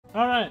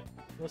Alright,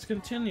 let's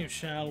continue,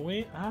 shall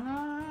we?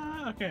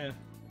 Okay.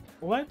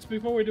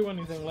 Before we do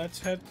anything, let's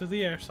head to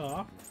the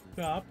airsoft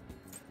shop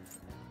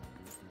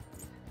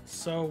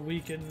so we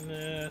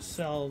can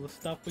sell the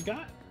stuff we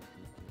got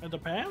at the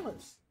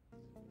palace.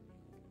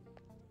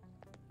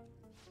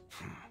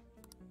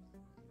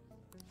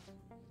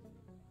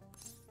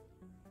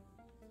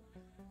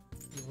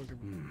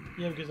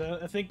 Yeah, because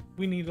I think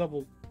we need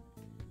level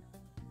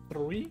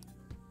 3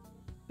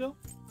 still.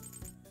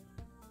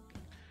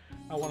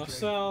 I want to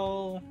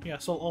sell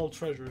all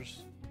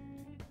treasures.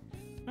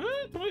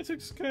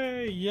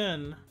 26k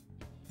yen.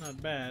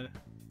 Not bad.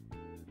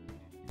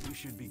 You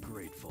should be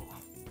grateful.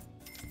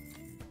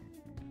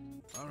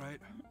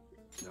 Alright,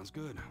 sounds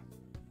good.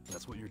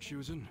 That's what you're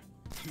choosing?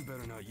 You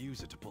better not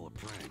use it to pull a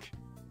prank.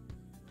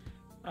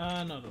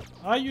 No.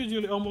 I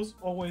usually almost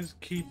always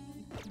keep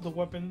the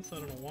weapons. I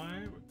don't know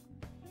why.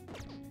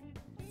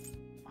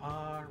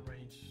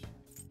 Range.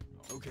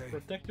 Okay.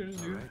 Protectors,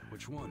 dude. Alright,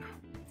 which one?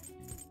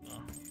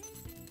 Oh.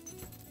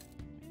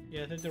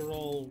 Yeah, I think they're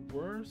all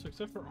worse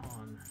except for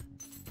on.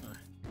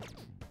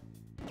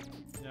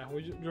 Yeah,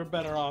 you're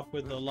better off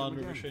with the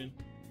laundry machine.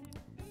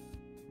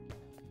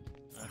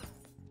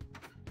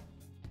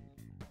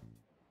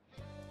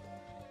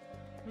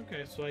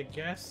 Okay, so I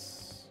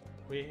guess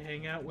we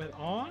hang out with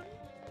On?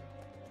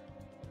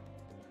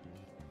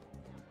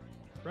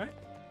 Right?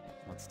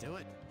 Let's do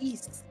it.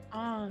 East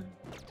on.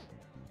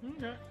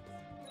 Okay.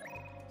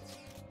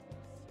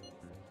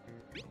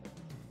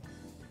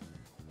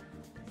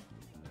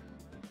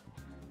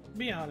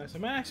 Be honest,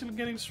 am I actually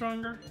getting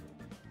stronger?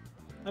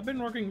 I've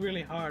been working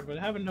really hard, but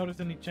I haven't noticed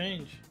any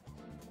change.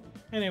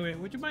 Anyway,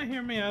 would you mind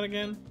hearing me out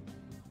again?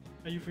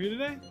 Are you free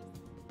today?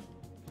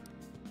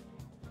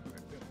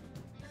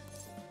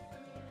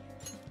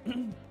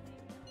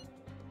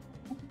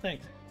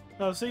 Thanks.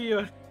 I'll see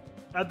you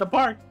at the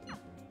park.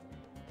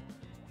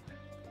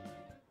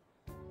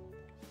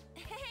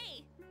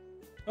 Hey!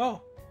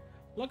 Oh,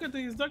 look at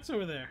these ducks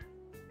over there.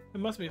 It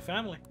must be a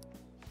family.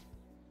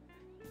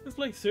 This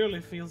place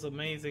seriously feels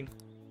amazing.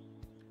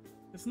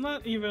 It's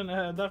not even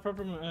that far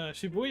from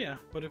Shibuya,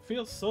 but it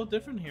feels so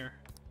different here.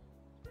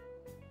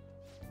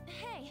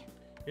 Hey!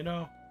 You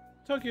know,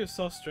 Tokyo is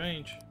so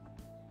strange.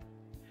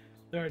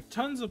 There are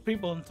tons of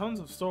people and tons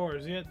of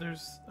stores, yet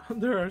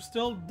there are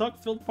still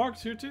duck-filled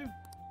parks here too.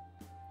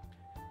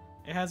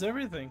 It has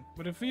everything,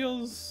 but it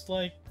feels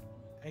like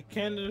I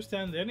can't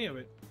understand any of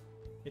it.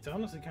 It's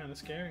honestly kind of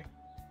scary.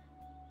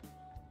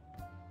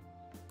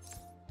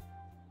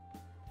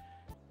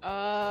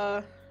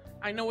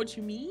 I know what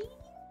you mean.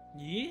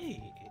 Yeah.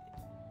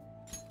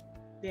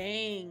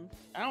 Dang,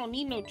 I don't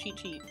need no cheat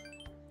sheet.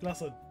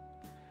 Listen.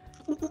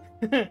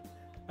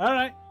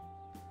 Alright.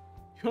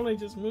 You only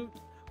just moved.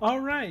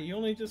 Alright, you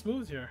only just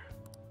moved here.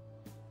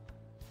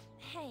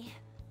 Hey.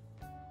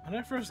 When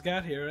I first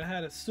got here, I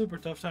had a super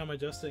tough time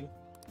adjusting.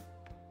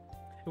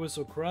 It was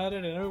so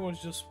crowded and everyone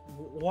just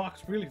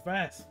walks really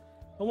fast.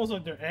 Almost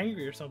like they're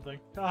angry or something.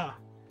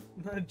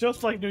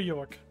 Just like New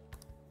York.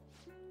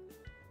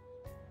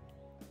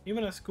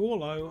 Even at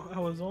school, I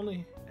was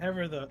only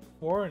ever the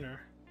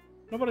foreigner.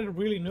 Nobody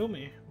really knew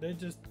me. They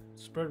just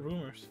spread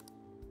rumors.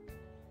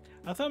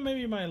 I thought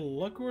maybe my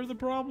look were the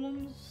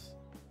problems.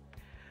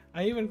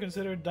 I even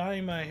considered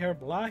dyeing my hair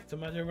black to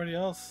match everybody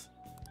else.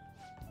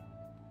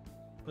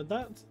 But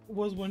that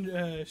was when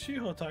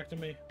Shiho talked to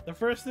me. The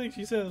first thing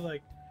she said was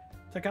like,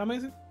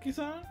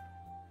 "Takame-san,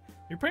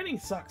 your painting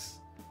sucks."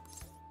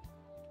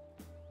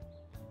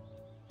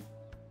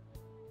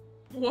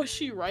 Was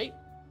she right?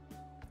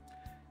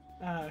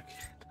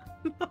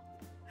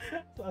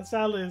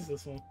 Sadly, it's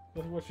this one.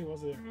 That's what she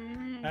was there.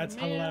 That's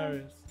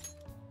hilarious.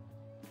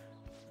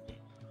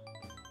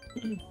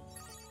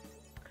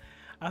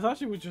 I thought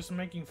she was just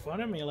making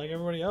fun of me like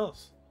everybody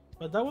else,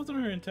 but that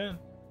wasn't her intent.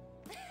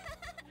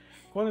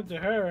 According to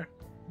her,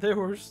 they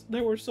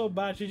were so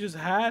bad she just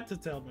had to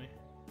tell me.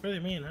 Really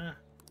mean, huh?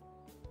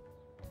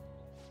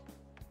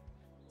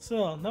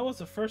 So that was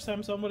the first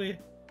time somebody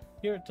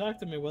here talked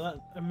to me without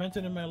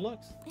mentioning my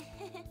looks.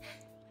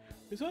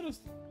 We sort of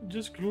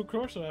just grew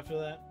closer after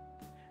that,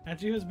 and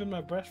she has been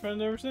my best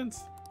friend ever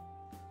since.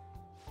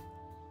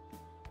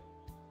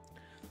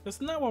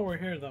 That's not why we're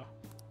here, though.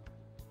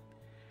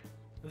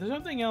 There's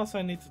something else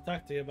I need to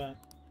talk to you about.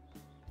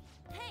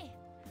 Hey!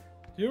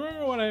 Do you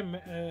remember what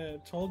I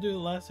told you the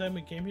last time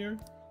we came here?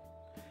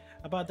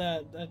 About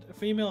that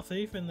female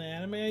thief in the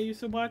anime I used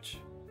to watch?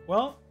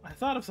 Well, I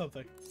thought of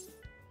something.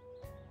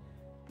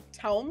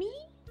 Tell me?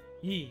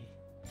 Yee.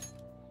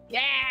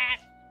 Yeah!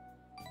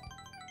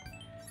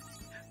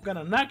 I'm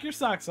gonna knock your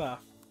socks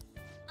off.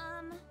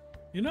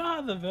 You know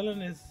how the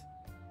villain is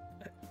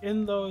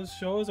in those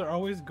shows are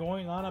always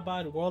going on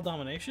about world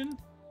domination?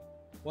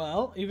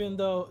 Well, even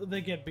though they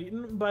get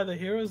beaten by the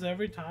heroes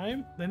every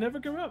time, they never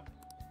give up.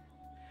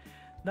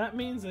 That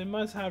means they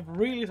must have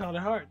really solid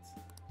hearts.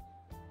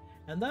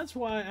 And that's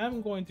why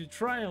I'm going to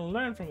try and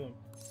learn from them.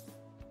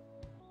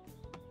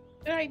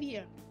 Good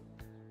idea.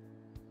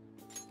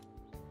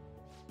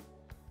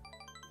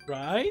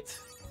 Right?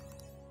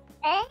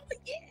 Oh,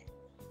 yeah.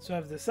 So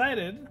I've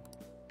decided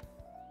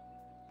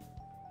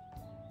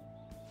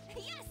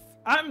Yes.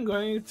 I'm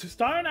going to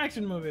star in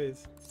action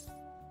movies.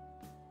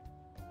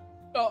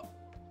 Oh,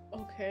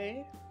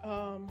 okay.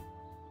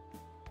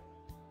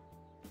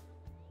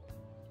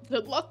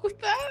 Good luck with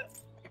that.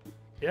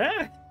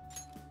 Yeah.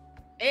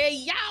 Hey,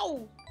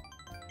 yow!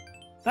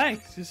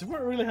 Thanks. Your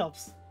support really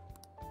helps.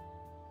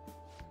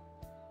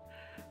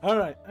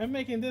 Alright, I'm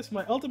making this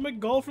my ultimate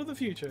goal for the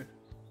future.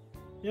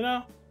 You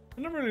know,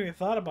 I never really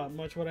thought about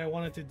much what I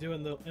wanted to do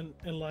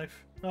in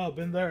life. Oh,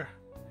 been there.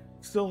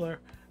 Still there.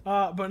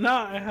 But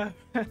now I have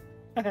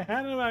I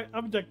had an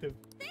objective.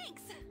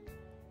 Thanks.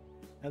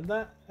 And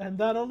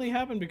that only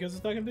happened because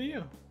of talking to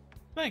you.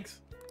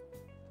 Thanks.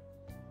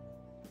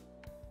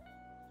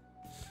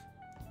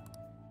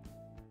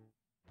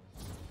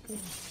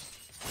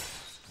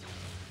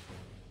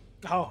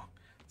 Oh,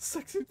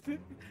 sexy thing.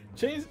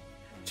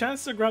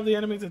 Chance to grab the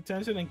enemy's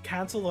attention and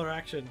cancel their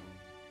action.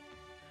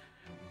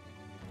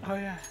 Oh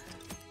yeah.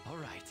 All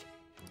right.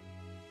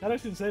 That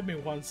actually saved me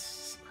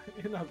once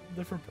in a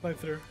different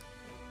playthrough.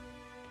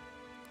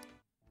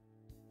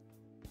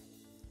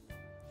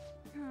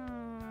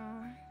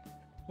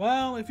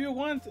 Well, if you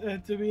want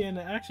to be in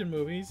action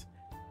movies,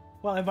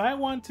 well, if I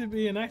want to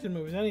be in action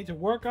movies, I need to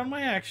work on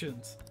my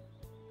actions.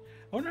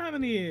 I wonder how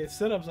many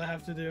setups I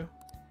have to do.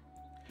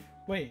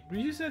 Wait,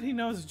 Ryu said he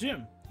knows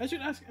Jim. I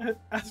should ask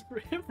for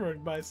him for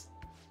advice.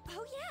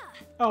 Oh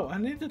yeah. Oh, I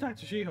need to talk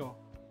to Shiho.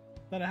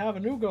 That I have a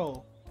new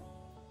goal.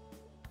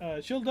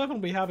 She'll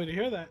definitely be happy to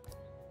hear that.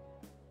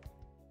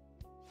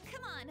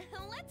 Come on,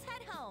 let's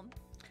head home.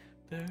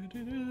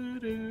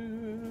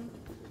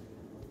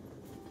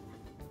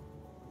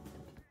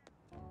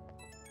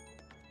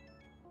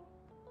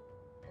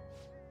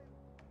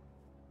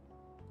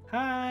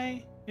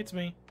 Hi, it's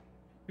me.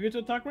 You get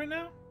to talk right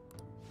now?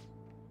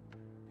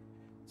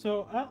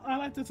 So, I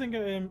like to think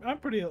I'm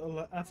pretty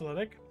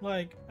athletic.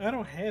 Like, I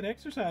don't hate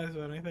exercise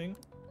or anything.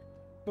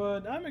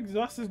 But I'm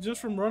exhausted just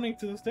from running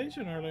to the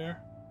station earlier.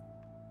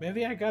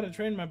 Maybe I gotta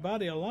train my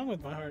body along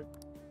with my heart.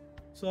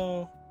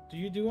 So, do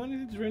you do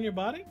anything to train your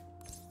body?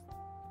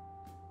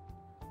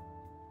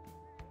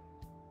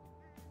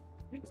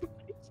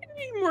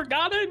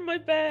 Morgana in my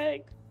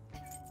bag.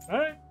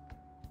 Alright.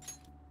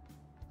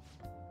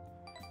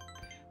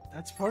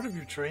 That's part of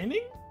your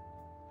training?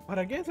 But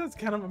I guess that's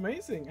kind of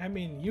amazing. I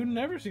mean, you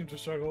never seem to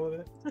struggle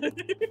with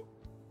it.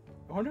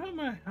 I wonder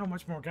how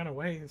much Morgana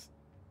weighs.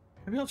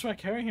 Maybe I'll try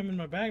carrying him in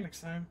my bag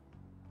next time.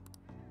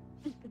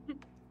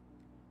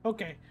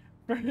 Okay,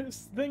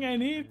 first thing I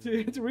need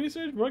to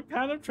research what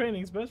kind of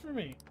training is best for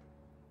me.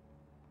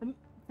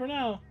 For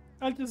now,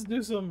 I'll just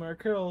do some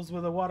curls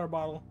with a water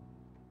bottle.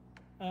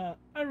 I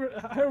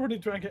already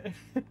drank it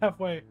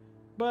halfway,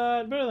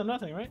 but better than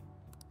nothing, right?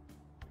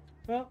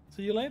 Well,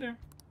 see you later.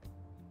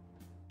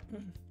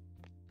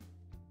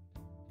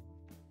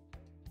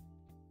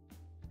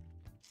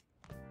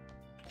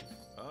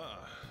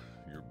 Ah,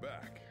 you're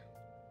back.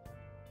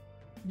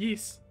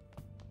 Yes.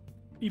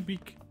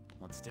 Ibik.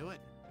 Let's do it.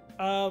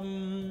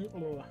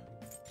 Oh.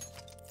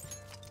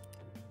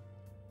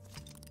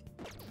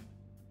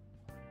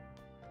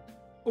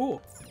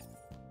 Oh.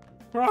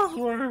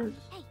 Crosswords.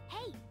 Hey,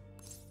 hey.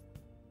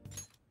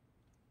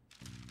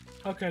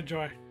 Okay,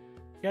 Joy.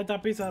 Get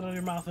that piece out of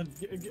your mouth and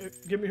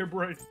give me your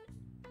brain.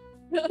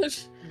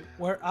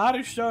 Where art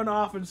is shown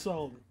off and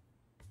sold.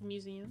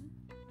 Museum.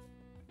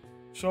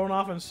 Shown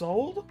off and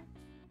sold?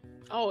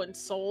 Oh, and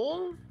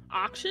sold?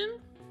 Auction?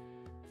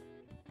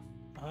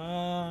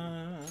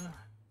 Uh.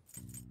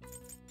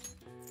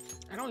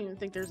 I don't even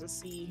think there's a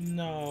C.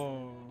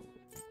 No.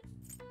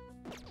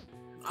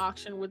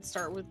 Auction would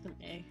start with an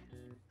A.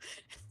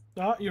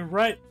 Oh, you're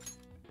right.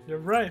 You're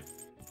right.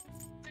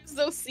 There's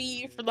no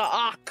C for the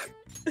Ock.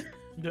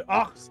 The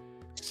ox.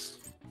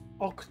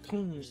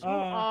 Octun. Show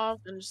off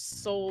and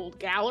sold.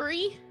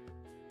 Gallery?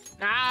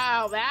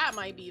 Now that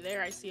might be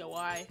there. I see a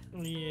Y.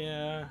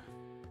 Yeah.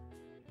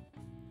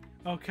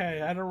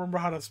 Okay, I don't remember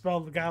how to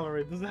spell the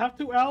gallery. Does it have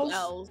two L's?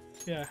 L's.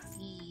 Yeah.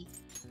 C.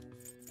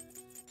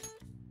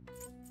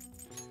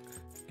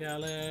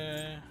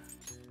 Gallery.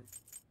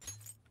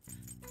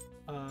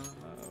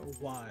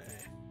 Y.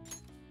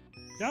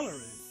 Gallery.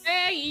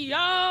 Hey,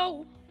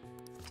 yo!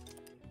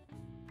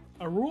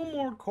 A room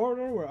or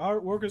corridor where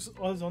artwork is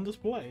on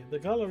display. The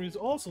gallery is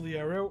also the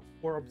area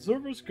where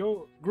observers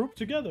group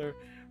together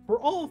for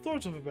all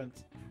sorts of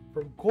events.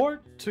 From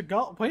court to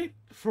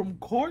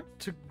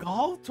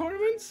golf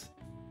tournaments?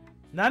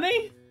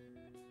 Nani?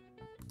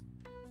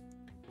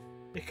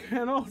 It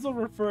can also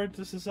refer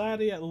to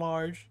society at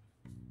large,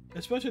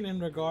 especially in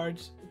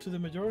regards to the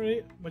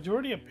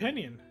majority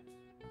opinion.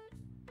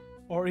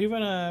 Or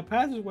even a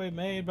passageway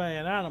made by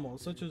an animal,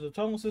 such as a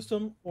tunnel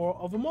system or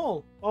of a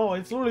mole. Oh,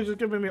 it's literally just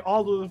giving me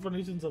all the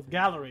definitions of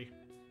gallery.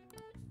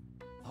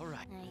 All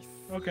right. Nice.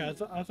 Okay,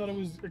 I thought it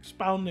was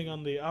expounding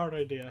on the art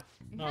idea.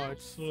 No,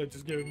 it's literally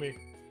just giving me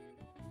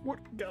what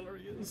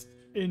gallery is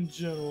in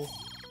general.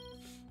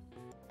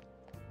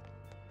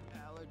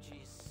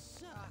 Allergies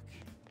suck.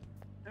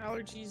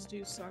 Allergies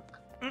do suck.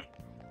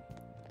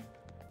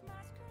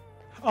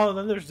 Oh,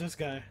 then there's this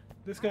guy.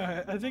 This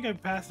guy, I think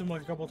I've passed him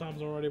like a couple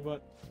times already,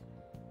 but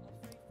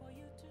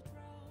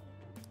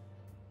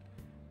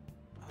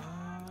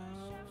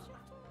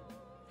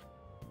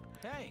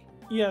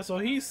Yeah, so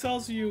he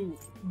sells you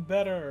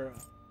better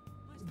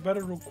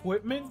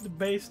equipment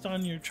based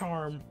on your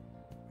charm.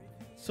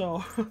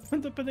 So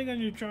depending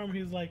on your charm,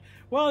 he's like,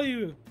 well,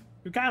 you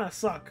kind of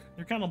suck.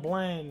 You're kind of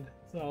bland.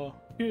 So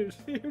here's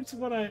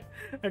what I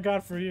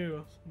got for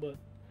you. But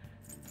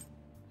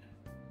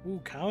ooh,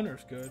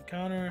 counter's good.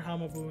 Counter,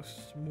 Hama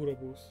boost, Muda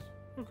boost.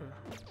 Okay.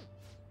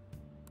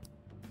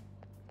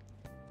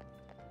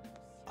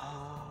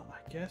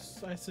 I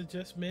guess I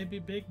suggest maybe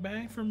Big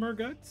Bang for more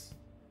guts.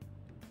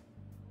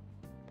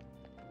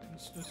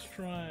 Let's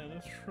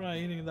try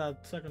eating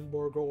that second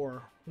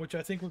burger, which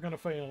I think we're gonna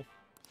fail.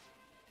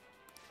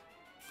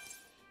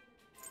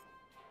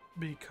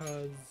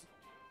 Because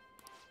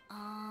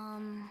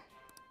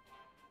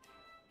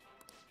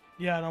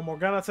yeah, no,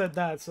 Morgana said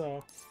that,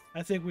 so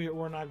I think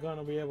we're not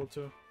gonna be able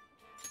to.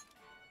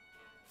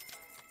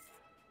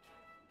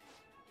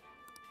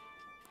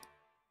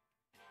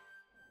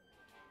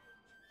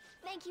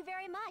 Thank you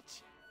very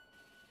much.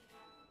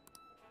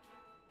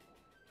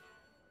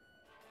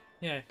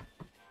 Yeah.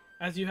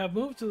 As you have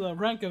moved to the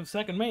rank of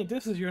second mate,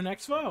 this is your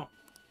next foe.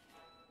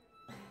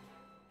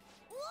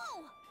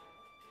 Whoa!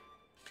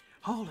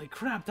 Holy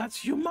crap,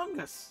 that's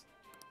humongous!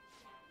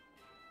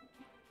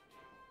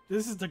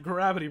 This is the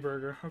gravity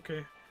burger,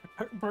 okay.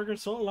 Burger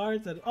so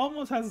large that it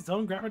almost has its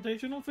own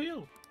gravitational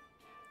field.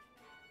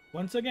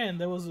 Once again,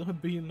 there will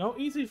be no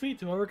easy feat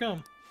to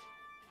overcome.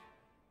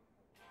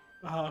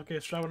 Oh, okay,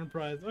 Strawberry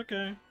Prize,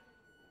 okay.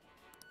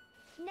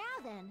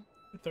 Now then.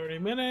 30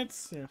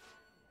 minutes, yeah.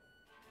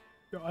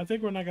 I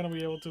think we're not gonna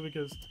be able to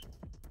because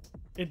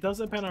it does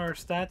depend on our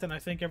stat, and I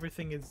think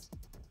everything is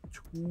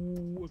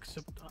 2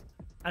 except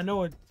I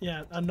know it.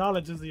 Yeah,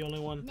 knowledge is the only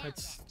one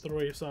that's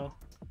 3. So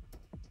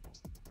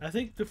I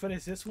think to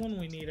finish this one,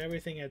 we need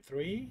everything at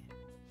 3.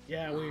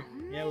 Yeah, we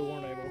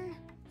weren't able.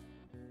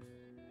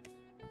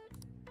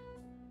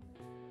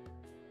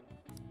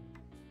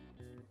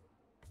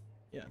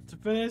 Yeah, to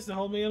finish the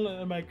whole meal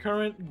and my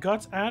current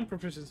guts and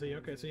proficiency.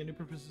 Okay, so you need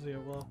proficiency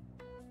as well.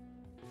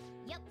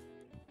 Yep.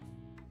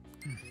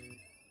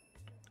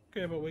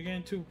 Okay, but we're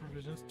getting 2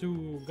 provisions,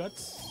 2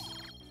 guts.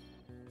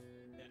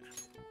 Yeah,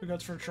 2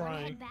 guts for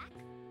trying. Head back?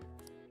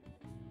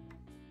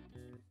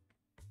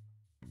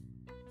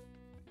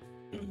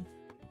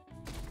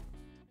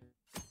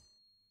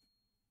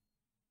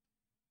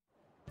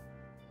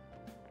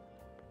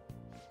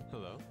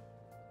 Hello?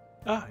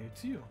 Ah,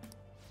 it's you.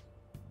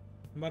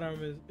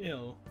 Madame is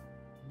ill,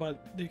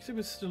 but the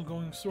exhibit's still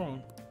going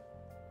strong.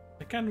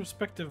 I can't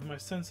respect of my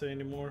sensei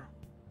anymore,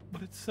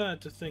 but it's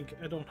sad to think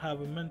I don't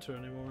have a mentor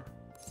anymore.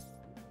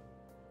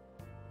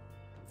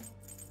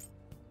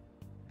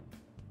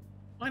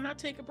 Why not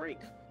take a break?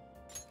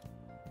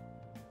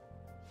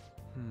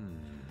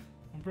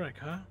 A break,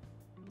 huh?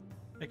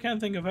 I can't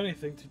think of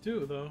anything to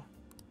do, though.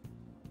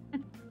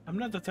 I'm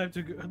not the type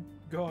to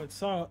go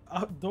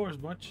outdoors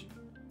much.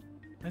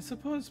 I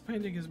suppose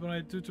painting is what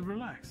I do to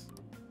relax.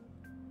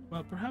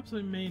 Well, perhaps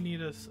I may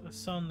need a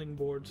sounding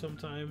board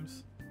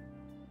sometimes.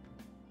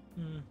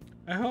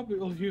 I hope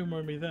you'll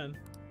humor me then.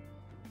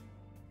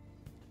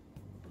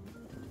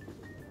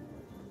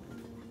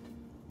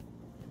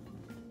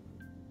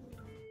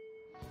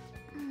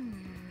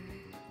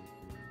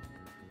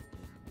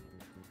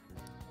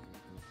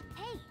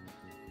 Hey!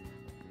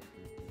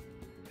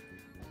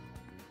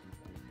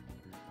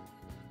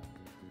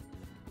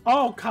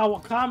 Oh,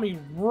 Kawakami,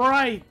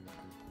 right!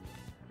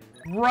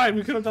 Right,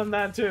 we could have done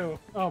that too.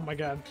 Oh my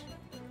god.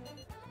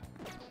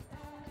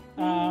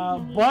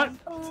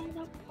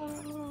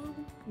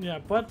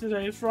 But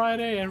today is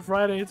Friday, and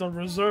Friday is a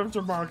reserved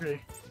to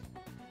Marky.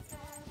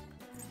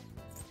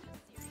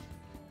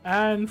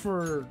 And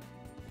for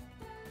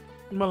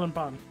Melon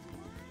Pan.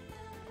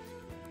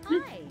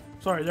 Hi!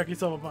 Sorry,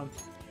 Yakisoba Pan.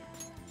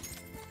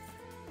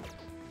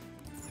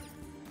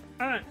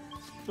 Alright.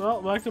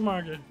 Well, back to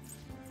Marky.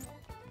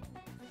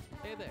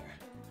 Hey there.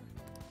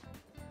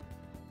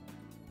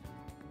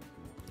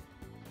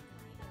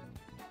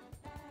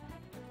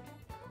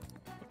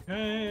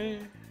 Okay.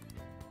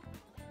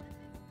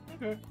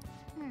 Okay.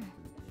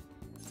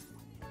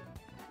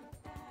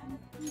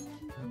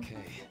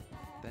 Okay,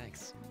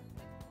 thanks.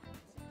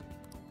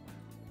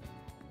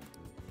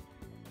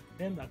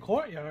 In the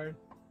courtyard?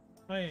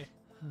 Hey.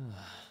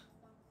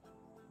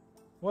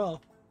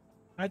 Well,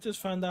 I just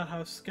found out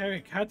how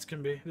scary cats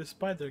can be,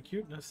 despite their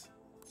cuteness.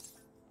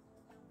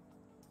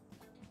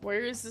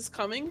 Where is this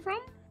coming from?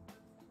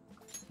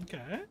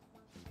 Okay.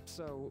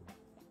 So,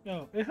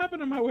 No, it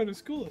happened on my way to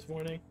school this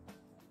morning.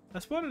 I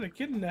spotted a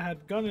kitten that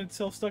had gotten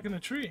itself stuck in a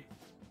tree.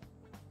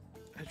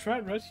 I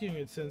tried rescuing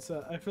it since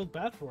I felt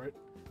bad for it,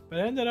 but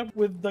I ended up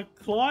with the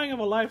clawing of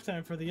a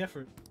lifetime for the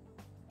effort.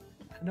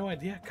 I had no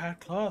idea cat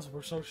claws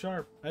were so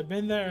sharp. I've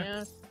been there.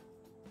 Yeah.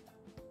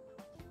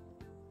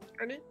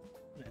 Darn it.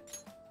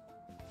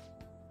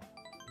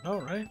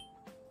 Alright.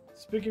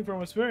 Speaking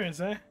from experience,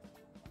 eh?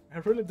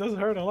 It really does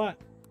hurt a lot.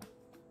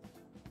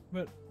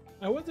 But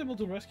I was able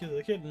to rescue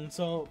the kitten,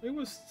 so it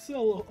was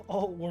still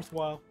all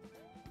worthwhile.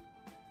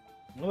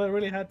 All I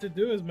really had to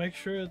do is make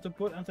sure to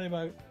put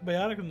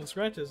antibiotic on the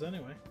scratches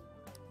anyway.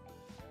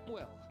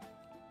 well,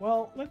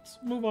 Well, let's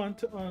move on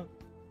to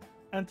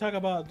and talk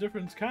about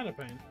different kind of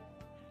pain.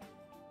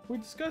 We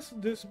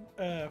discussed this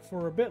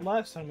for a bit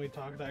last time we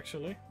talked,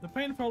 actually. The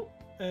pain felt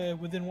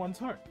within one's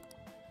heart.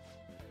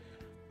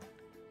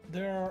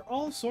 There are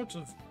all sorts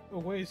of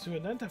ways to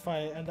identify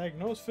and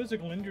diagnose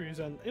physical injuries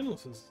and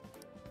illnesses.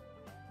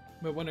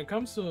 But when it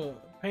comes to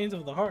pains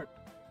of the heart,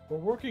 we're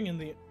working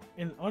in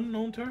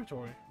unknown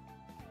territory.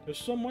 There's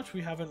so much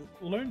we haven't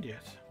learned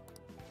yet.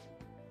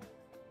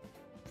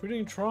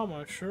 Treating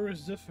trauma sure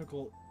is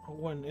difficult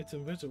when it's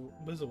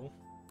invisible.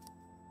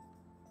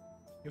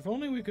 If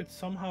only we could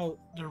somehow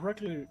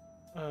directly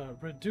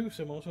reduce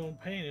emotional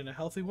pain in a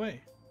healthy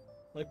way,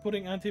 like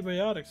putting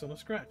antibiotics on a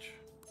scratch.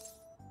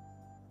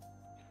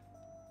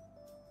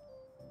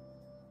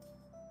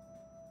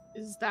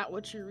 Is that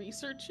what you're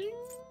researching?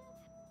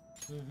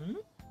 Mm-hmm.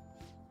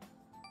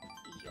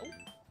 Yo.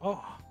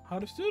 Oh, how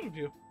astute of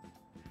you.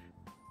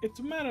 As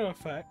a matter of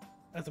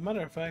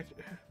fact,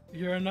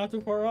 you're not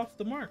too far off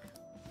the mark.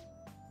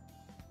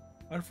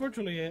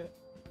 Unfortunately,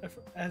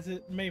 as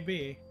it may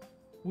be,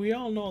 we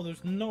all know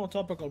there's no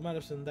topical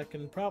medicine that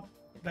can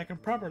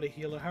properly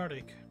heal a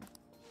heartache.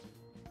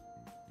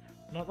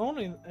 Not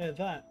only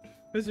that,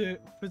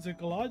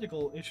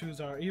 physiological issues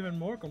are even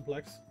more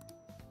complex.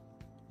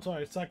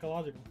 Sorry,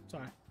 psychological.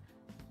 Sorry.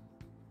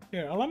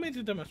 Here, allow me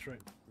to demonstrate.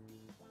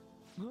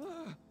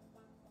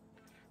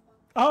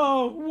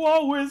 Oh,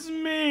 woe is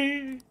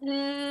me!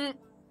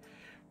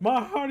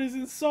 My heart is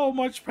in so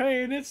much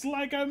pain, it's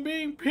like I'm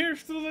being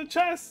pierced through the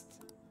chest!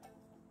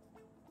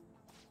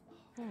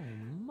 Oh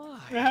my.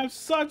 I have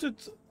such a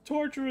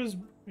torturous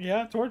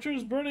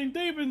burning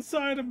deep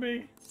inside of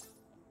me!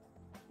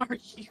 Are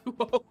you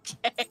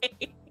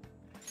okay?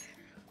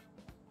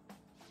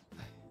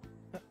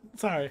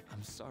 Sorry,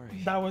 I'm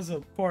sorry. that was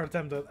a poor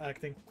attempt at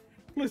acting.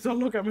 Please don't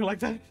look at me like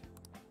that.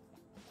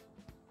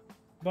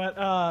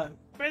 But,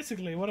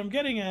 basically, what I'm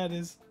getting at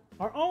is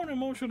our own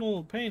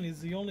emotional pain is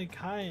the only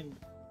kind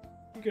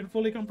we can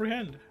fully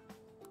comprehend.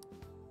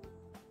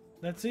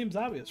 That seems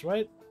obvious,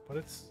 right? But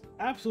it's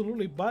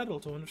absolutely vital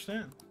to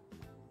understand.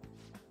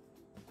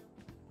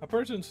 A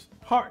person's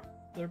heart,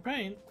 their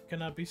pain,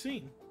 cannot be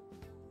seen.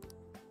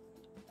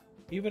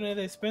 Even if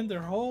they spend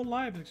their whole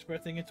lives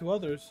expressing it to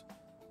others,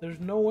 there's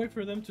no way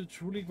for them to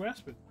truly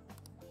grasp it.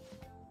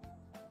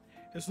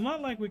 It's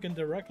not like we can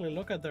directly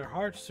look at their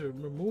hearts to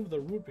remove the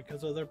root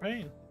because of their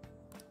pain.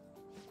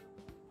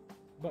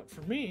 But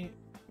for me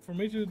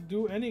to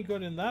do any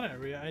good in that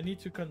area, I need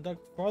to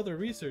conduct further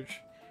research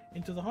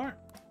into the heart.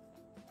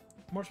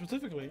 More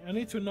specifically, I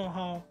need to know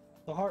how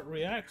the heart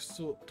reacts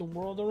to the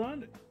world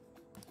around it.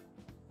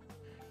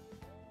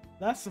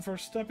 That's the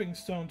first stepping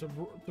stone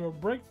to a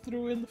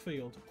breakthrough in the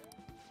field.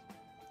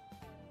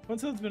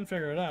 Once that's been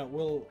figured out,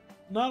 we'll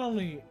not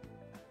only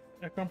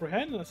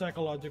comprehend the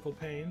psychological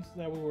pains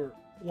that we were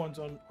once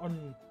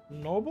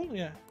unknowable,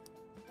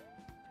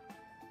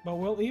 but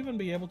we'll even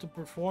be able to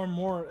perform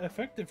more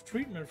effective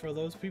treatment for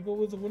those people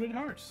with wounded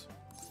hearts.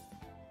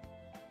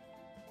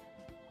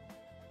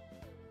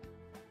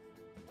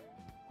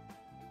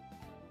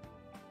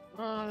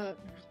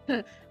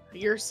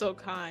 You're so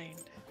kind.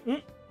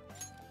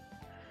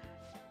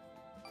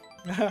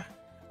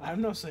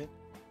 I'm no saint.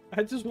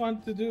 I just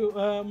want to do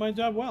my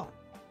job well.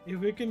 If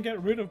we can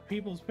get rid of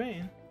people's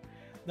pain,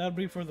 that'd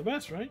be for the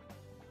best, right?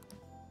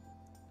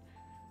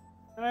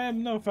 I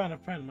am no fan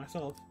of pain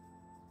myself.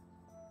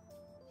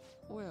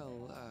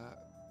 Well,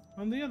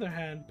 On the other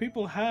hand,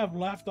 people have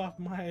laughed off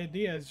my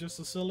idea as just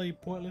a silly,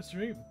 pointless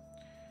dream.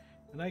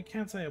 And I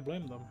can't say I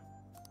blame them.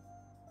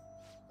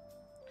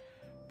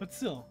 But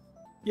still,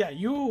 yeah,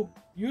 you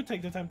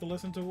take the time to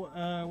listen to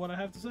what I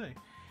have to say.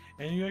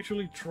 And you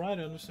actually try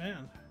to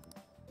understand.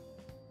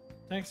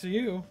 Thanks to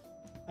you,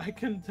 I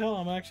can tell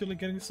I'm actually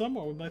getting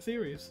somewhere with my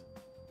theories.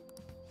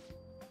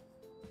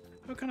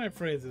 How can I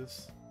phrase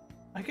this?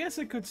 I guess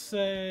I could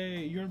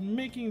say you're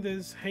making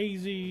this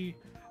hazy,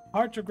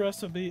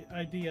 hard-to-grasp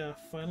idea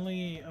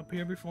finally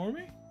appear before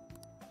me?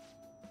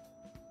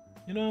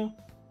 You know,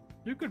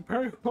 you could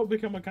very well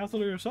become a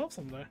counselor yourself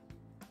someday.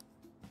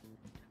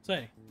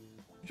 Say,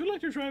 would you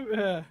like to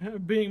try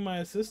being my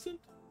assistant?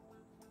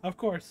 Of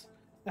course,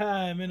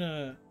 I'm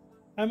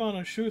on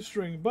a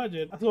shoestring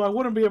budget, so I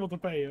wouldn't be able to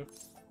pay you.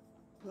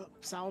 Well,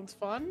 sounds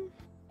fun.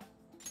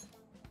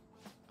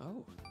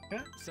 oh,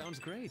 Yeah. sounds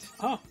great.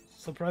 Oh,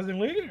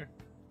 surprisingly eager.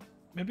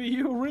 Maybe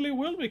you really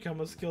will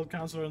become a skilled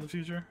counselor in the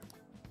future.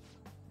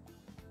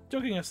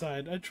 Joking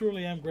aside, I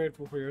truly am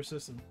grateful for your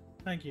assistance.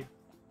 Thank you.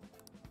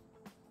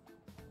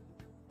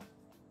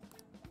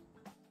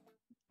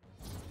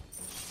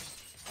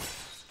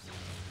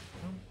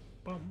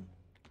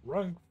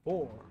 Rank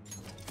 4.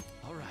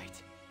 All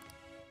right.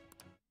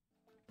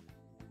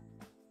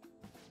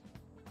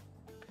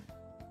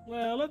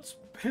 Well, let's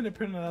pin a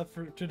pin on that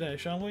for today,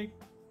 shall we?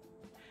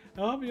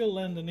 I hope you'll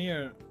lend an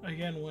ear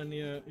again when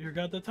you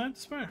got the time to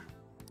spare.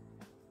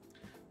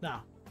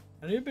 Now,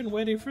 I know you've been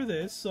waiting for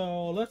this,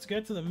 so let's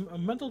get to the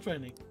mental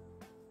training.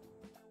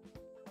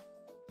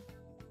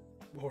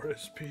 More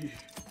SP.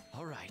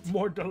 All right.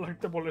 More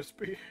delectable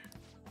SP.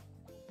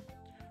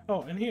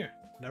 Oh, and here,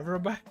 Never a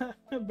bad,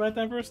 bad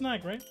time for a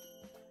snack, right?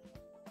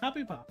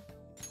 Happy Pop.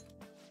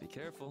 Be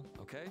careful,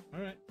 okay?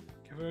 Alright,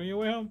 give her your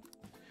way home.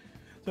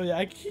 So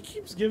yeah, he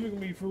keeps giving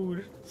me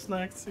food,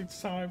 snacks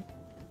each time.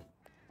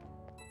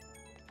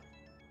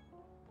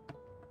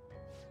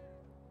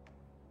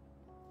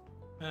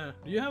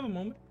 Do you have a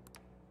moment?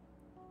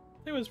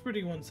 It was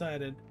pretty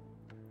one-sided.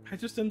 I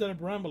just ended up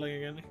rambling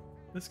again.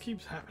 This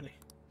keeps happening.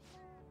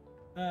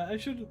 I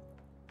should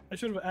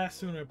have asked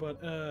sooner, but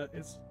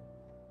is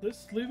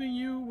this leaving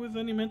you with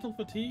any mental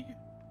fatigue?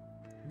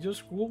 Just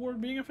schoolwork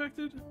being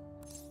affected?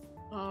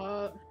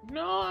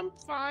 No, I'm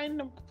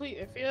fine.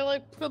 I feel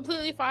like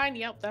completely fine.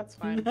 Yep, that's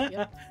fine.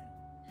 Yep.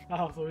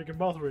 Oh, so we can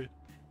both read.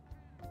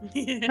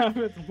 Yeah. I'm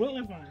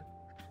completely fine.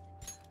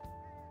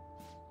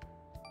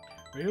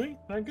 Really?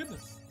 Thank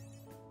goodness.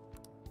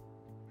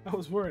 I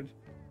was worried.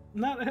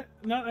 Not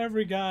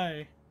every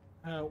guy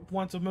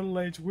wants a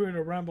middle-aged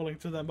weirdo rambling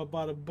to them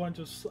about a bunch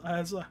of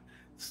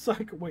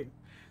psychological?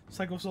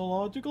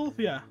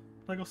 Yeah,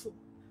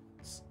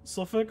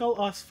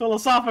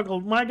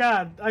 philosophical. My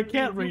God, I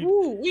can't read.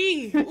 Ooh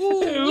wee.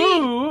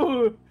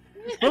 Ooh,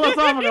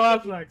 philosophical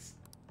aspects.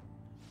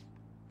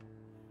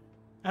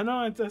 I know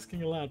I'm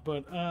asking a lot,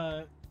 but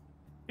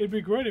it'd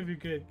be great if you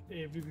could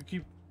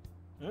keep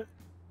the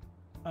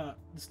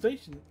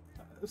station.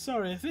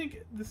 Sorry, I think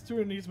this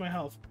tour needs my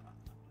help.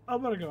 I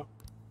better go.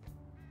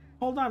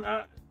 Hold on,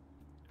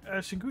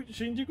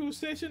 Shinjuku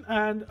Station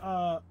and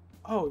oh,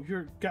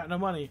 you're got no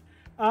money.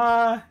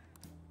 Ah,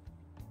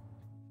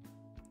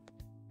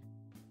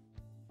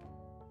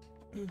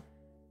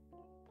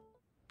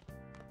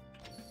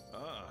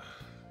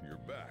 you're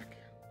back.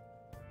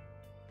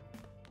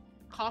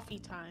 Coffee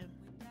time.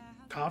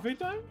 Coffee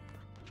time?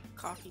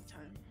 Coffee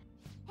time.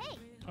 Hey,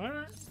 All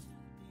right.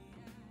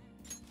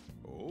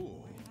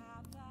 Oh.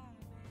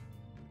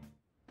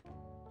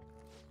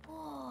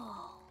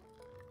 whoa.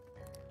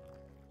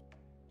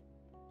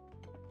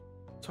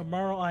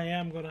 Tomorrow I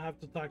am gonna have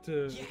to talk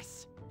to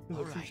Yes. the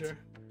All right. teacher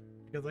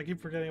because I keep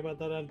forgetting about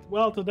that. And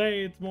well,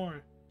 today it's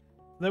more.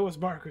 That was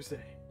Marcus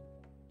Day.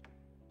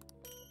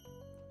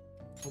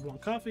 Oblong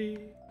coffee.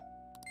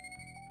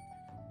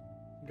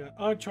 Got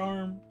a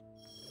charm.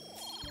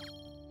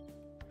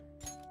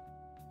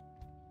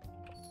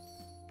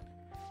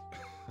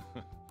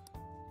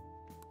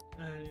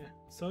 Yeah.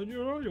 So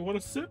you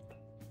want to sip?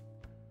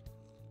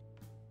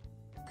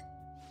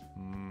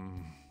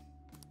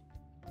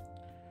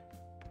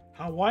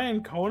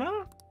 Hawaiian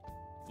Kona?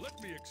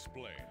 Let me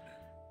explain.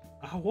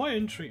 A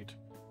Hawaiian treat.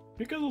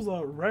 Because of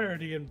the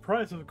rarity and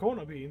price of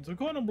Kona beans, a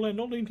Kona blend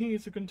only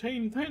needs to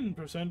contain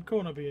 10%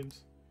 Kona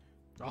beans.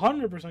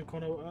 100%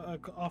 Kona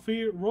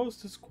coffee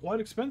roast is quite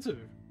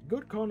expensive.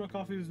 Good Kona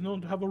coffee is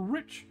known to have a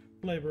rich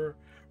flavor,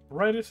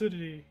 bright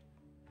acidity,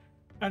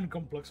 and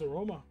complex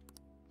aroma.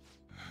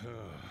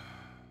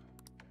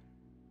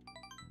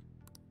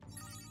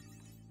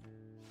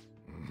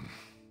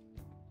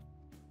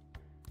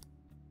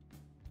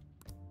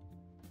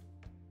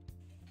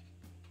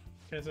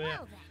 Okay, so yeah.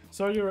 Well then.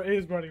 Soldier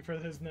is ready for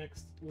his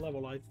next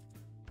level, I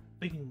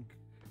think.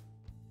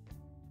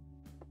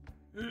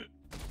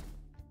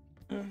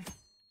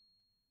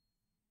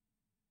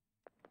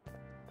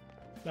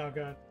 Oh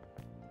god.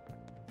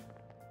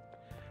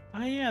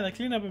 Oh yeah, the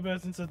cleanup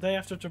event since the day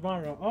after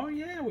tomorrow. Oh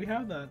yeah, we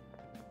have that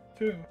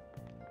too.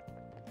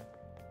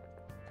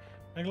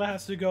 Megla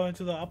has to go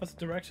into the opposite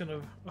direction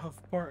of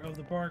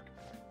the park.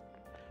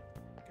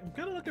 I'm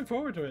kind of looking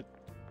forward to it.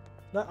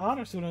 That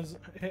honor student's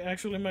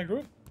actually in my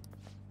group.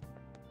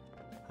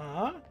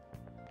 Huh?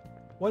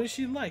 What is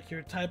she like?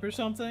 Your type or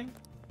something?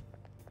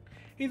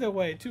 Either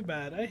way, too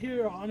bad. I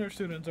hear honor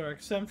students are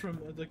exempt from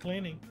the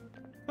cleaning.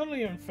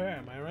 Totally unfair,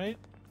 am I right?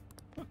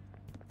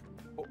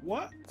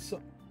 What? So,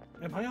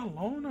 am I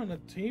alone on a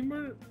team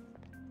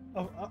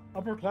of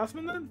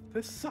upperclassmen then?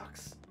 This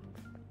sucks.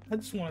 I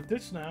just want to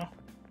ditch now.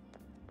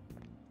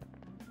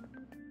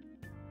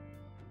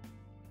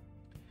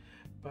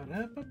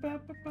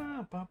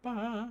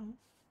 Ba-da-ba-ba-ba-ba-ba-ba.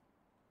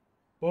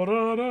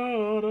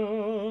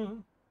 Ba-da-da-da.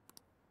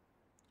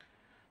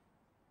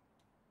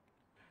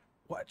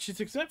 What? She's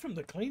exempt from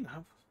the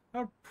cleanup?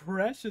 How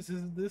precious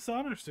is this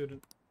honor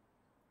student?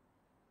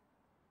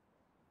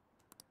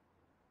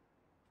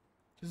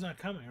 She's not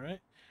coming, right?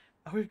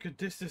 I wish we could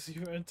dish this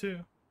event too.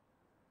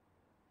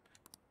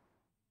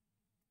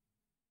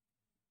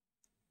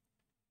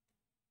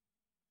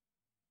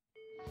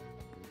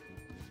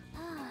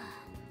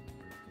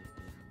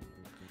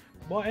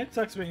 Boy, it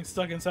sucks being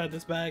stuck inside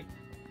this bag.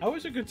 I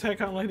wish I could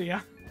take on Lady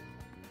Anne.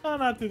 Oh,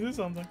 not to do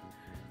something.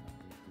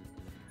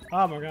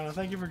 Oh, Morgana,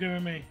 thank you for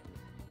giving me.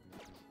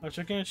 I'll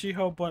check in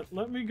She-Hope, but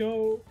let me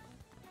go.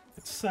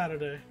 It's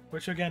Saturday,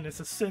 which again, it's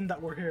a sin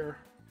that we're here.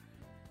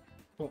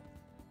 But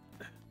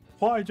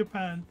why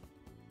Japan?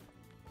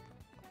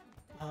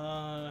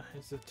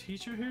 Is the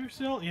teacher here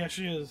still? Yeah,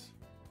 she is.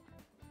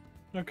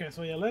 Okay,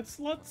 so yeah,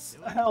 let's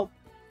help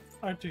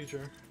our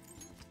teacher.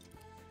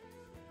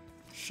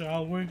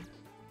 Shall we?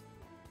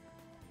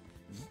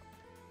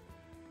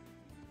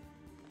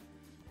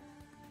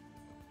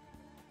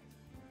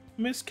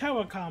 Miss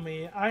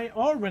Kawakami, I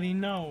already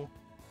know.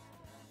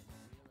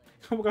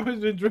 Kawagomi's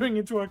been driven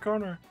into a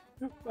corner.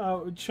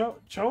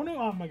 Chonu?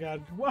 Oh my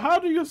god. How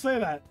do you say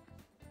that?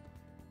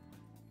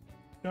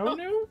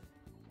 Chonu?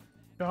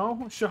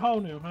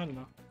 Shahonu? I don't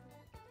know.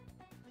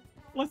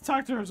 Let's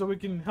talk to her so we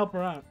can help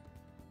her out.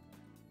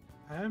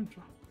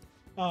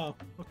 Oh,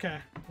 okay.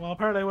 Well,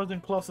 apparently I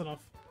wasn't close enough.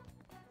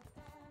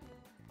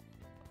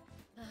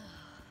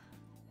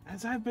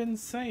 As I've been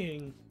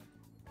saying,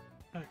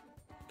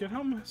 get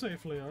home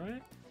safely,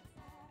 alright?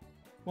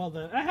 Well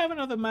then, I have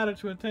another matter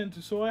to attend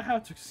to, so I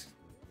have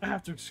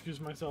to excuse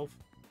myself.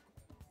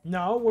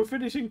 No, we're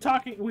finishing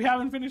talking. We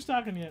haven't finished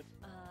talking yet.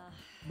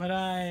 But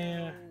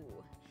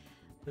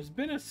there's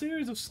been a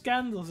series of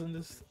scandals in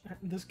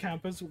this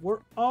campus. We're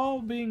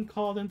all being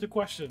called into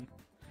question,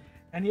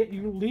 and yet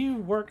you leave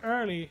work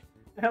earlier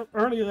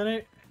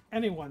than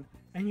anyone,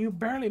 and you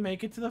barely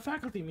make it to the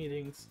faculty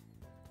meetings.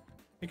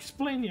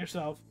 Explain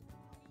yourself.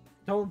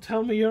 Don't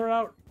tell me you're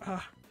out.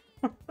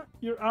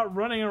 You're out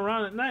running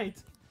around at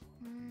night.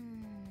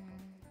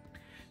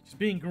 She's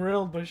being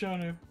grilled by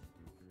Shonu.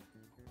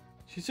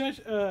 She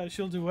says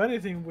she'll do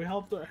anything we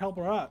help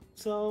her out.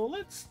 So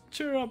let's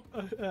cheer up.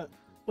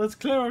 Let's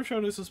clear up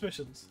Shonu's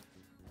suspicions.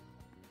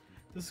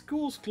 The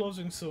school's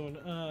closing soon.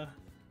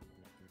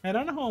 Head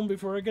on home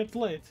before it gets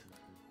late.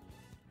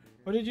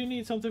 Or did you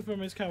need something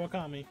from Miss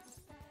Kawakami?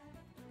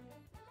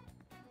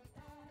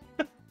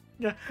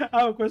 Yeah, I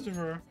have a question for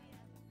her.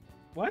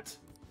 What?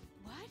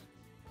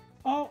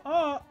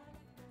 What?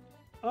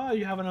 Oh,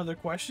 you have another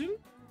question?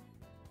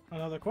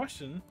 Another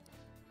question?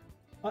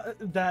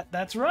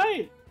 That's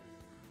right!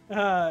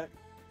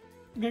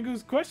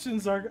 Gengu's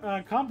questions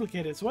are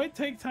complicated, so I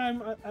take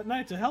time at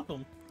night to help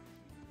him.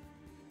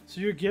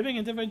 So you're giving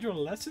individual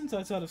lessons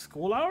outside of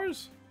school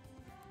hours?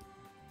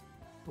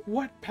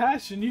 What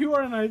passion! You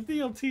are an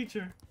ideal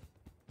teacher!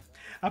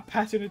 A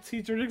passionate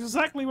teacher is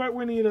exactly what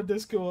we need at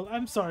this school.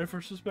 I'm sorry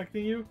for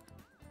suspecting you.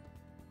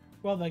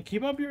 Well then,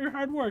 keep up your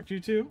hard work, you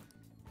two.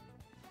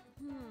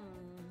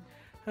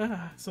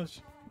 So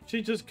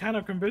she just kind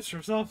of convinced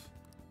herself.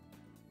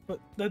 But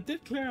that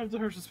did clear up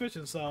her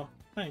suspicions, so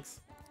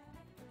thanks.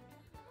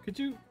 Could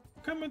you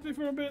come with me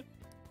for a bit?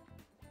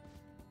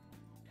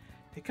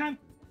 I can't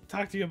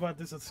talk to you about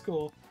this at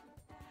school.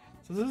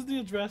 So this is the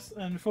address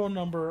and phone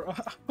number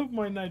of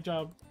my night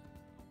job.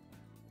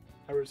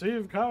 I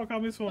received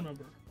Kawakami's phone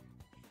number.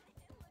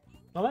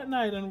 Call at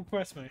night and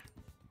request me.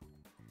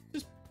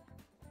 Just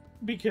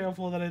be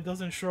careful that it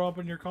doesn't show up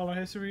in your caller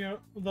history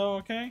though,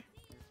 okay?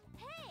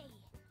 Hey!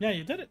 Yeah,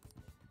 you did it.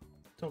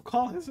 So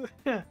call history.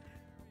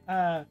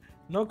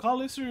 No call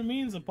history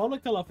means a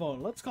public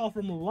telephone. Let's call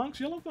from Lunk's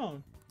yellow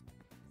phone.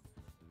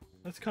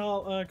 Let's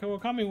call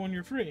Kawakami when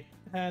you're free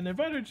and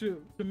invite her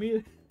to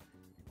meet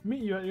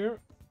you at your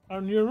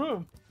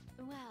room.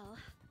 Well.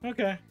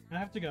 Okay, I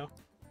have to go.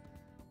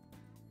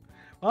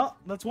 Well,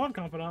 that's one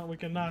confidant we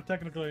can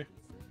technically.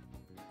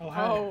 Oh,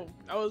 hi. Oh,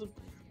 that was.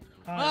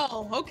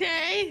 Well,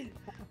 okay.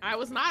 I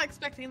was not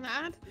expecting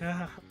that.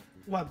 Yeah.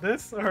 What,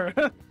 this or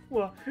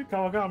well,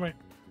 Kawakami?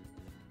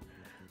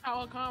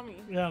 Kawakami.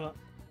 Yeah. No.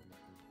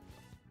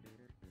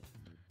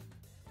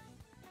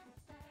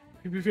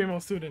 Creepy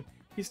female student.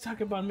 He's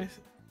talking about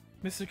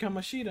Mr.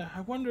 Kamashita.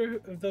 I wonder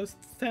if those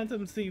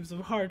phantom thieves of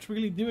hearts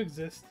really do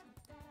exist.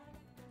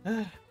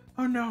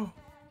 Oh no.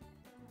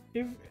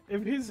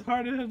 If his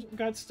heart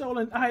got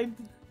stolen,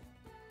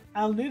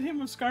 I'll knit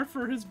him a scarf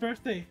for his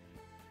birthday.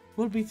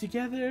 We'll be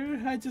together.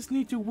 I just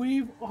need to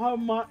weave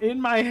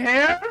in my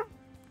hair.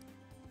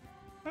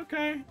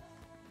 Okay.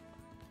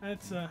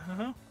 That's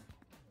The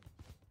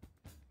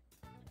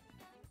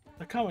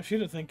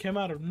Kamashita thing came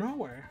out of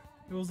nowhere.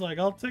 It was like,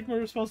 I'll take my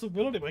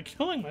responsibility by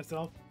killing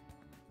myself.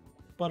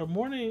 But a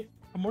morning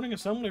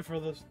assembly for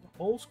the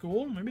whole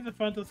school? Maybe the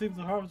phantom thieves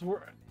of hearts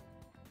were.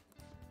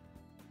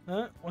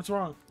 What's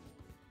wrong?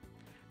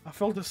 I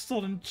felt a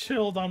sudden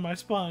chill down my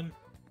spine.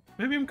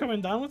 Maybe I'm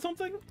coming down with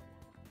something?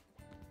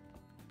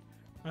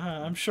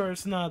 I'm sure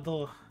it's not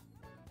the...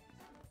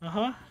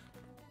 I'm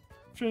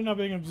sure you're not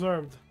being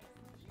observed.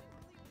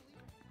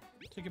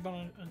 Take it back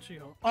on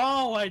Shiho.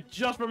 Oh, I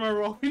just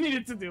remember what we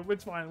needed to do.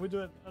 It's fine. We'll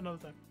do it another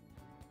time.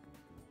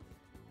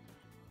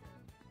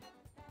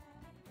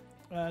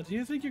 Do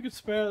you think you could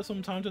spare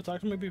some time to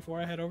talk to me before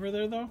I head over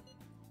there, though?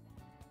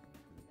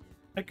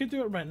 I could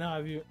do it right now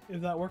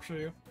if that works for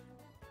you.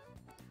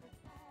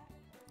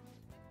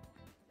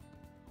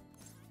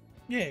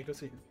 Yeah, go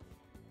see him.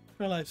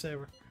 My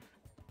lifesaver.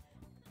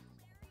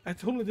 I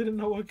totally didn't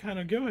know what kind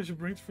of gift I should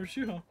bring for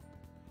Shiho.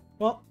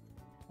 Well,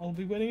 I'll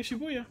be waiting at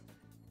Shibuya.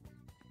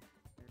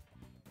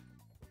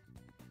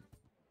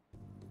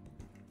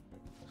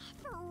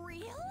 For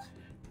real?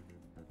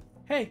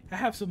 Hey, I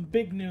have some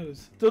big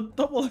news. The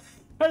double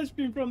ice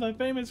cream from the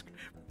famous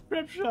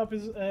crepe shop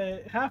is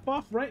half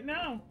off right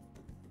now.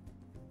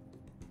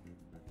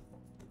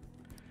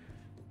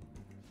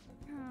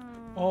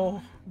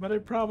 Oh, but I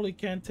probably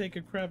can't take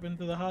a crepe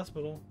into the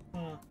hospital.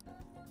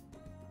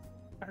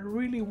 I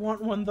really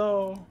want one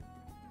though.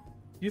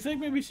 You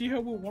think maybe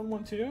Shiho would want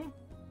one too?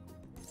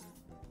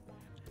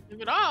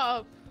 Give it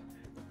up.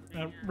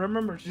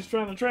 Remember, she's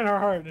trying to train her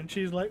heart, and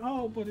she's like,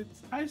 "Oh, but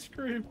it's ice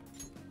cream."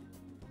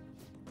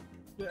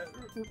 Yeah,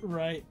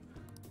 right.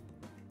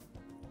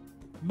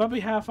 Might be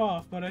half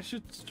off, but I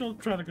should still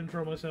try to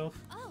control myself.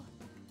 Oh,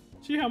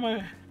 See how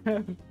might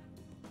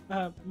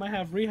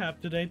have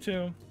rehab today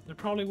too. They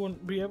probably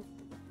wouldn't be able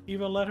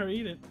even let her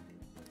eat it.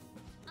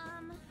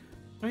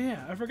 Oh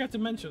yeah, I forgot to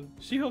mention,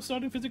 Shiho's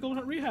starting physical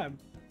rehab.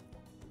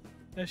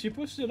 And she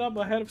pushed it up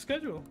ahead of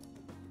schedule.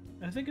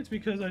 I think it's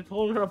because I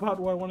told her about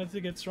what I wanted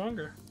to get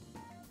stronger.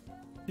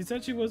 She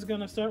said she was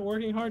gonna start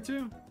working hard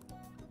too.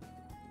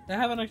 I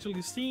haven't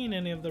actually seen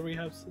any of the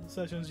rehab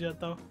sessions yet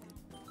though.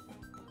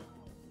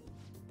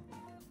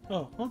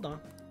 Oh, hold on.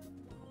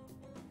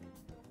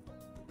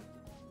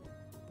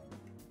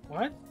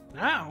 What?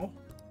 Now?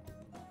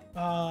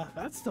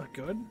 That's not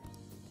good.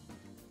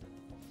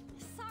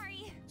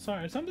 sorry.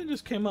 Sorry, something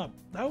just came up.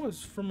 That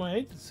was from my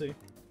agency.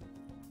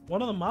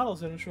 One of the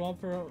models didn't show up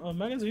for a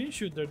magazine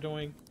shoot they're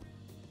doing.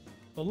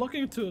 They're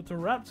looking to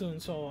wrap soon,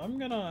 so I'm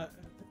gonna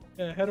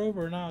head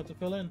over now to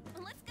fill in.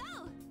 Let's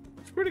go.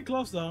 It's pretty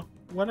close though.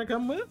 Wanna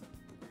come with?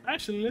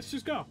 Actually, let's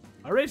just go.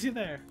 I'll race you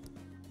there.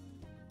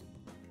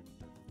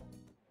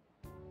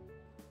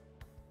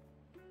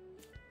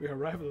 We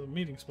arrived at the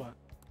meeting spot.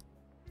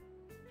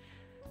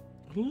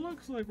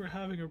 Looks like we're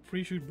having a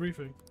pre-shoot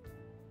briefing.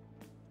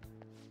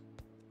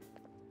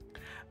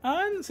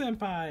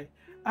 Senpai,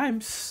 I'm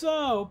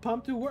so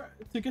pumped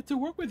to get to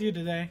work with you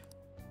today.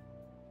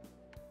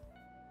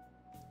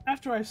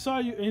 After I saw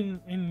you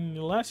in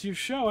last year's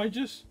show, I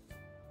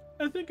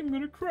think I'm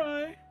gonna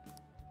cry.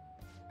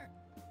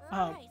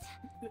 Right.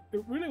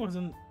 It really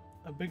wasn't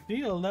a big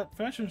deal. That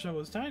fashion show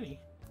was tiny.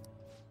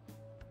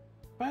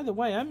 By the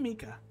way, I'm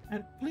Mika,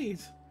 and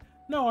please,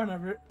 no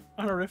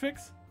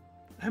honorifics.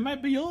 I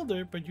might be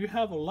older, but you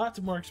have a lot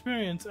more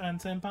experience,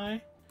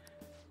 senpai.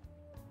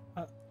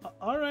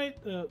 Alright,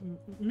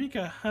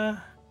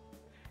 Mika,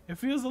 it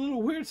feels a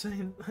little weird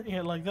saying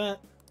it like that.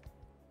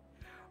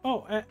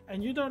 Oh,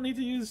 and you don't need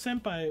to use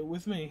senpai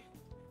with me.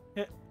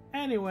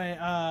 Anyway,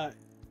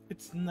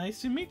 it's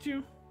nice to meet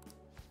you.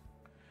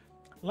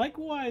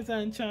 Likewise,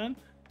 An-chan.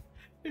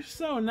 You're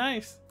so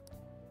nice.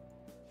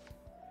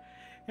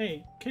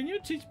 Hey, can you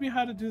teach me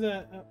how to do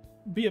that,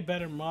 be a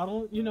better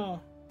model? You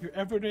know, your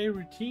everyday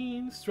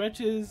routines,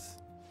 stretches.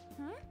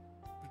 Huh?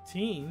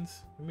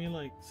 Routines? You mean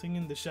like sing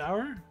in the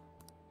shower?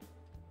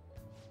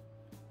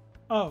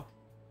 Oh.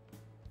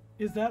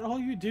 Is that all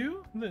you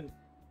do? Then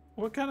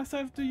what kind of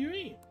stuff do you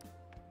eat?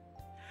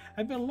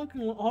 I've been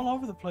looking all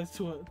over the place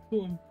to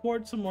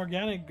import some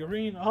organic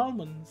green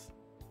almonds.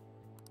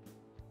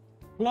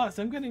 Plus,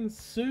 I'm getting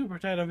super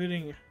tired of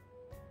eating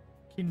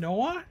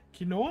quinoa?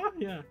 Quinoa?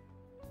 Yeah.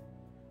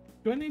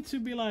 Do I need to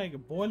be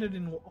like boil it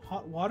in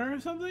hot water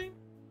or something?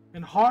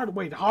 And hard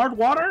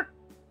water?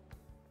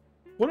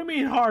 What do you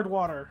mean hard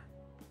water?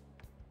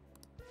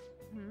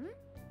 Hmm?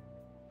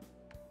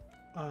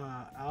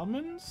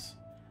 Almonds?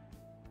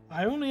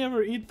 I only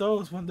ever eat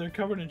those when they're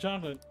covered in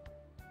chocolate.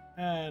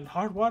 And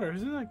hard water,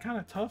 isn't that kind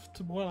of tough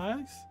to boil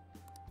ice?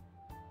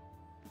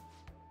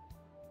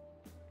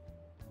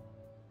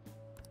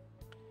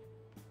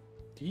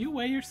 Do you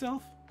weigh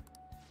yourself?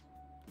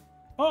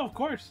 Oh, of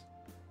course.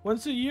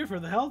 Once a year for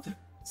the health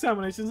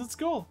examinations at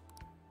school.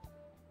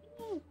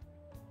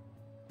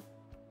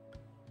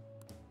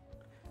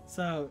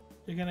 So,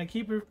 you're gonna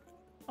keep it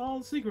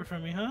all secret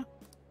from me, huh?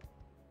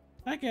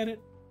 I get it.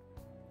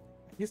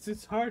 I guess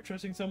it's hard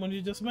trusting someone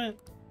you just met.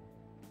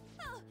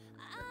 Oh,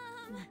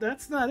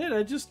 That's not it.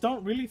 I just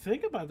don't really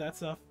think about that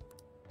stuff.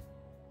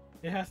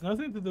 It has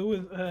nothing to do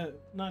with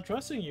not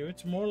trusting you.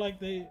 It's more like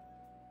that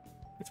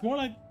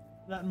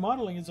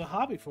modeling is a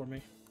hobby for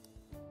me.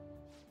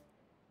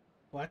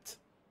 What?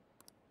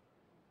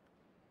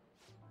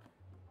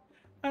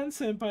 And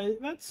senpai,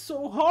 that's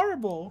so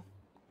horrible.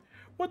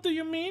 What do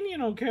you mean you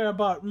don't care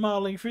about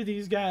modeling for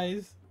these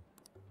guys?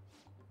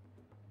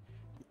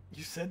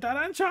 You said that,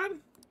 Anchan?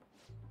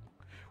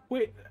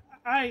 Wait,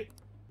 I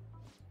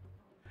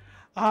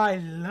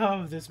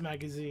love this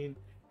magazine.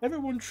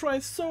 Everyone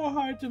tries so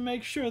hard to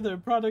make sure their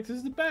product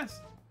is the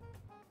best.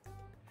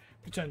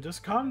 Anchan,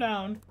 just calm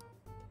down.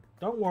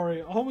 Don't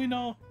worry,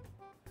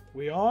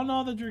 we all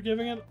know that you're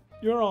giving it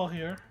your all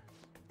here.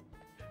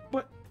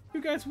 But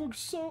you guys work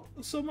so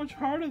much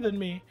harder than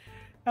me,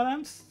 and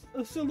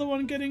I'm still the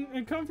one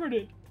getting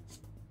comforted.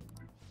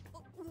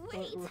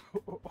 wait.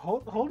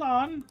 Hold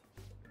on.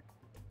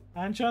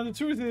 Anchan, the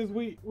truth is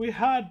we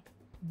had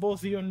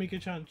both you and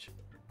Mika-chan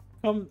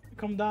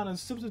come down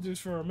as substitutes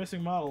for our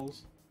missing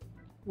models.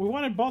 We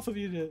wanted both of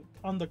you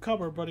on the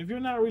cover, but if you're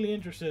not really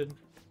interested,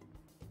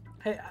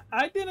 hey,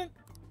 I didn't.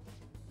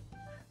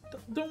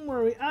 Don't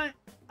worry,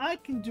 I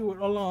can do it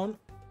alone.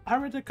 I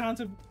read the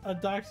concept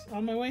docs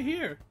on my way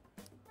here.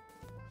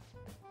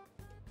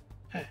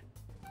 Hey.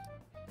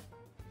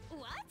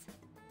 What?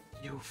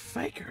 You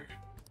faker.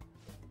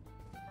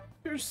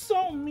 You're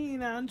so mean,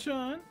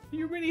 Anchan.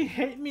 You really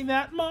hate me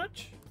that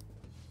much?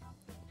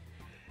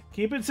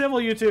 Keep it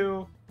civil, you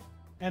two.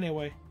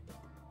 Anyway,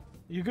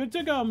 you good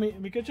to go,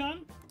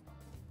 Mika-chan?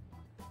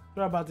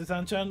 Sorry about this,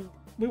 Anchan.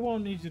 We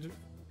won't need you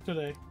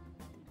today.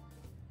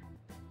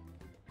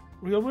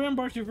 We'll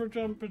reimburse you for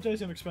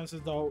transportation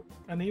expenses though,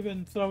 and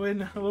even throw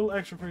in a little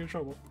extra for your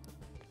trouble.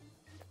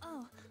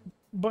 Oh,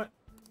 But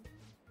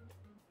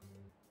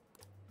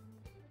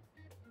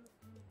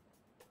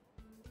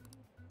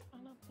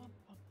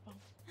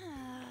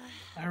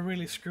I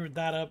really screwed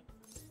that up.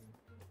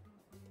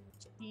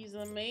 He's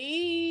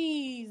amazing.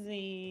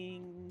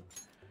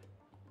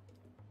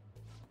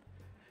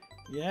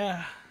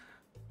 Yeah.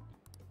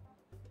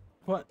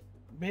 But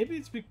maybe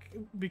it's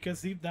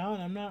because deep down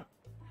I'm not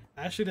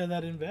actually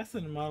that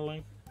invested in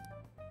modeling.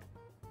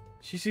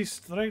 She sees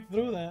straight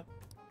through that.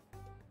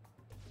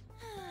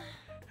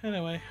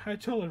 Anyway, I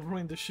totally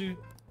ruined the shoot.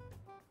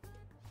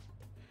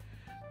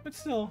 But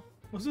still,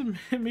 wasn't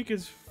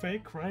Mika's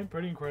fake crime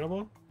pretty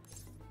incredible?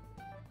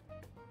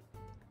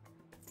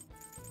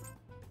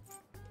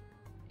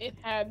 It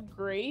had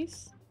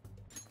grace.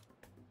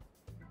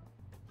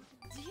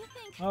 do you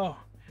think? Oh,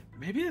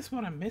 maybe that's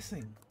what I'm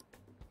missing.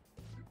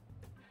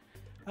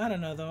 I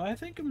don't know though, I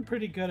think I'm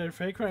pretty good at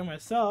fake crime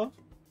myself.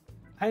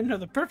 I know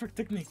the perfect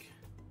technique.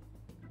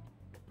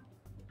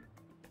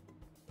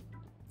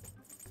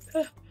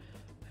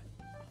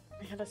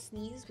 I had a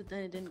sneeze, but then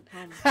it didn't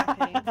come.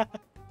 Okay.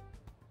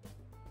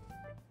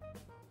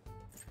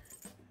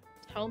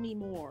 Tell me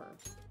more.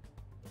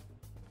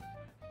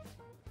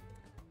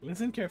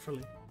 Listen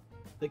carefully.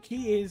 The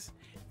key is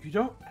you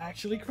don't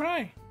actually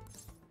cry.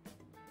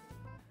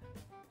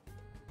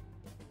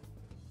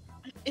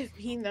 I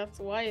mean, that's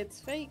why it's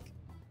fake.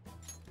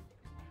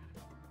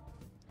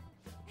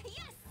 Yes.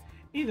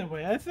 Either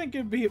way, I think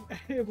you'd be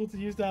able to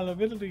use that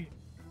ability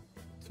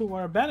to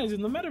our advantage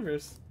in the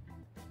metaverse.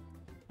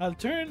 I'll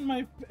turn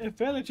my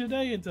failure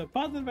today into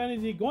positive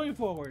energy going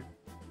forward.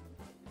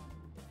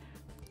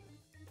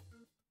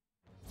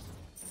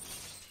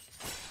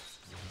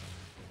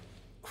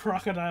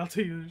 Crocodile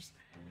tears.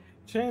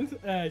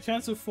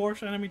 Chance to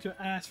force enemy to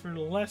ask for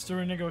less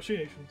during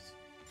negotiations.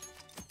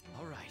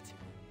 All right.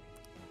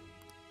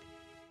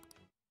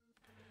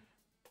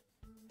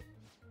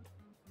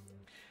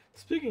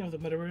 Speaking of the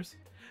metaverse,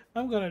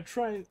 I'm gonna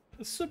try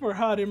super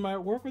hard in my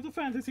work with the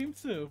fantasy team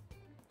too.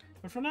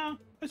 But for now,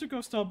 I should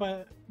go stop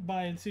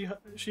by and see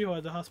Shiho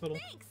at the hospital.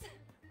 Thanks.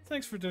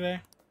 Thanks for today.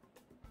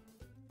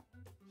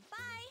 Bye.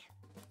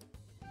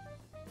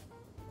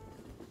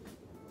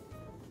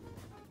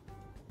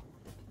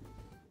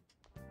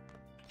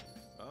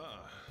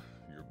 Ah,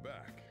 you're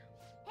back.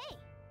 Hey.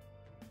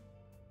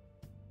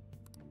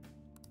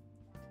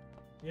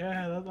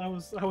 Yeah, I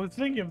was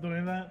thinking of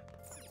doing that.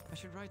 I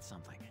should write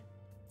something.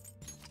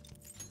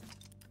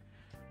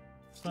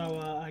 So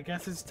I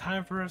guess it's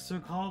time for us to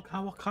call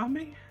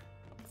Kawakami.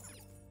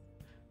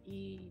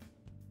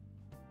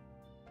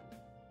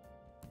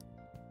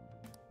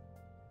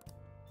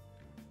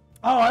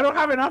 Oh, I don't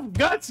have enough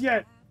guts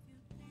yet.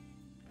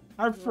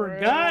 I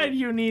forgot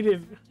you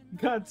needed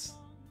guts.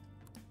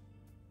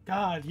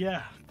 God,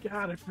 yeah.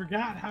 God, I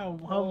forgot how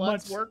Well, much.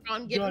 let's work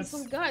on getting guts.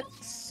 some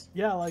guts.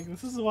 Yeah, like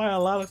this is why a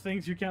lot of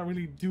things you can't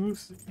really do.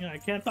 You know, I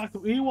can't talk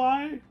to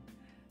EY.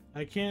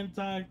 I can't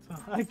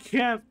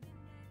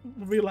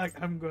be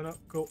like, I'm gonna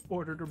go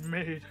order the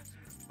maid.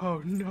 Oh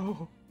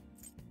no.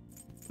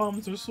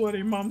 Palms are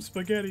sweaty, mom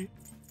spaghetti.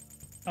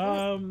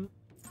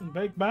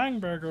 Big Bang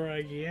Burger,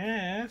 I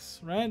guess.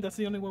 Right? That's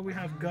the only one we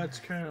have guts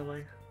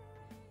currently.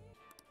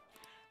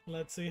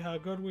 Let's see how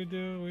good we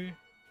do.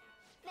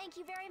 Thank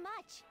you very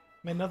much.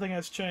 I mean, nothing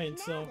has changed,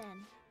 Now so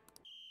then.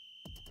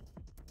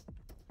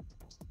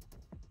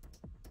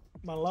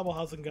 my level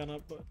hasn't gone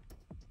up, but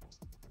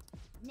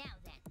Now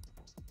then.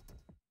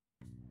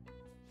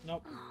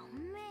 nope. Oh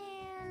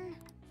man.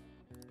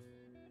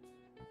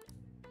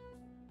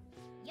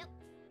 Yep.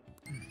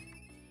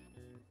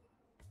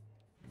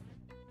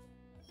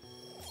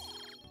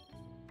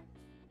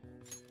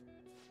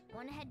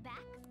 Wanna head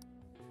back?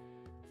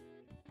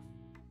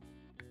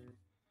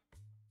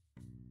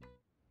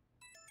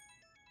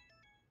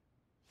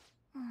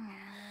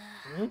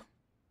 Hmm?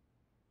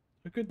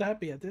 Who could that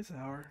be at this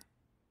hour?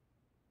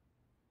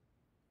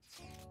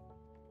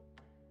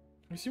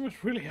 He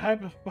seems really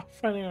hyped about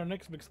finding our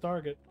next big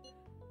target.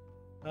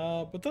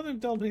 But something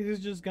tells me he's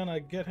just gonna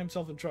get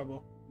himself in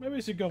trouble. Maybe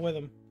we should go with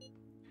him.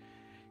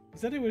 He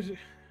said he was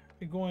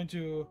going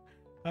to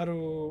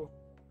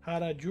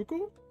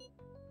Harajuku?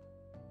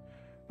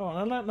 Oh,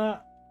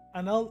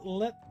 and I'll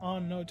let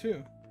on know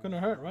too.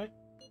 Couldn't hurt, right?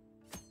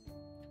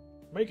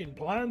 Making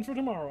plans for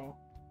tomorrow.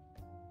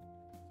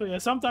 So yeah,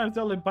 sometimes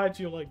they'll invite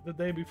you like the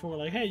day before,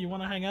 like, hey, you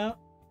wanna hang out?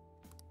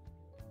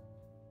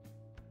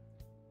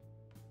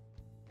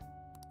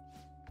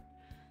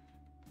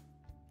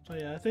 So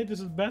yeah, I think this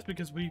is best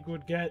because we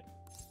could get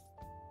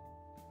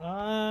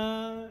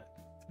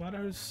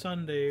tomorrow's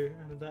Sunday,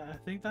 and I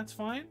think that's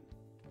fine.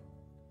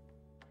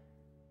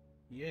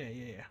 Yeah.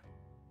 I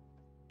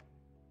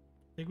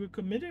think we're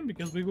committing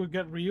because we would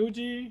get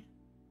Ryuji,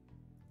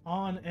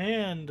 On,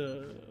 and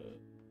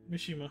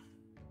Mishima.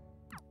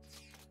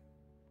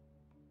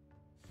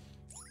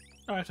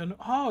 Alright, so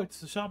oh, it's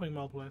the shopping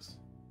mall place.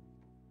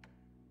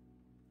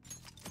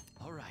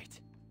 All right.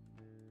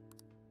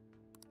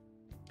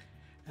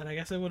 And I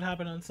guess it would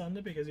happen on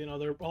Sunday because, you know,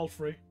 they're all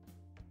free.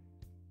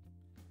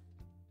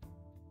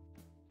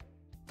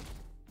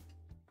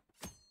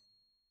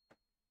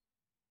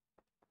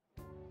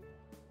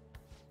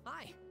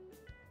 Hi.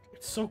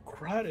 It's so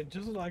crowded,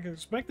 just like I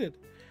expected.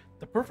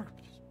 The perfect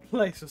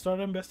place to start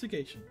an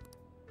investigation.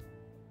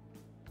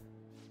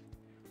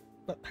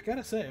 But I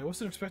gotta say, I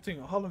wasn't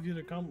expecting all of you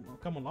to come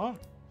along.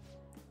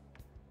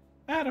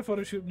 I had a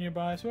photo shoot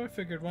nearby, so I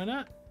figured why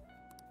not.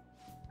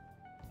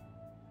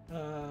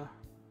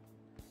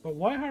 But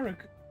why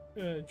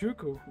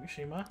Harajuku,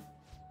 Mishima?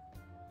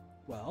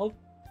 Well,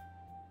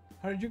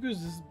 Harajuku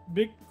is this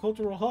big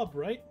cultural hub,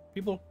 right?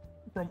 People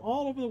from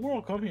all over the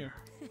world come here.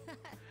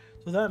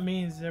 So that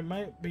means there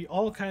might be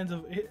all kinds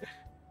of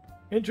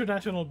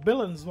international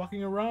villains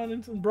walking around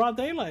in broad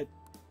daylight.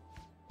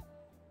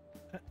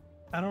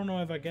 I don't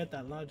know if I get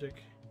that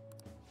logic.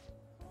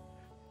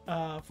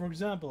 For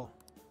example,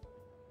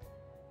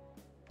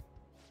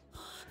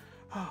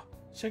 oh,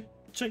 check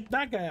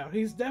that guy out.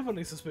 He's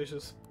definitely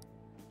suspicious.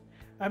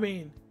 I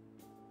mean,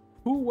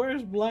 who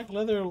wears black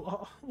leather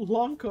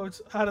long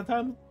coats at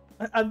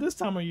this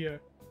time of year?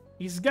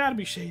 He's gotta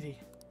be shady.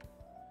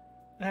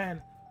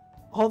 And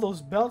all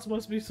those belts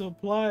must be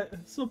supplies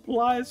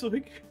so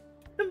he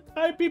can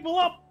tie people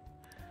up.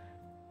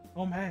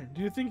 Oh man,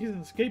 do you think he's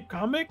an escaped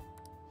convict?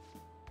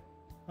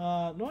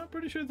 No, I'm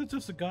pretty sure that's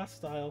just a goth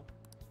style.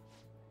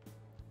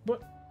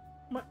 But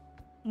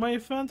my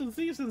phantom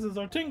thief senses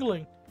are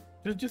tingling.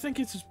 Do you think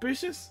he's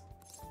suspicious?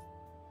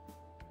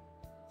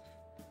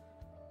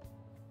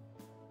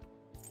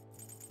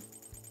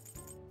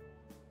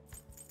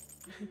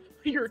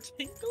 You're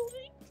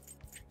tingling?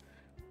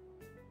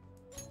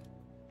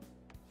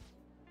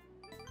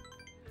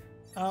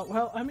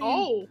 Well, I mean...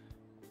 Oh!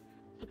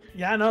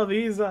 Yeah, no,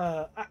 these,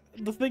 the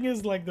thing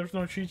is, like, there's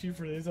no cheat sheet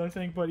for these, I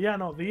think, but yeah,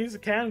 no, these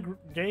can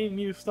gain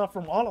you stuff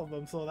from all of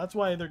them, so that's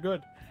why they're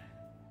good.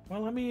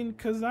 Well, I mean,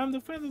 because I'm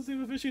the Fantasy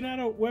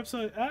Aficionado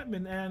website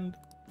admin, and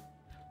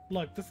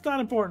look, that's not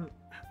important.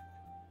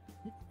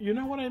 You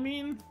know what I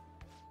mean?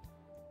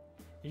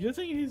 If you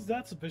think he's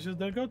that suspicious,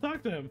 then go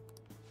talk to him.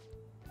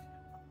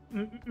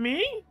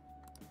 Me?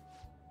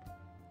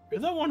 You're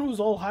the one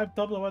who's all hyped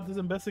up about this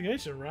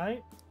investigation,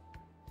 right?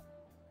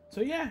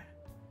 So yeah,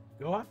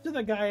 go up to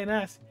the guy and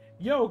ask,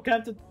 "Yo,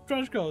 Captain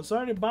Trenchcoat,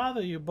 sorry to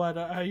bother you, but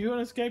are you an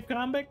escaped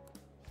convict?"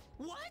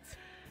 What?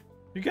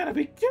 You gotta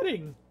be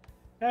kidding!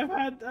 I've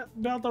had that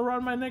belt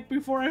around my neck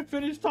before I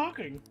finished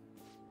talking.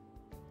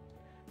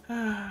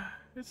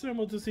 It's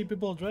normal to see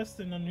people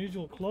dressed in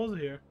unusual clothes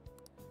here.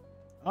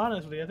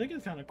 Honestly, I think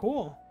it's kind of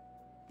cool.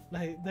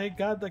 Like, they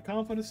got the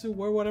confidence to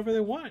wear whatever they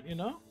want, you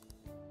know?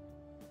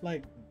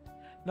 Like,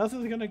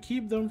 nothing's gonna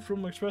keep them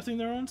from expressing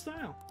their own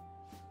style.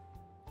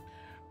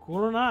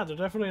 Cool or not, they're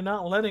definitely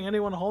not letting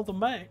anyone hold them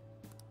back.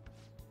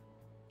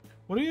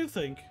 What do you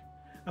think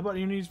about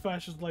unique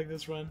fashions like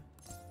this, Ren?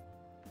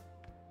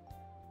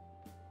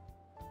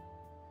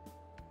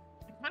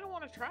 I kind of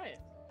want to try it.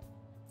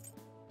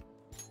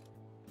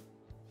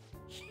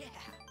 Yeah.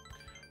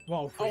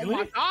 Well, Oh really?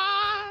 my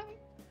god!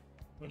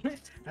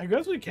 I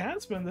guess we can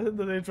spend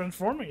the day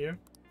transforming you.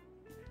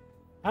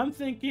 I'm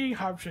thinking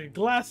harp-shaped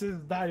glasses,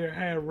 dye your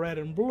hair red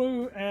and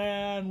blue,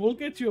 and we'll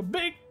get you a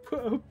big,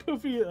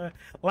 poofy,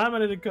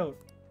 laminated coat.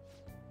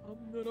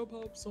 I'm gonna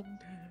pop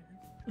sometime.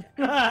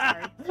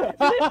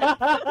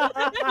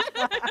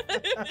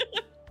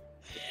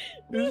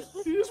 You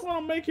just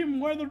want to make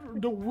him wear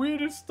the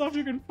weirdest stuff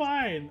you can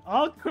find.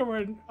 I'll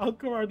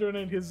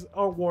coordinate his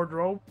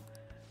wardrobe.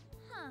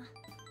 Huh.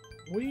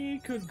 We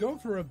could go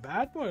for a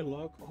bad boy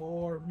look,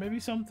 or maybe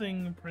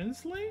something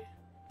princely?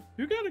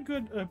 You got a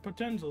good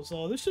potential,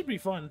 so this should be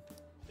fun.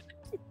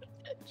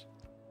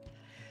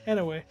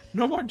 Anyway,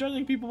 no more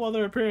judging people by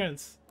their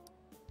appearance.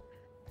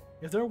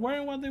 If they're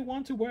wearing what they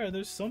want to wear,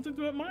 there's something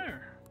to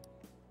admire.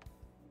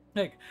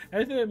 Heck, I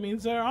think it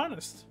means they're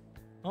honest.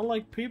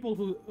 Unlike people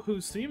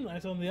who seem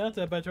nice on the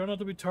outside but turn out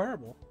to be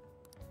terrible.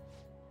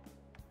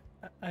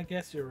 I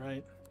guess you're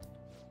right.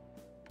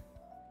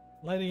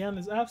 Lady Anne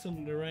is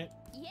absolutely right.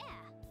 Yeah.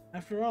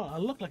 After all, I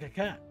look like a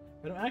cat,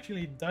 but I'm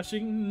actually a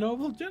dashing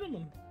noble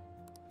gentleman.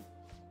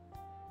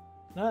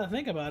 Now that I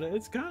think about it,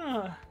 it's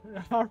kinda...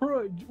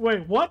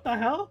 Wait, what the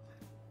hell?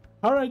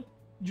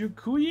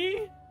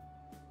 Harajukuyi?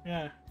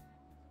 Yeah.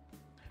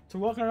 To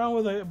walk around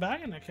with a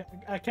bag in a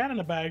cat in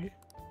a bag.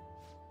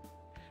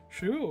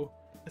 True.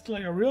 It's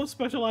like a real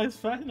specialized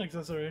fashion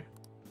accessory.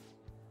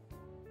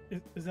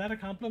 Is that a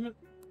compliment?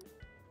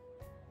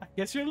 I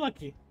guess you're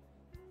lucky.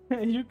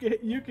 you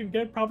can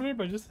get popular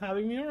by just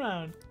having me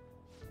around.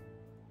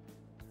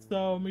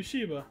 So,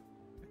 Mishiba,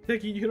 I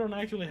take it you don't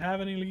actually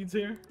have any leads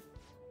here?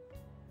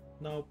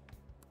 Nope.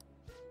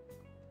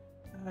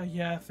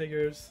 Yeah,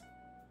 figures.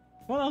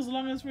 Well, as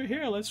long as we're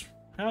here, let's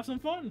have some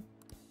fun.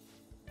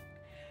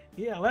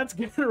 Yeah, let's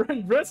get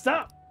dressed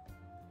up.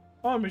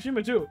 Oh,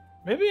 Mishima too.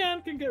 Maybe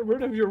Anne can get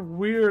rid of your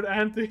weird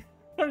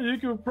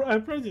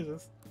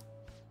prejudice.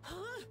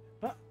 Huh?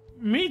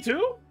 Me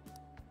too?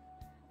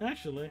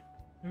 Actually,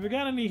 if we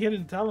got any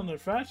hidden talent or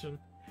fashion,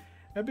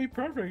 that'd be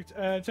perfect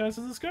chance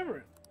to discover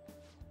it.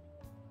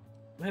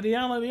 Lady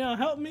Ann,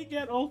 help me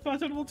get Old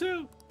Fashionable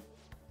too.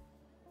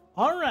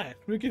 Alright,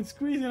 we can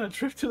squeeze in a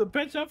trip to the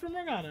pet shop for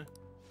Morgana.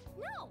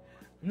 No.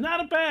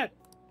 Not a bet!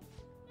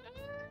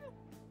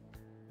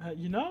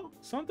 You know,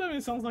 sometimes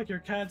it sounds like your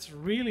cat's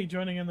really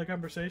joining in the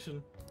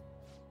conversation.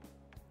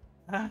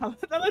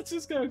 Let's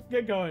just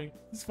get going.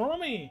 Just follow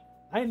me.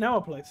 I know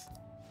a place.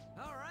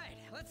 All right,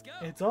 let's go.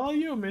 It's all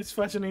you, Miss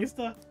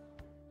Fashionista.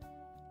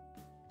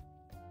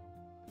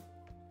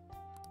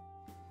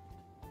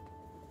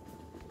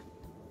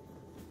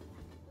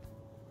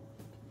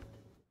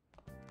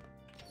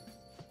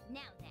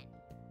 Now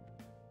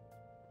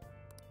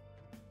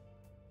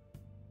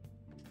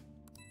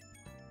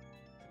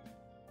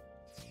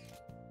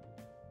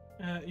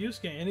then.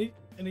 Yusuke,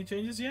 any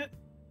changes yet?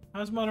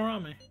 How's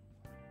Manorame?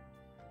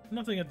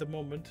 Nothing at the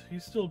moment.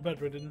 He's still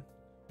bedridden.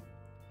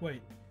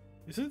 Wait,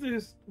 you said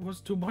this was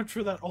too much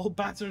for that old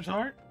bastard's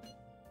heart?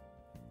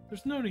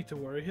 There's no need to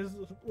worry. His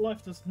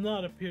life does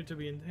not appear to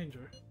be in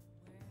danger.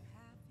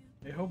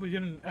 I hope he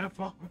didn't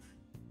F up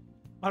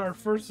on our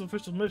first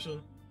official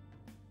mission.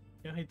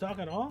 Can he talk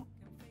at all?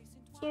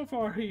 So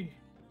far, he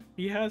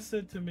has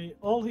said to me,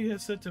 all he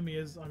has said to me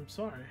is, I'm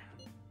sorry.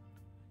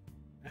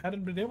 I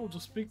hadn't been able to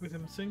speak with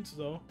him since,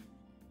 though.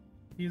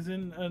 He's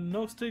in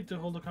no state to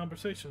hold a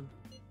conversation.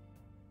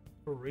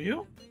 For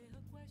real?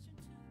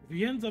 If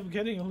he ends up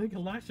getting a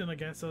legal action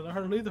against us,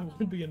 our leader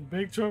will be in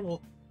big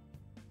trouble.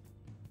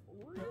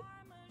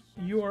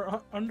 You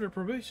are under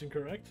probation,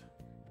 correct?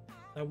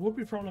 That would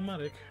be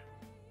problematic.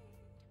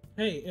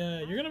 Hey,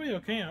 you're gonna be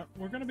okay.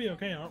 We're gonna be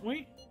okay, aren't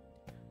we?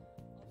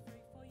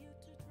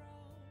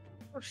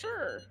 For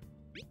sure.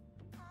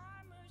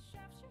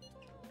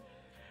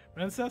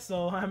 Ren says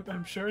so.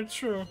 I'm sure it's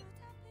true.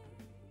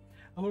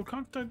 I will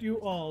contact you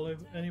all if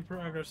any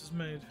progress is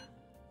made.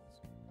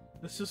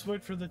 Let's just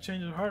wait for the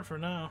change of heart for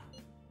now.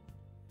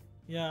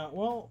 Yeah,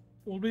 well,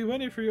 we'll be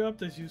waiting for your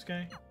updates,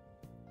 Yusuke.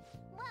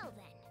 Well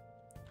then.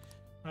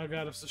 Oh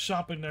god, it's the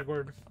shopping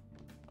network.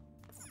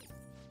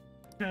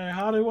 Okay,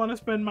 how do you want to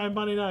spend my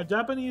money now?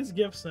 Japanese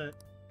gift set.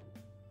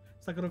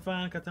 Sakura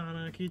fan,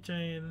 katana,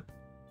 keychain,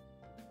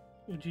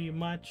 Uji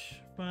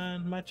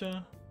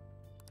matcha.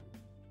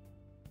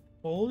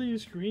 Holy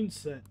screen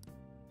set.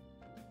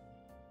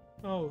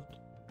 Oh,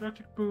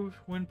 electric proof,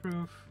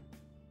 windproof.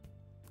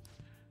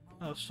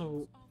 Oh,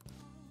 so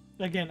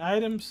again,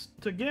 items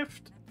to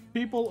gift,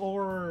 people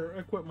or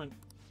equipment.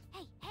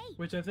 Hey, hey.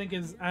 Which I think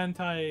is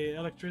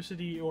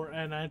anti-electricity or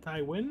an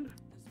anti-wind.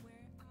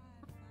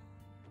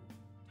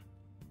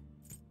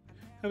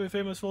 Have a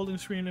famous folding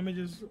screen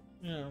images.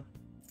 Yeah.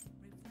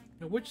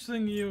 Now, which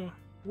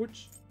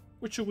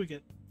should we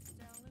get?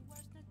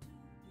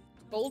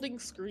 Folding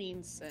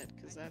screen set,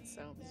 because that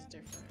sounds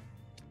different.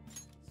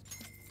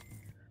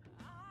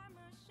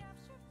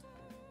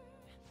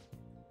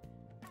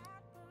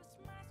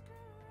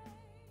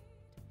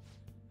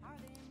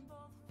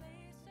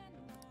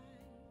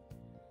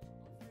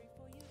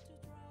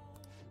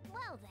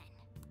 Well then.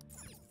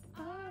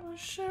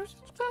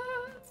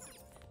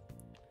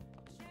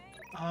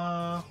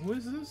 Who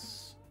is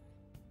this?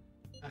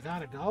 I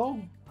gotta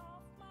go?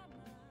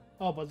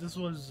 Oh, but this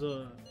was,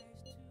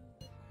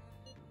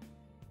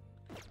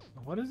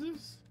 what is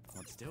this?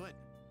 Let's do it.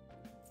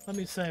 Let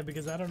me say,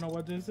 because I don't know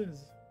what this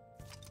is.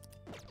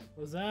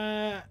 Was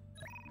that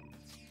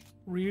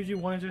Ryuji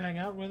wanted to hang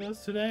out with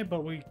us today,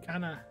 but we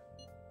kinda...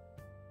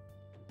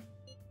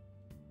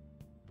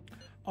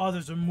 Oh,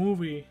 there's a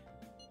movie.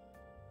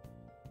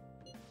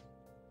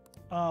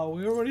 Oh,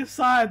 we already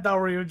saw it though,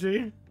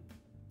 Ryuji.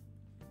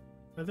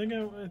 I think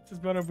it's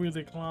better if we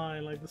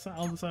decline. Like,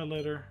 I'll decide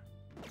later.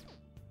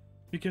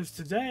 Because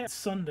today is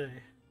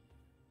Sunday.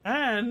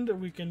 And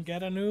we can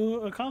get a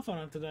new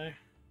confidant today.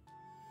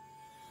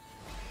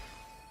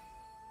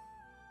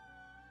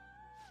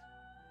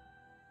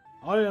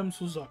 I am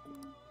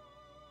Suzaku.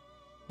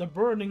 The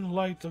burning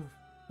light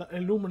that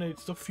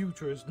illuminates the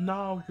future is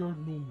now your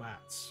new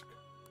mask.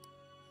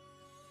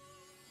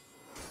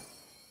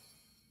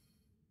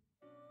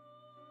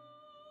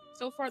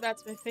 So far,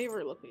 that's my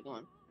favorite looking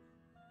one.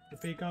 The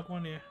peacock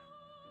one, yeah.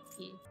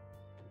 Yeah.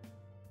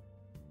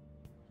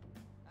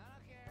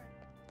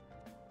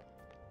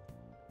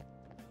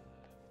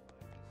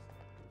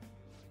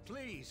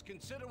 Please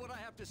consider what I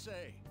have to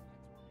say.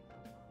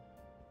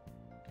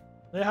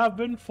 There have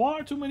been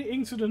far too many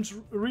incidents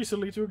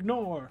recently to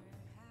ignore.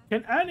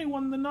 Can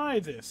anyone deny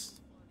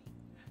this?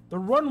 The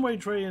runway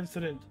tray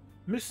incident,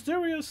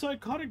 mysterious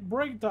psychotic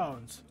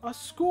breakdowns, a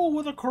school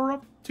with a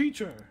corrupt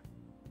teacher.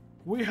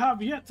 We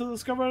have yet to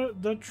discover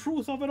the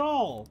truth of it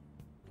all.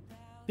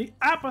 The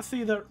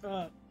apathy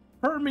that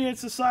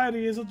permeates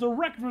society is a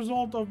direct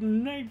result of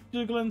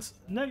negligence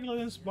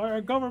by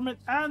our government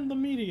and the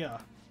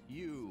media.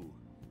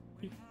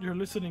 You're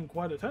listening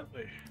quite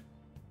intently.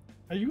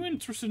 Are you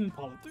interested in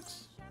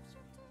politics?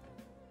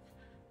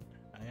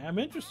 I am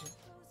interested.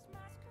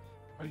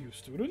 Are you a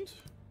student?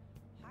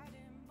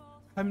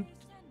 I'm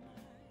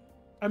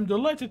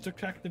delighted to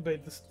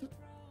captivate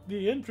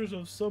the interest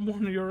of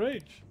someone your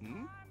age.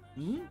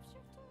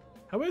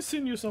 Have I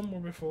seen you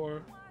somewhere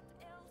before?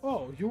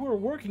 Oh, you were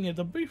working at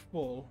the beef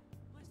bowl.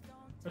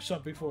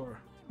 shot before.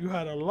 You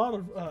had a lot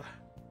of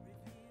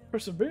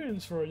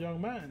perseverance for a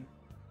young man.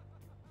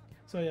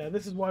 So yeah,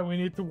 this is why we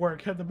need to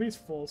work at the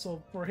Beastful,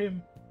 so for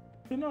him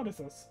to notice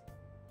us.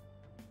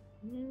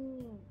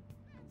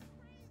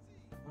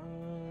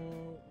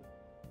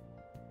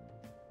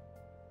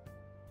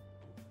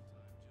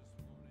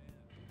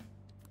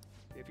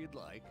 If you'd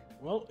like.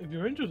 Well, if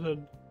you're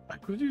interested, I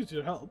could use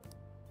your help.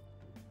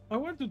 I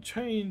want to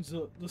change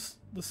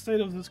the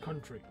state of this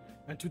country,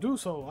 and to do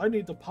so, I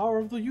need the power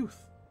of the youth,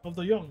 of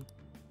the young.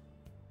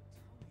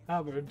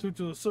 However, due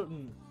to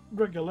certain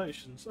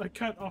regulations, I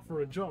can't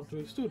offer a job to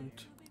a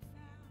student.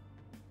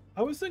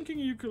 I was thinking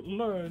you could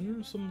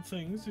learn some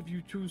things if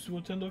you choose to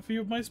attend a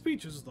few of my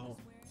speeches, though.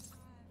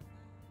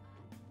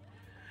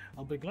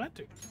 I'll be glad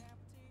to.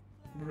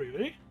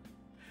 Really?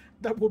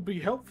 That would be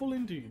helpful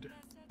indeed.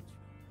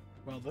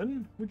 Well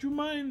then, would you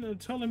mind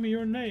telling me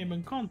your name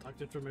and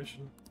contact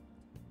information?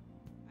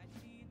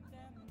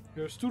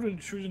 You're a student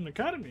at Shujin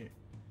Academy.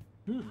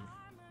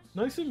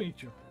 Nice to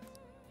meet you.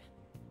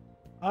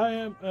 I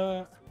am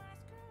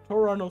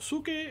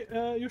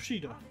Toranosuke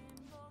Yoshida.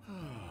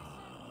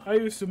 I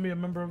used to be a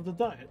member of the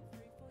Diet,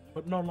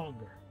 but no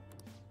longer.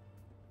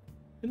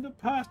 In the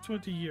past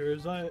 20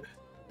 years, I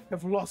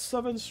have lost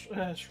 7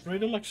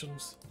 straight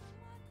elections.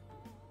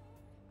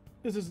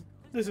 This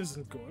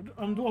isn't good.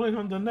 I'm dwelling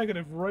on the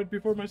negative right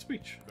before my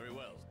speech. Very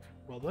well.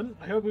 Well then,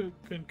 I hope you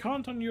can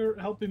count on your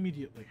help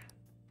immediately.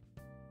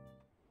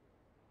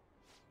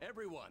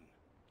 Everyone.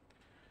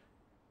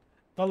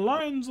 The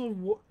lines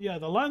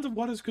of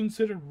what is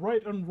considered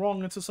right and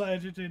wrong in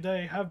society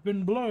today have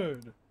been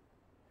blurred.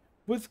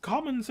 With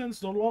common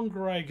sense no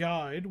longer a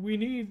guide, we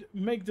need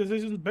make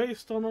decisions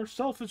based on our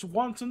selfish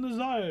wants and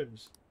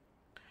desires.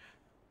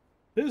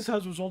 This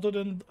has resulted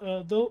in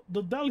the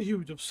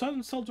deluge of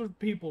sun-sheltered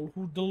people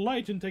who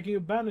delight in taking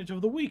advantage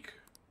of the weak.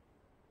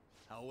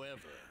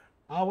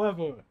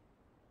 However,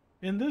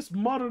 in this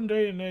modern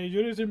day and age,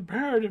 it is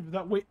imperative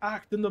that we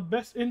act in the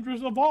best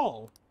interest of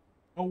all.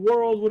 A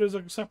world where it is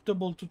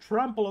acceptable to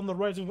trample on the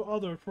rights of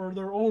others for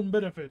their own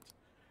benefit.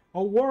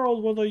 A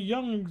world where the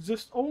young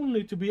exist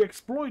only to be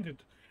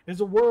exploited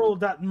is a world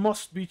that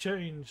must be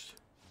changed.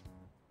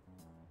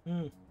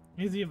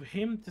 Easy of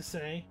him to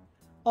say.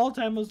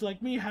 All-timers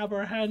like me have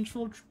our hands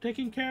full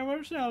taking care of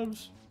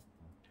ourselves.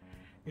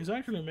 He's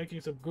actually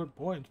making some good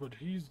points, but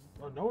he's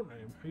a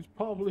no-name. He's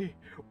probably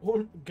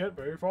won't get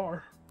very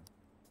far.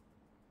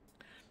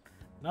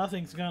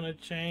 Nothing's gonna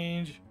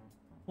change.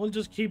 We'll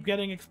just keep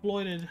getting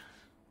exploited.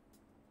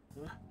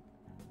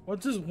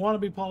 What's this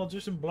wannabe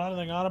politician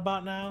blathering on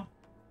about now?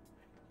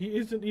 He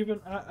isn't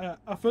even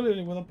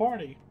affiliated with a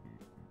party.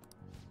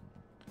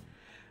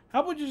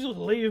 How about you just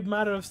leave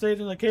matter of state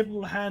in the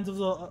capable hands of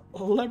the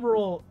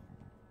liberal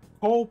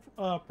Hope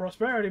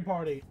Prosperity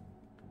Party?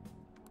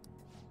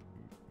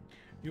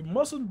 You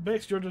mustn't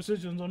base your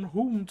decisions on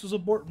whom to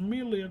support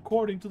merely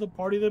according to the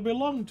party they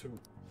belong to.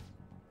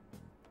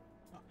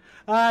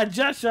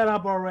 Just shut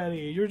up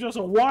already. You're just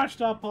a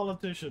washed-up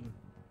politician.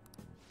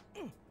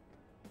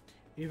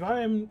 If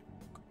I am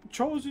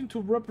chosen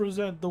to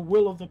represent the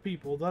will of the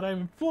people, that I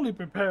am fully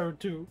prepared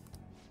to,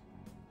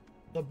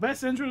 the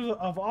best interest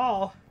of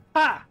all,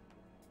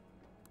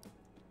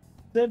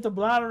 save the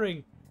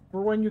blathering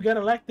for when you get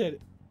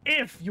elected.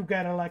 If you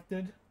get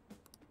elected.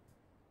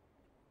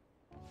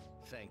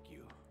 Thank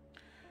you.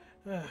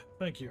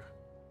 Thank you.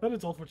 That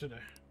is all for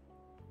today.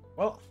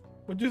 Well,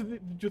 what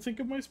did you think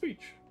of my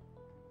speech?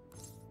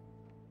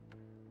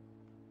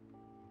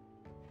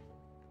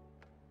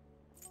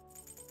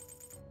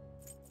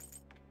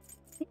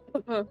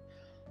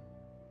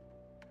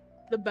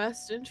 The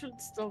best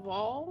interest of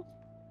all?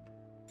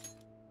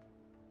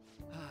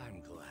 I'm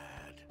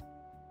glad.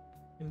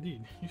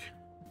 Indeed.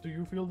 Do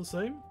you feel the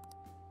same?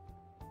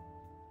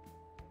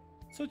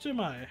 Such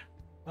am I.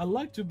 I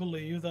like to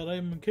believe that I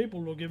am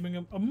capable of giving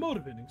a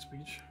motivating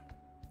speech.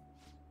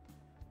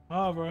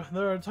 However,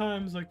 there are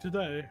times like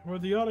today where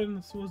the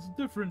audience was of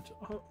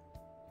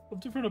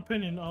different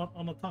opinion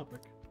on a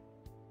topic.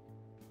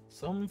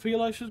 Some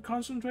feel I should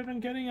concentrate on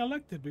getting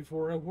elected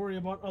before I worry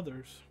about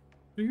others.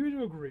 Do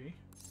you agree?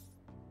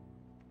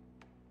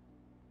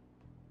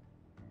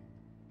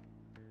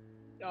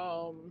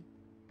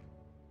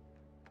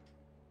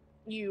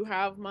 You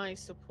have my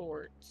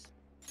support.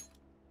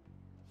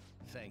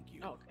 Thank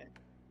you. Okay.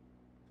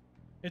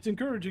 It's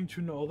encouraging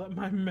to know that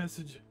my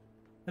message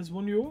has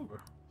won you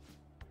over.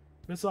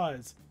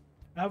 Besides,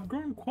 I have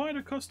grown quite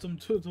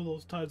accustomed to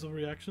those types of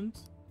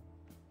reactions.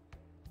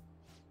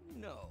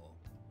 No.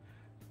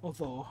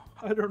 Although,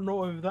 I don't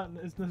know if that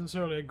is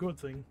necessarily a good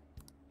thing.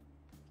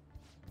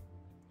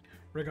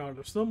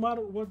 Regardless, no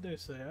matter what they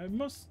say, I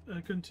must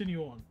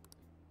continue on.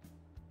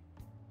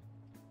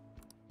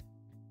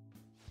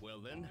 Well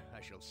then,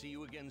 I shall see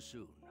you again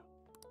soon.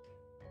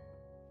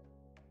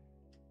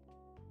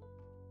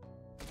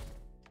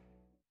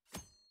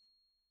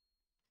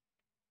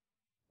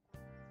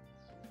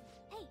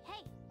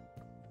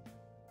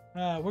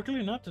 We're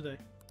cleaning up today.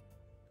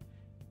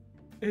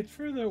 It's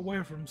further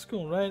away from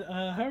school, right?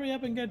 Hurry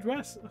up and get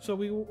dressed so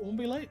we won't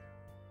be late.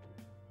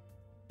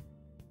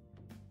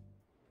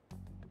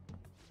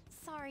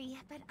 sorry,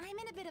 but I'm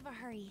in a bit of a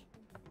hurry.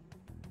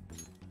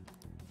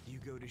 You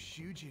go to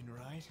Shujin,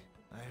 right?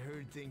 I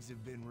heard things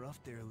have been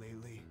rough there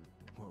lately.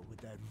 What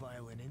with that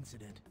violent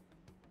incident?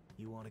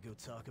 You want to go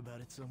talk about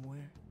it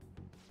somewhere?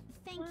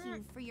 Thank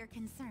you for your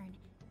concern.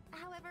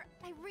 However,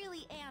 I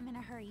really am in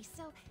a hurry,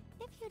 so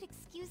if you'd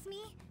excuse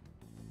me...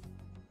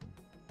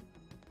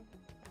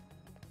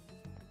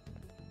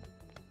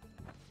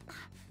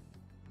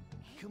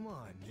 Come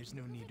on, there's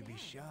no need to be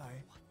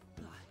shy.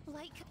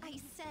 Like I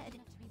said...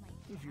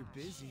 If you're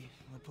busy,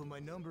 I'll put my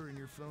number in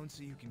your phone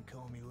so you can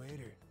call me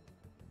later.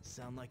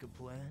 Sound like a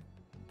plan?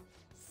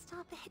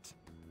 Stop it.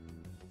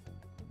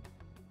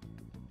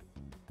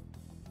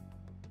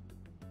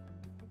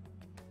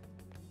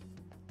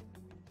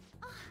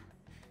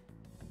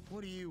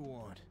 What do you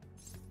want?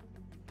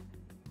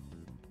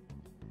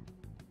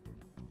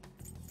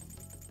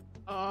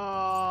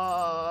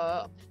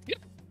 I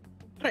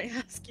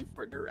ask you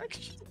for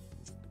directions?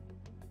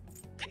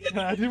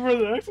 I do for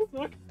the next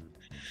one.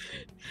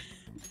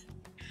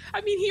 I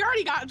mean, he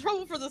already got in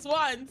trouble for this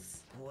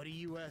once. What are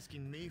you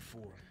asking me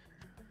for?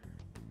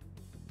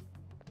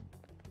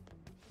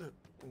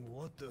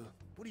 What the?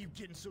 What are you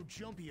getting so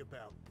jumpy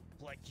about?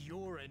 Like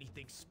you're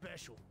anything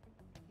special.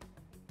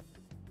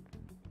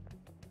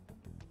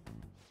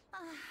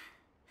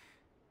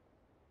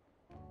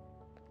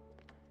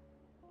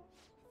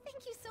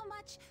 Thank you so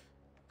much.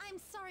 I'm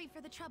sorry for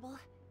the trouble.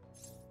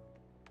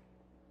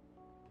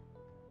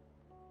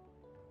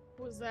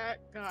 Was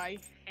that guy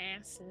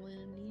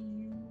hassling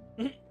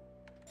you?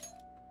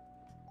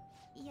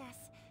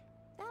 Yes,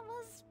 that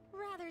was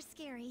rather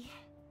scary,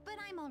 but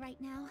I'm all right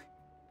now.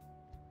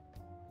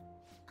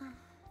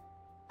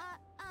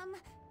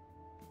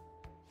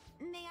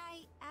 May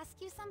I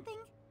ask you something?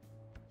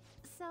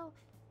 So,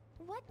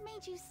 what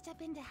made you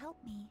step in to help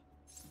me?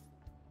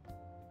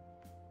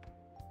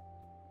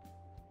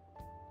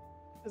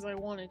 Because I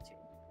wanted to.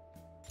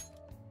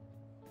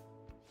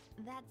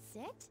 That's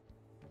it?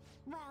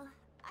 Well,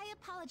 I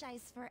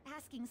apologize for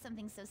asking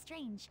something so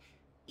strange.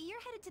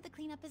 You're headed to the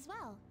cleanup as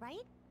well,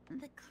 right?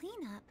 The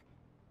cleanup?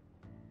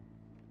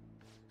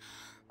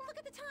 Look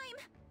at the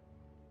time!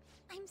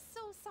 I'm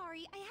so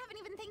sorry, I haven't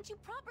even thanked you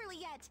properly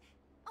yet!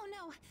 Oh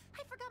no,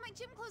 I forgot my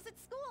gym clothes at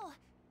school!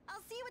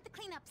 I'll see you at the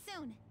cleanup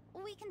soon.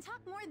 We can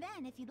talk more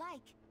then if you'd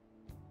like.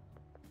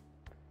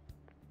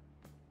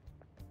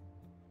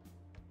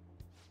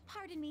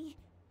 Pardon me.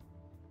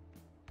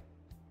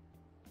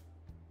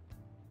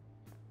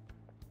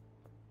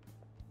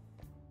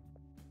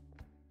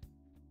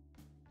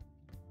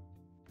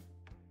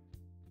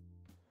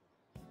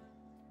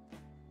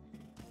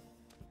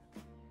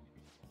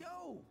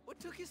 Yo, what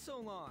took you so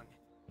long?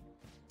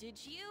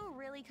 Did you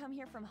really come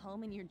here from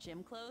home in your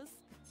gym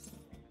clothes?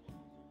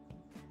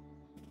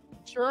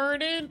 Sure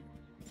did.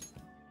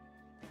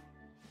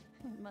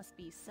 It must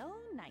be so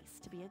nice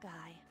to be a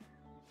guy.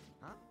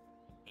 Huh?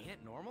 Ain't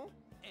it normal?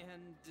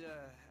 And,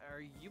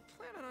 are you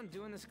planning on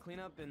doing this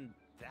cleanup in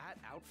that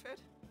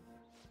outfit?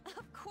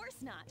 Of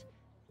course not.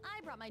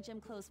 I brought my gym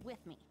clothes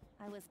with me.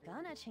 I was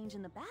gonna change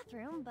in the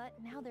bathroom, but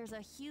now there's a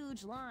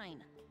huge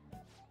line.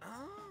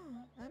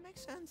 Oh, that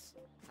makes sense.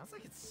 Sounds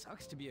like it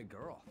sucks to be a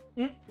girl.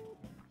 Mm.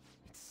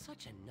 It's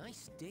such a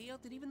nice day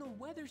out that even the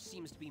weather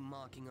seems to be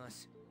mocking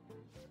us.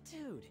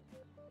 Dude,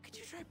 could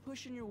you try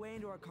pushing your way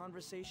into our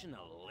conversation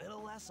a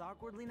little less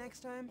awkwardly next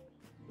time?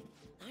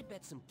 I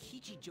bet some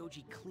Kichi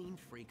Joji clean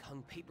freak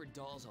hung paper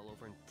dolls all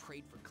over and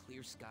prayed for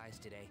clear skies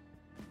today.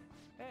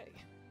 Hey.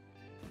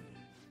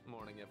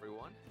 Morning,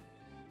 everyone.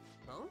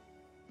 Huh?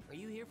 Are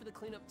you here for the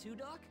cleanup too,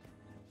 Doc?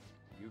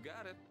 You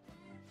got it.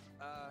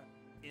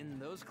 In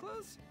those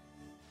clothes?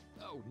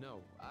 Oh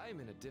no, I'm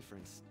in a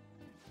different...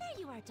 There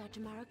you are, Dr.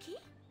 Maruki.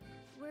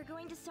 We're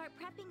going to start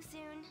prepping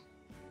soon.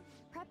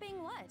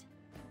 Prepping what?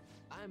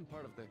 I'm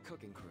part of the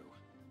cooking crew.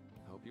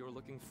 Hope you're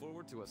looking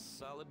forward to a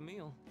solid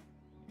meal.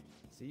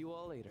 See you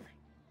all later.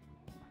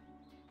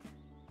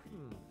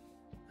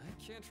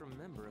 I can't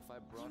remember if I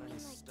brought any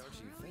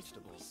starchy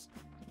vegetables.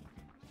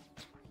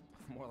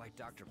 More like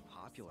Dr.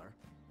 Popular.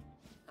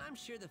 I'm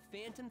sure the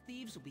Phantom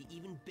Thieves will be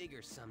even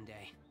bigger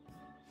someday.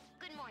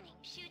 Good morning,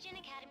 Shujin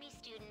Academy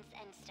students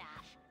and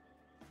staff.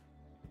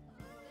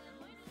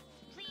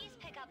 Please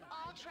pick up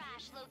all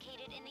trash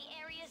located in the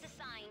areas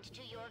assigned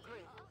to your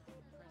group.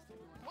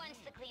 Once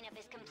the cleanup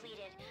is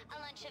completed, a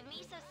lunch of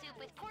miso soup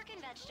with pork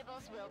and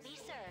vegetables will be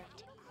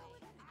served.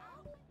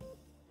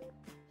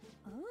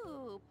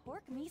 Ooh,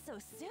 pork miso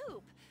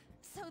soup.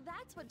 So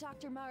that's what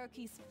Dr.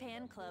 Maruki's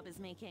fan club is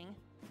making.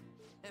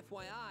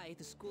 FYI,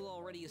 the school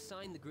already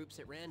assigned the groups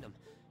at random.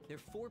 They're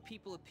 4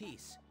 people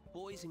apiece,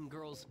 boys and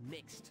girls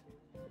mixed.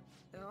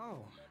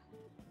 Oh,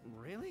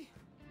 really?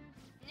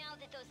 Now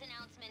that those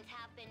announcements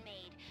have been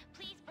made,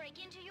 please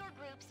break into your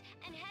groups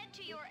and head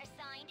to your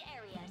assigned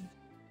areas.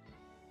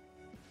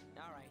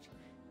 Alright,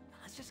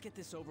 let's just get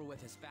this over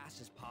with as fast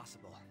as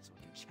possible, so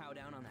we can chow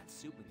down on that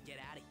soup and get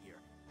out of here.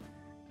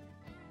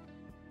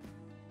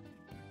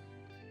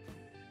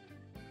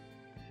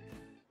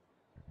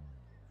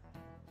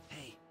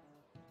 Hey,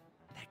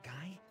 that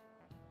guy?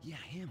 Yeah,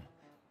 him.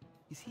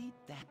 Is he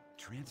that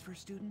transfer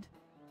student?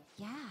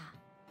 Yeah.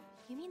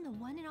 You mean the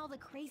one in all the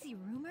crazy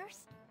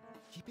rumors?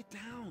 Keep it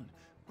down.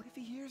 What if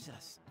he hears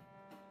us?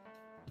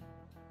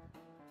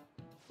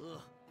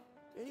 Ugh.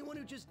 Anyone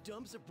who just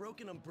dumps a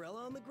broken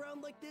umbrella on the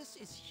ground like this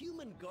is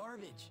human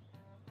garbage.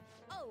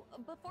 Oh,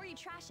 before you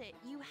trash it,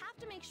 you have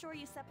to make sure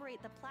you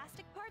separate the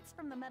plastic parts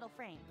from the metal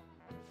frame.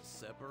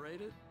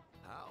 Separate it?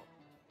 How?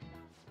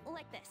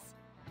 Like this.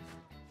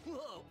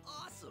 Whoa,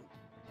 awesome!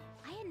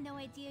 I had no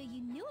idea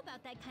you knew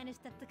about that kind of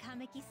stuff,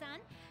 Takamaki-san.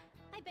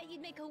 I bet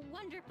you'd make a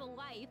wonderful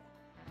wife.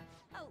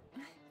 Oh,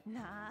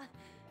 nah.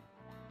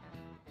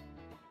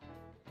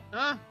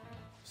 Ah.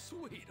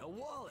 Sweet, a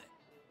wallet.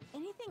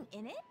 Anything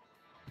in it?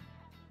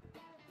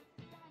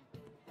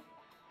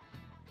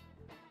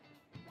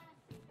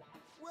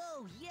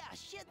 Whoa, yeah,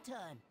 shit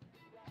ton!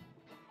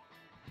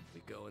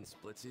 We going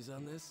splitsies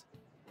on this?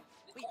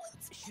 Wait,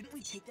 shouldn't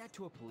we take that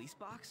to a police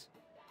box?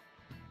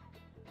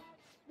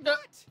 No.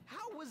 What?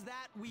 How was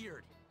that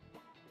weird?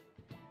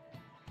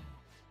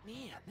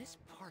 Man, this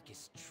park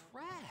is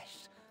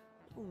trashed.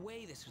 No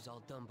way this was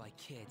all done by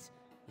kids.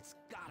 It's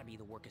gotta be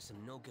the work of some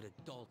no-good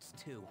adults,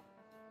 too.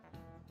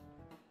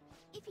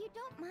 If you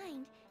don't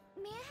mind,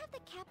 may I have the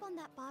cap on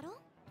that bottle?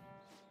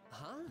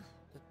 Huh?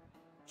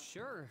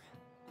 Sure.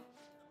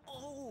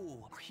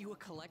 Oh, are you a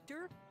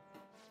collector?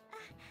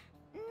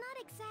 Not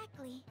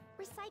exactly.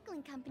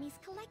 Recycling companies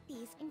collect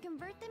these and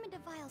convert them into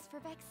vials for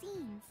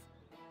vaccines.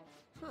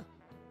 Huh,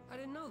 I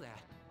didn't know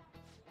that.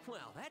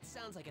 Well, that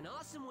sounds like an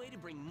awesome way to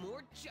bring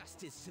more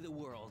justice to the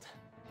world.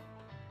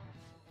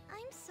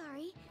 I'm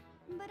sorry,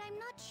 but I'm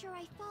not sure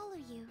I follow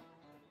you.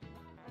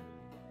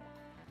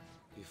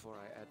 Before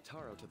I add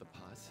taro to the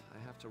pots,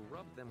 I have to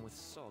rub them with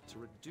salt to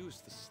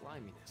reduce the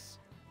sliminess.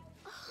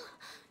 Oh,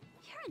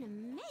 you're an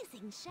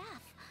amazing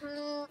chef.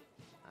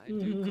 I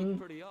do cook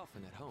pretty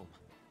often at home.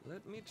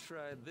 Let me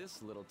try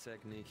this little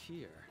technique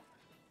here.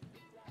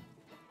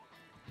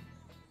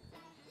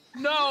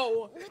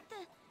 No! What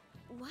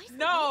the? Why is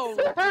No!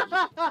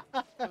 the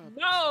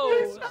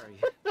No! Sorry.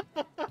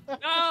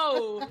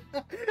 No!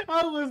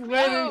 I was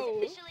waiting. No!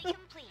 officially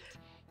complete.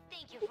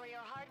 Thank you for your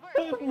hard work,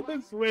 I everyone.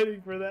 was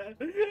waiting for that.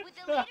 Would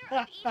the leader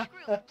of each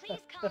group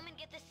please come and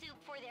get the soup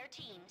for their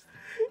teams?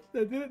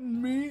 I didn't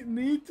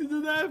need to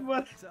do that,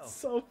 but it's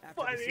so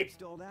after the funny. soup's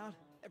doled out,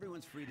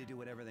 everyone's free to do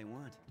whatever they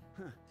want.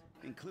 Huh.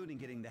 Including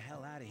getting the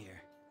hell out of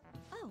here.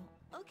 Oh,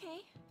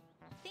 okay.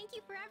 Thank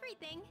you for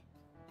everything.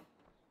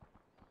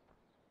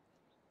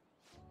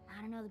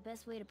 I don't know the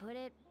best way to put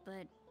it,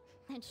 but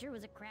it sure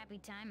was a crappy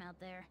time out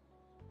there.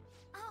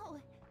 Oh,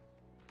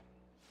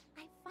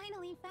 I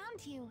finally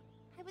found you.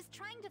 I was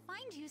trying to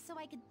find you so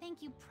I could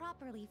thank you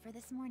properly for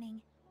this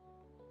morning.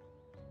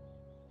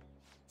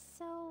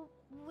 So,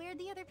 where'd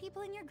the other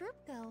people in your group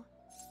go?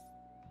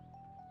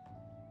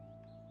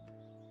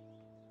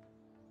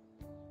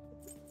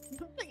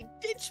 They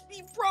ditched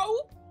me, bro!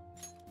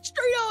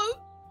 Straight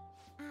up!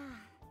 Ah,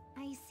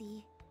 I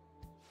see.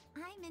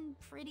 I'm in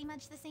pretty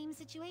much the same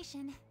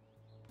situation.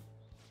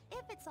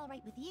 If it's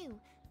alright with you,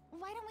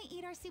 why don't we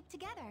eat our soup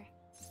together?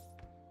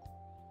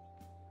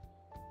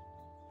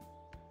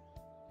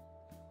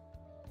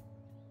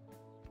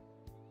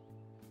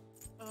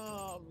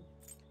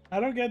 I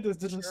don't get this.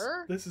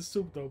 Sure? This is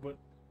soup though, but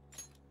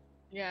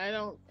Yeah, I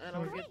don't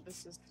Right. get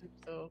this is soup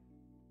though.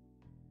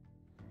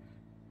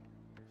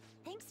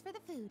 Thanks for the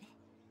food.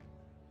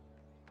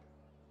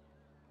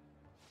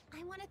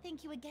 I want to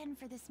thank you again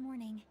for this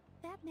morning.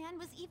 That man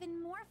was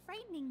even more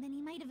frightening than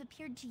he might have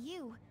appeared to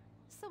you.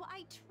 So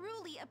I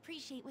truly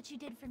appreciate what you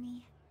did for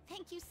me.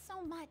 Thank you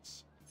so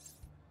much.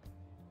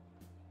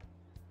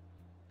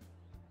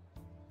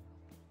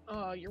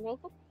 You're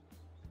welcome.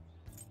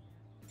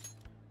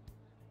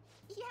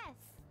 Yes.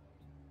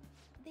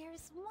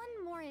 There's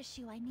one more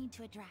issue I need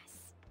to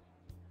address.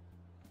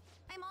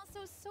 I'm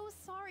also so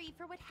sorry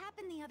for what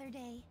happened the other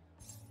day.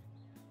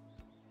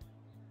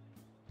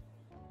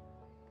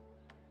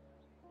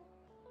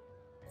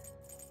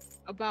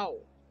 About...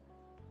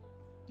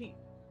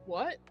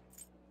 What?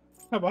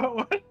 about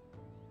what?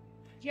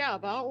 Yeah,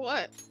 about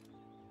what?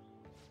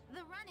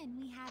 The run-in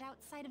we had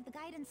outside of the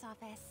guidance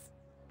office.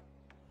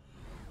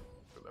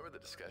 Remember the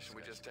discussion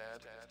we just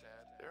had?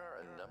 There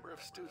are a number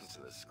of students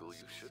in this school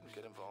you shouldn't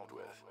get involved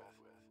with.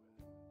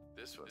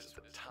 This one's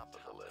at the top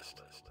of the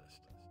list.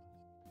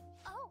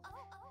 Oh,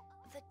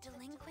 the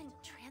delinquent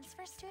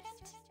transfer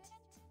student?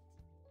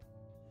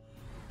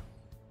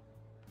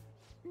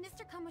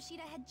 Mr.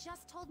 Kamoshida had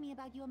just told me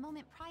about you a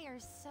moment prior,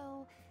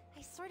 so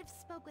I sort of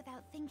spoke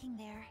without thinking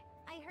there.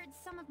 I heard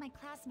some of my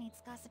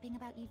classmates gossiping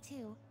about you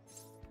too.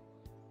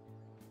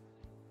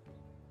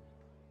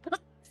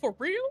 For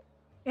real?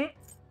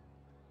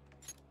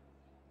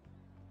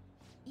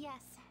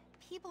 Yes,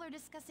 people are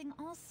discussing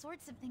all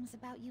sorts of things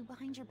about you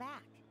behind your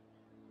back.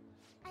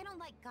 I don't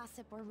like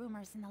gossip or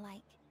rumors and the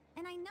like.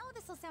 And I know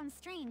this'll sound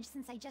strange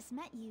since I just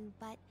met you,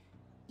 but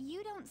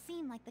you don't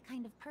seem like the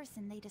kind of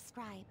person they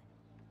describe.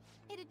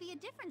 It'd be a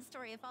different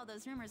story if all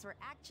those rumors were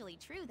actually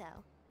true,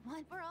 though.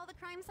 What were all the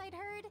crimes I'd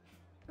heard?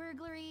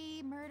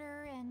 Burglary,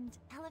 murder, and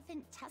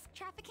elephant tusk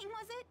trafficking,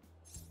 was it?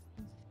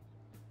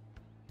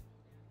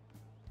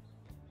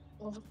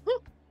 I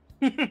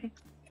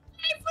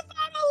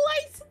without a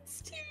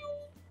license too.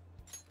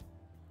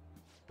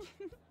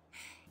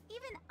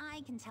 Even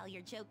I can tell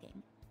you're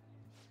joking.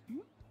 Hmm?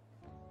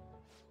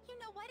 You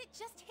know what? It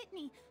just hit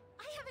me.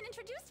 I haven't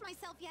introduced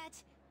myself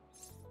yet.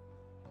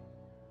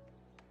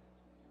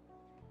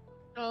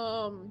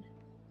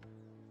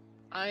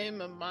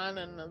 I'm a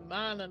manana.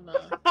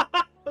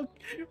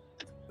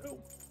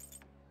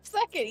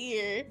 Second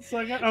year.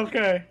 Second?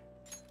 Okay.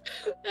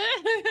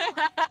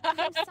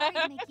 I'm sorry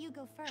to make you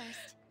go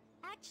first.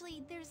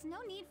 Actually, there's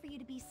no need for you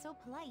to be so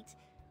polite.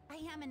 I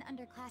am an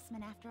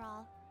underclassman after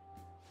all.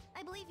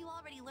 I believe you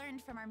already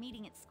learned from our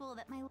meeting at school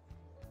that my...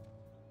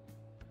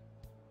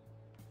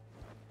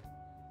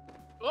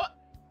 What?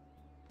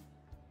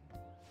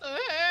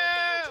 What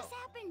just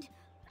happened?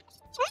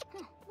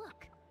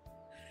 Look.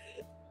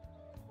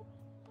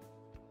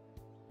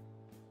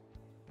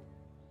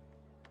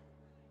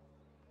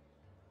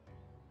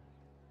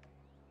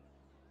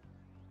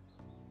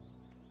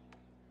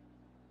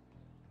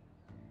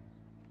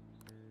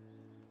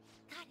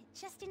 Got it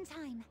just in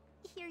time.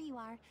 Here you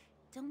are.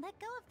 Don't let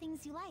go of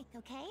things you like,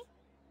 okay?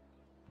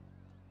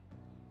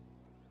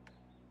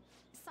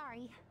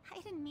 Sorry,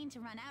 I didn't mean to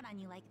run out on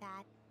you like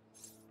that.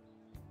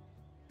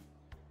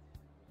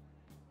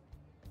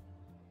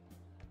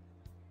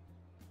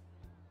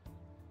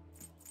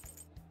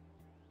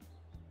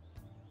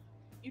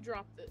 You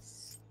dropped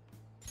this.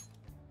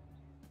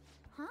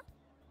 Huh?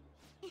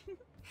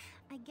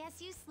 I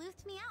guess you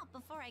sleuthed me out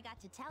before I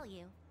got to tell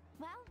you.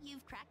 Well,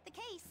 you've cracked the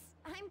case.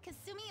 I'm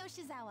Kasumi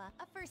Yoshizawa,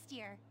 a first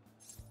year.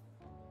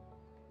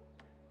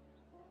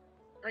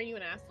 Are you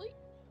an athlete?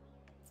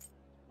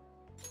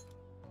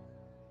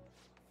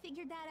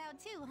 Figured that out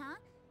too, huh?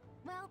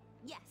 Well,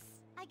 yes,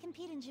 I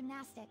compete in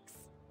gymnastics.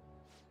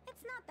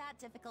 It's not that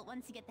difficult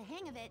once you get the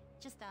hang of it.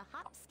 Just a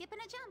hop, skip,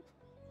 and a jump.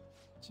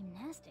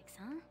 Gymnastics,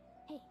 huh?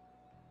 Hey,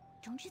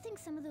 don't you think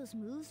some of those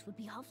moves would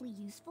be awfully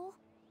useful?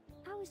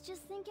 I was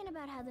just thinking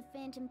about how the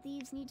Phantom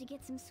Thieves need to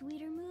get some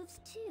sweeter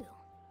moves, too.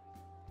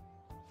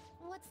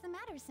 What's the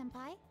matter,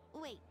 Senpai?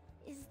 Wait,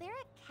 is there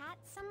a cat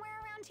somewhere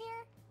around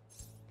here?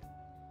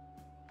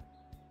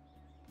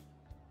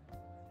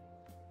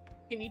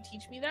 Can you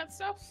teach me that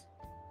stuff?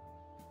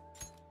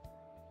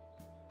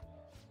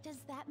 Does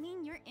that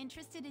mean you're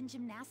interested in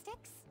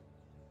gymnastics?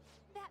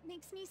 That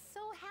makes me so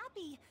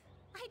happy.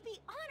 I'd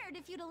be honored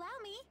if you'd allow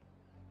me.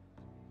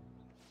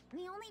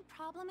 The only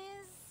problem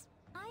is,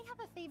 I have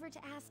a favor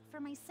to ask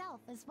for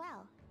myself as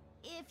well,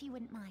 if you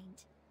wouldn't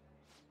mind.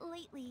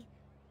 Lately,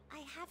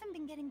 I haven't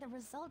been getting the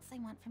results I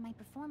want from my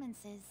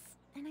performances,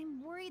 and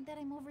I'm worried that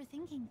I'm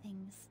overthinking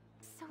things.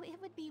 So it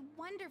would be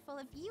wonderful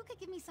if you could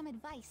give me some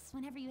advice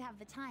whenever you have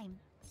the time.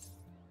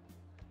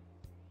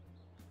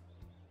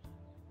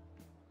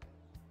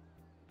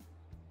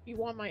 You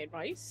want my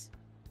advice?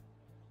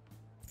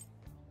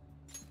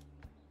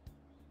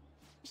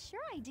 Sure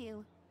I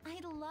do.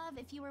 I'd love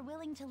if you were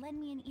willing to lend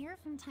me an ear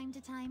from time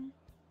to time.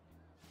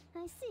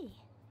 I see.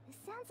 This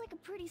sounds like a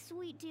pretty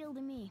sweet deal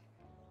to me.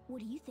 What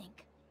do you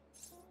think?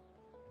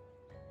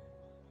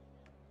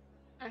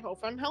 I hope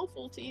I'm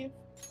helpful to you.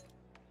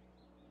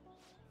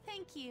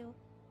 Thank you.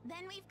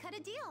 Then we've cut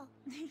a deal.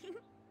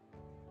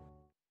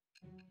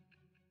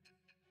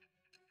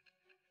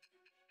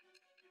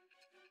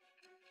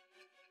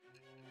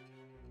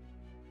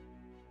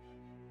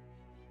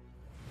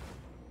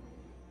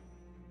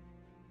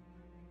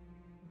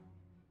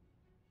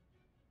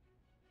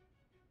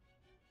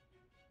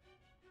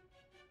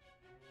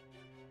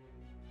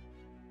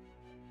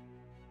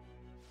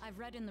 I've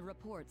read in the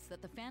reports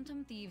that the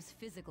Phantom Thieves'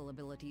 physical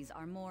abilities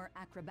are more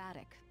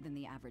acrobatic than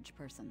the average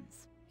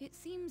person's. It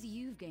seems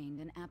you've gained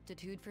an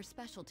aptitude for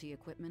specialty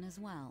equipment as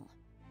well.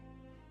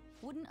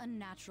 Wouldn't a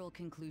natural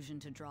conclusion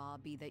to draw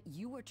be that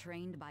you were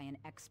trained by an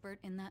expert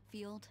in that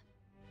field?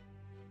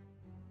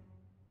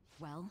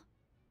 Well,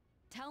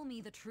 tell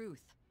me the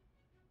truth.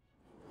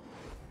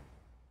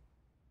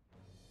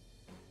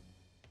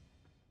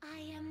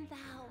 I am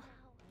thou.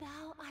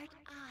 Thou art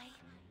I.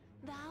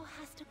 Thou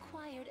hast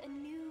acquired a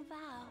new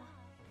vow.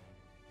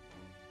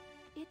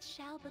 It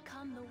shall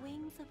become the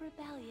wings of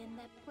rebellion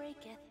that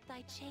breaketh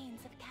thy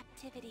chains of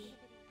captivity.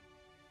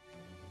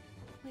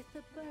 With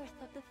the birth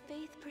of the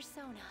Faith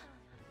Persona,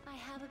 I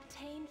have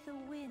obtained the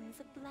winds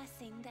of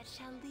blessing that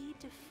shall lead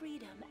to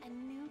freedom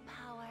and new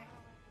power.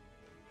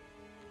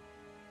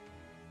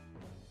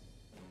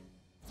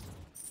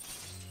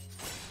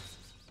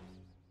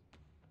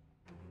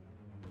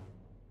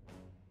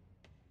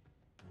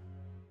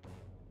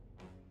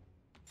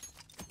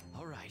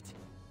 All right.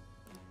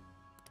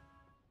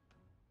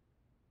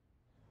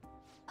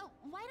 Oh,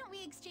 why don't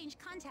we exchange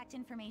contact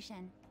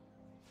information?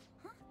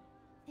 Huh?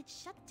 It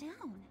shut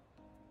down.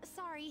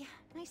 Sorry,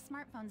 my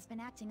smartphone's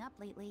been acting up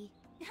lately.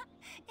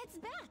 It's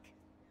back!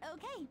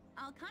 Okay,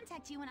 I'll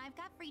contact you when I've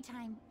got free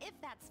time, if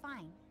that's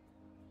fine.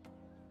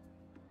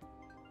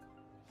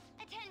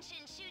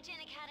 Attention,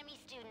 Shujin Academy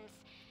students.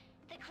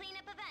 The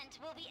cleanup event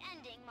will be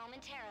ending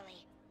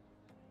momentarily.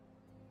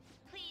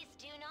 Please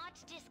do not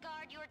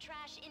discard your your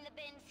trash in the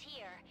bins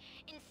here.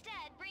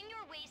 Instead, bring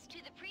your waste to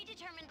the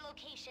predetermined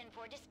location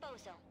for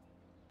disposal.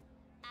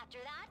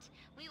 After that,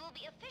 we will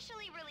be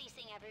officially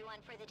releasing everyone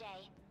for the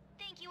day.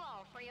 Thank you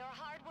all for your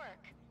hard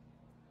work.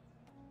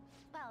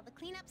 Well, the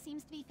cleanup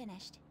seems to be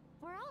finished.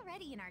 We're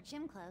already in our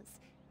gym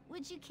clothes.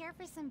 Would you care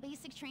for some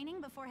basic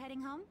training before heading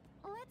home?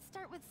 Let's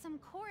start with some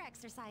core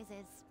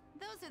exercises.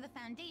 Those are the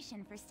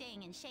foundation for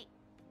staying in shape.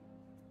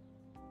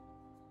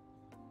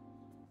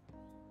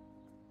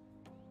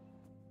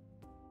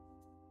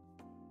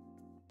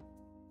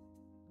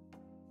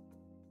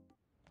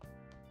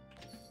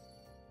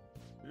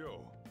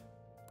 Yo.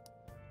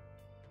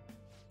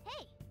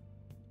 Hey!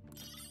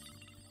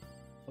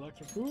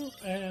 Electric poof,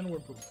 and we're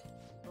poof.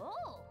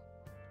 Oh!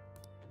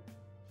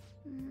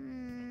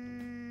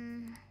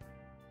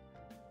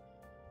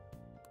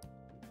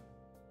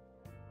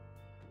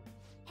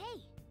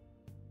 Hey!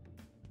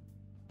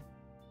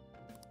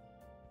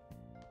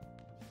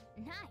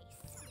 Nice!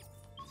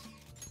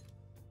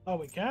 Oh,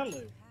 we can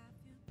live.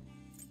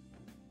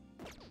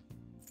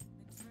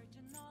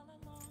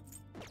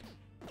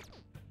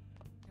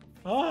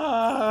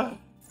 Ah!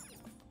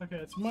 Okay,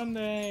 it's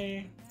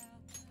Monday.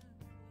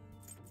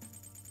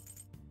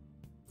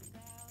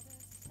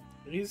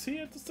 Is he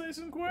at the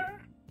station square?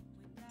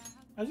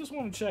 I just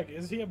want to check.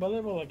 Is he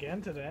available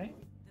again today?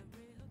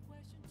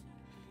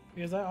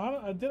 Because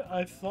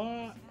I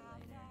thought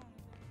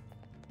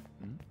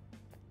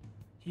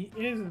he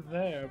is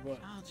there, but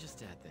I'll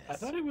just add this. I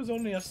thought it was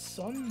only a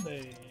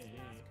Sunday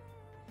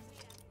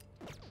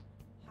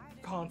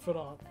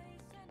confidant.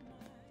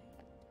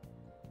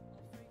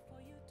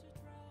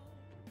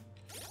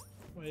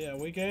 Well, yeah,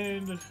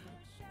 weekend.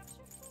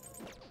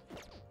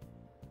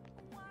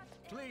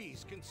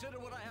 Please consider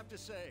what I have to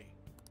say.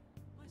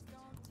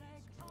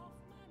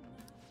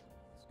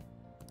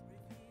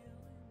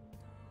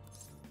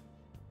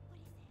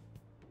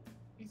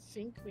 You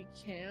think we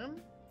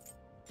can?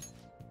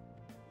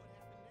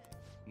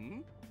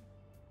 Hmm?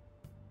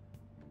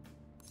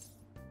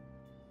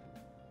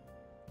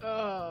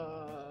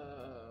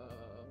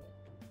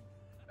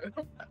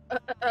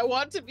 I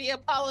want to be a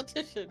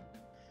politician.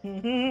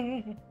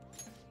 Hmm.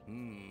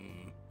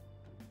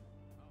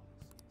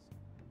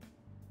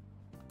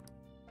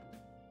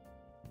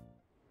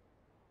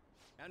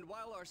 And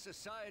while our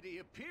society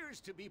appears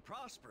to be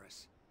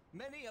prosperous,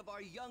 many of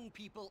our young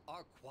people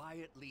are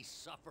quietly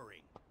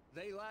suffering.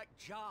 They lack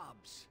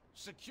jobs,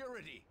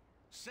 security,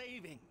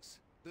 savings.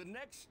 The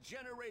next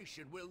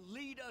generation will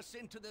lead us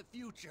into the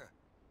future,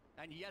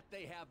 and yet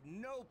they have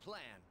no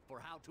plan for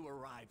how to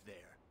arrive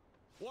there.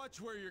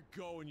 Watch where you're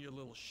going, you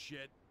little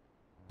shit.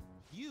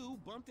 You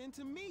bumped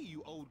into me,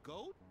 you old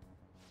goat.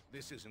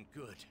 This isn't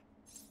good.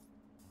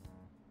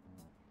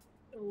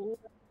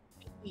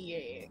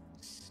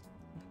 Yes.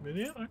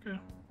 Video? Okay.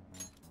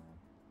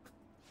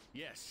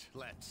 Yes,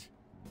 let's.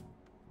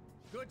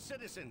 Good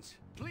citizens,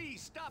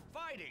 please stop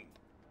fighting.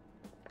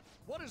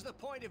 What is the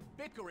point of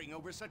bickering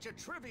over such a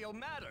trivial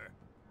matter?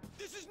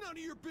 This is none of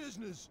your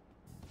business.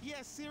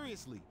 Yeah,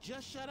 seriously,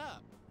 just shut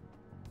up.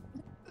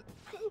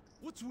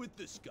 What's with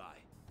this guy?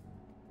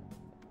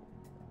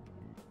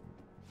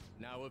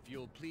 Now, if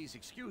you'll please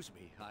excuse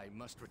me, I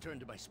must return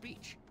to my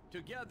speech.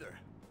 Together,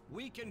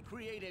 we can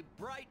create a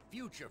bright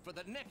future for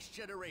the next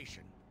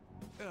generation.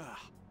 Ugh.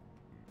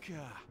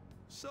 God,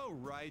 so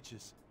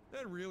righteous.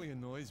 That really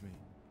annoys me.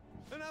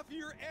 Enough of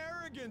your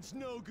arrogance,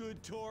 no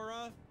good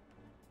Torah.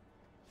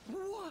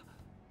 What?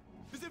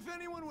 As if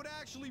anyone would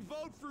actually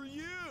vote for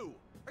you.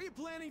 Are you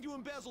planning to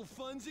embezzle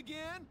funds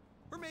again?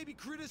 Or maybe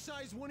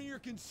criticize one of your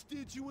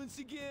constituents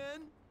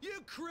again?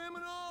 You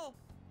criminal!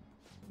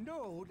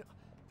 No,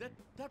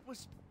 that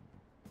was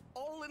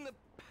all in the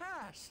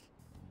past.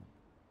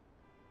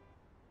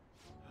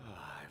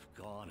 I've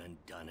gone and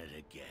done it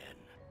again.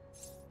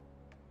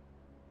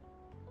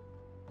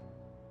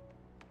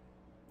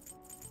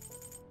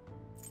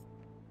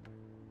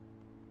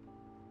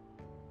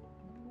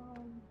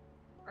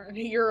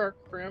 You're a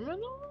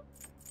criminal?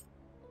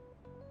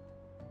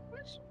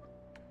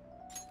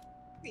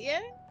 Yeah?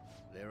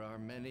 There are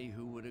many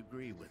who would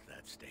agree with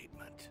that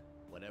statement.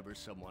 Whenever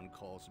someone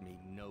calls me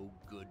no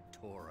good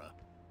Torah,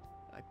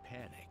 I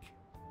panic.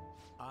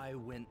 I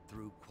went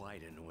through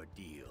quite an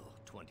ordeal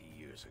 20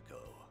 years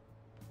ago.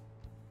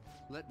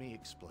 Let me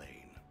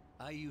explain.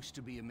 I used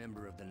to be a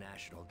member of the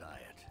National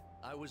Diet.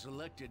 I was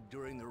elected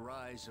during the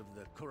rise of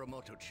the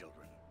Kuromoto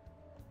children.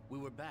 We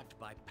were backed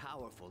by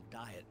powerful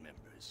Diet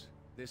members.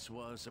 This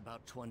was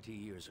about 20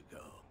 years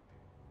ago.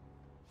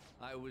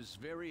 I was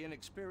very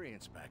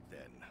inexperienced back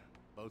then,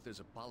 both as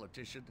a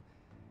politician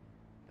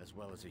as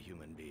well as a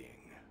human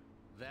being.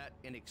 That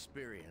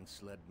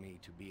inexperience led me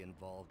to be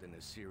involved in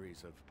a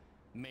series of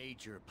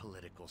major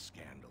political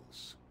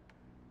scandals.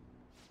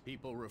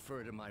 People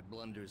refer to my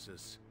blunders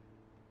as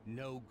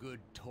no good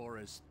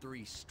Torah's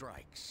 3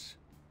 strikes.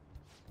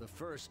 The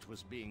first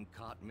was being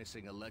caught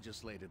missing a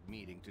legislative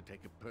meeting to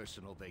take a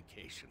personal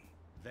vacation.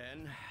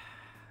 Then,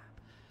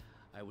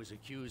 I was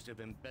accused of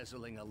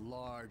embezzling a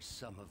large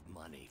sum of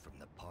money from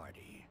the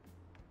party,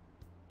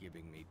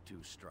 giving me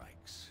 2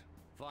 strikes.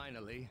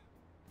 Finally,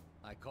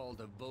 I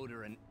called a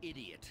voter an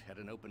idiot at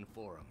an open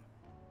forum,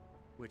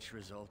 which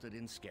resulted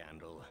in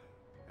scandal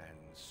and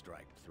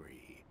strike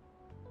 3.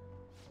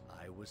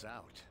 I was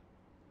out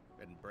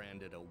and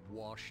branded a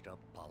washed-up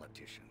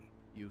politician.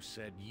 You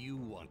said you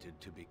wanted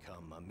to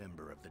become a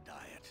member of the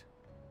Diet.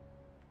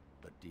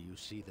 But do you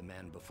see the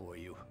man before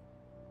you?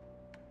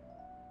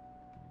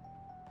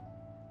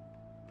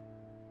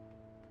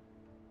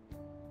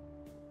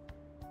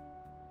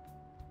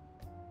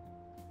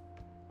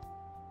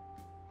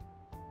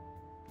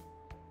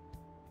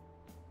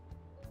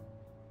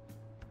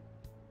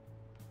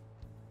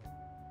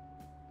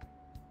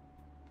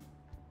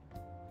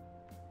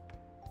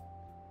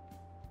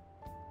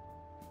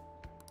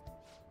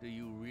 Do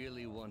you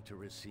really want to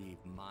receive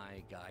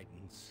my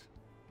guidance?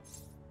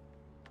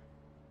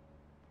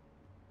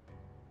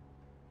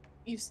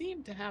 You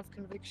seem to have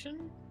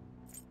conviction.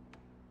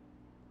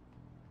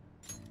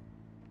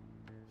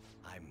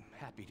 I'm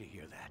happy to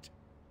hear that.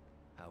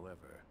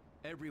 However,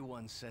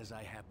 everyone says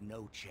I have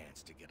no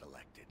chance to get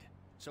elected.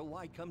 So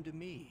why come to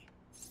me?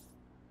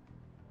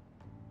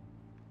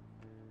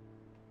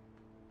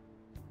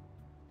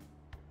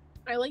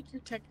 I like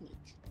your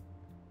technique.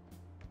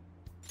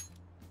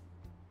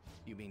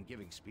 You mean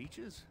giving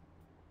speeches?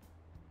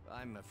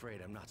 I'm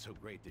afraid I'm not so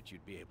great that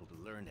you'd be able to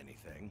learn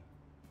anything.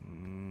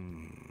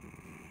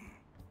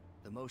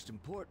 The most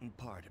important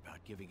part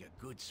about giving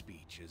a good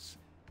speech is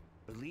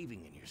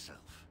believing in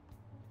yourself.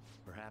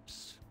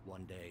 Perhaps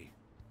one day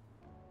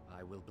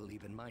I will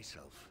believe in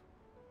myself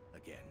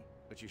again.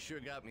 But you sure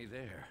got me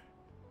there.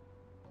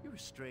 You're a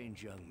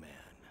strange young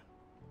man.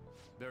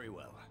 Very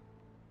well.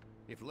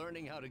 If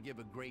learning how to give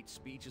a great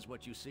speech is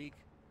what you seek,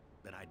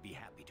 then I'd be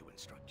happy to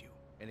instruct you.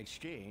 In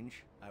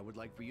exchange, I would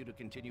like for you to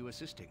continue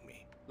assisting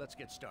me. Let's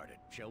get started,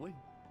 shall we?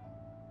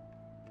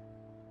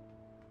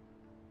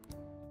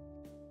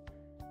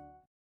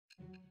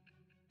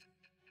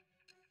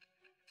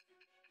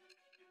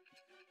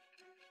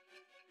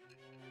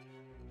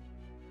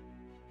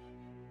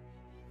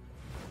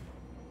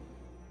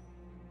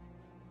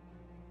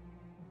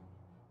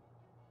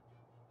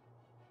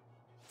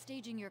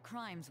 Staging your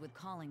crimes with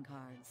calling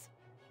cards.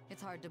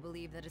 It's hard to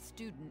believe that a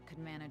student could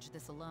manage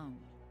this alone.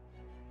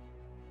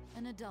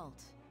 An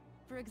adult.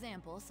 For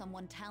example,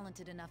 someone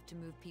talented enough to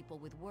move people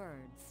with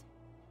words.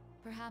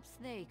 Perhaps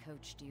they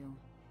coached you.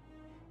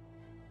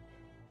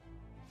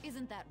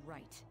 Isn't that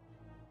right?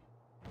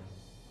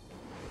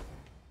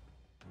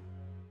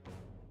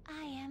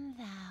 I am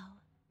thou.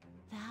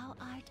 Thou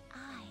art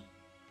I.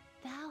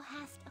 Thou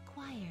hast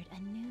acquired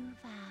a new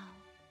vow.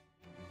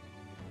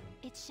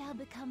 It shall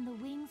become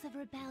the wings of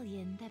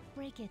rebellion that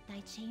breaketh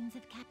thy chains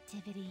of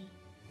captivity.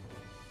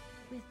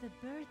 With the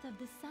birth of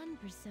the sun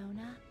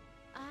persona,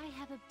 I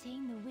have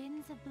obtained the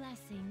winds of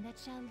blessing that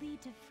shall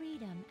lead to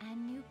freedom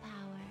and new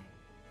power.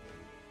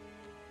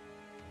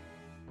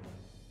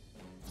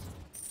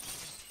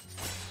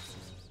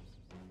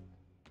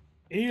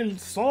 Il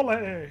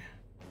Sole!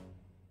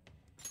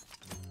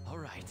 All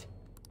right.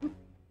 I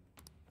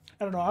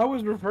don't know, I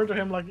always refer to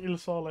him like Il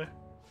Sole.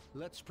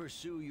 Let's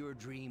pursue your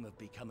dream of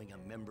becoming a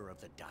member of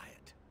the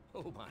Diet.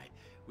 Oh my,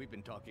 we've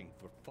been talking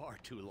for far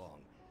too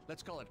long.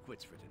 Let's call it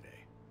quits for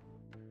today.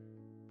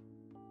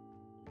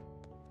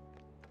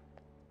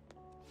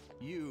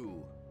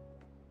 You.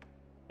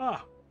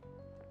 Ah.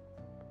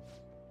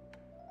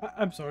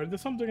 I'm sorry,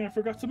 there's something I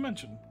forgot to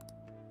mention.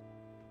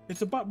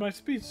 It's about my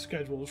speech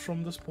schedules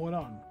from this point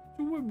on. If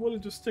you were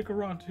willing to stick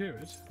around to hear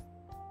it.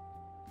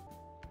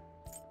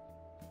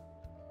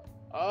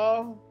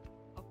 Oh,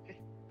 okay.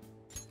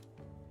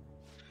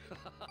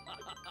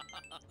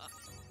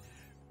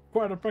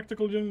 Quite a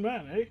practical young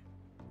man, eh?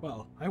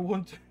 Well, I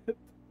won't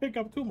take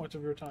up too much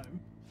of your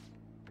time.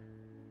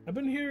 I've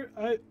been here,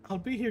 I'll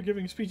be here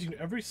giving speeches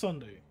every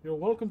Sunday. You're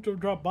welcome to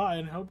drop by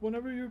and help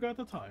whenever you got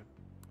the time.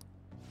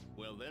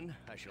 Well then,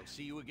 I shall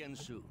see you again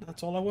soon.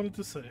 That's all I wanted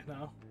to say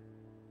now.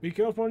 Be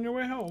careful on your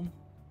way home.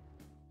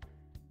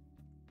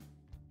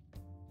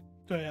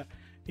 So yeah,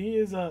 he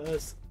is a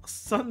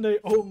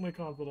Sunday-only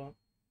confidant.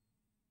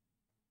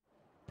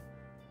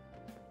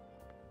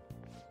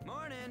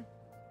 Morning!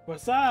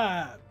 What's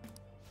up?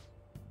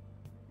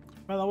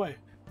 By the way,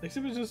 the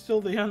exhibition's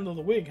still the end of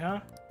the week,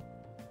 huh?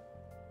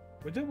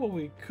 We did what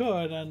we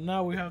could, and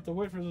now we have to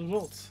wait for the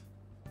results.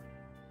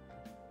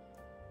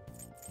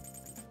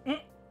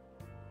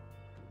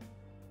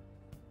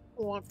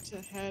 Want to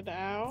head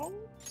out?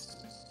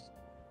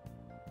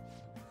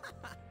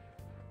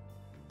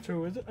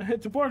 True,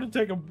 it's important to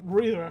take a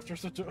breather after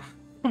such a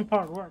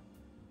hard work.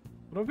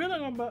 But I'm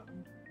feeling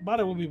about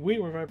it would be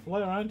weird if I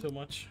play around too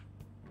much.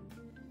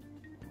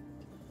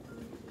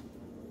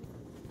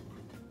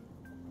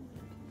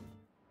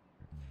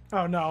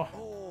 Oh no.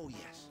 Oh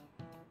yes.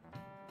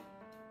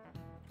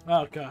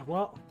 Okay,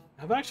 well,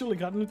 I've actually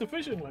gotten into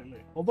fishing lately.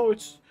 Although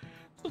it's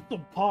just a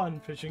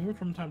pond fishing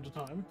from time to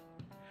time.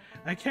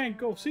 I can't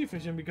go sea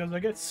fishing because I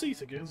get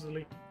seasick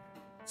easily.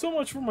 So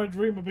much for my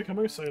dream of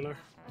becoming a sailor.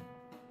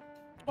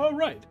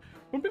 Alright,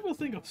 when people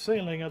think of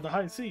sailing at the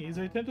high seas,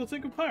 they tend to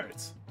think of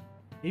pirates.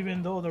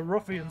 Even though the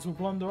ruffians who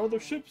plunder other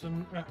ships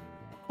and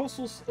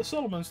coastal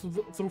settlements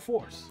through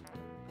force.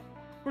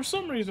 For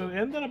some reason, it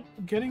ended up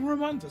getting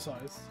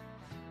romanticized.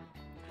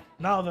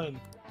 Now then,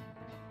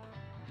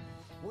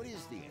 What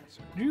is the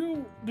answer?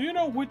 do you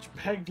know which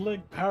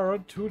peg-leg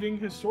parrot-tooting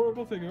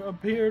historical figure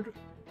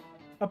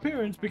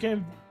appearance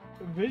became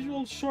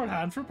visual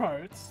shorthand for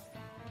pirates?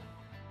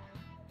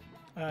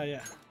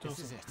 Yeah. This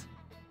is it.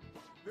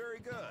 Very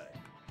good.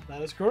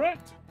 That is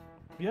correct.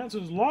 The answer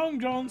is Long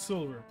John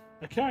Silver,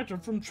 a character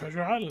from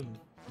Treasure Island.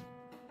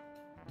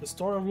 The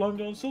story of Long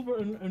John Silver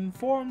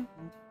informed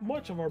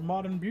much of our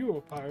modern view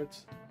of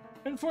pirates.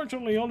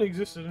 Unfortunately, only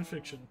existed in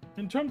fiction.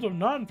 In terms of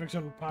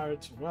non-fiction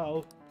pirates,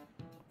 well,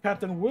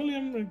 Captain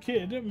William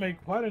Kidd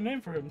made quite a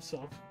name for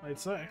himself, I'd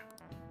say.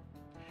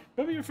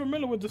 Maybe you're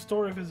familiar with the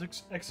story of his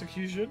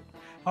execution?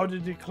 How he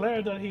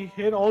declared that he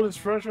hid all his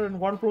treasure in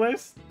one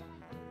place?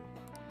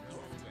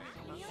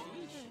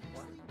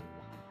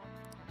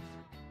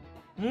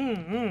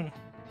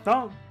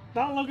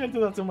 Don't look into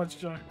that too much,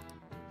 Joy.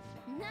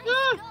 Nice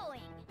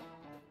going.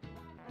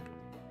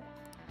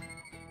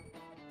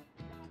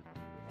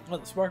 Oh,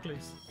 the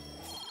sparklies.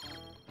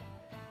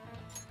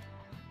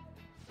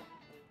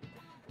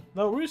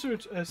 Though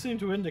research seemed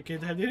to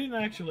indicate that he didn't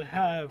actually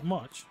have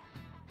much.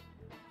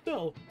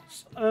 Still,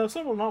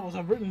 several novels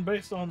have written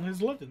based on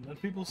his legend, and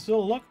people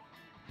still look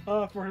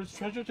for his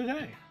treasure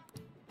today.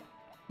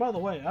 By the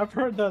way, I've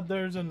heard that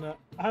there's an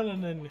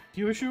island in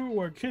Kyushu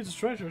where kids'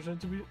 treasure is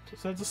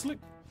said to sleep.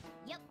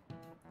 Yep.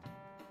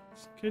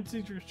 Kids'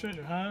 teacher's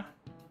treasure, huh?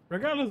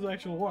 Regardless of the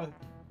actual worth,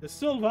 it's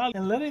still valuable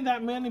in letting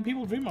that many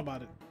people dream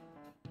about it.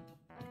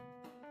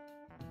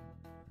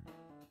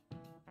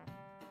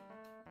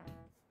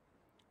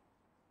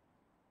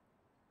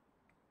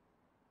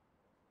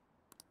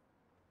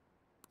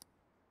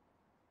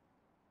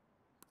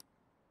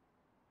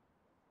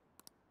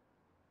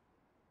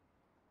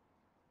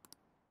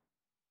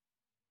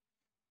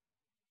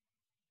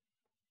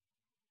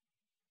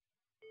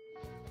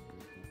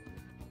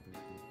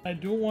 I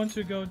do want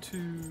to go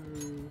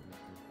to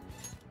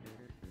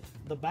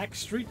the back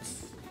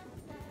streets.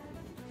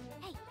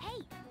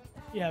 Hey!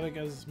 Yeah,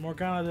 because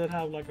Morgana did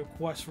have like a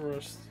quest for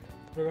us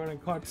regarding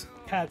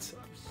cats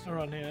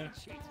around here.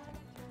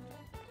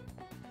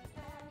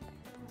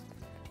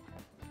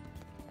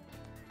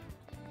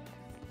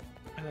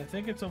 And I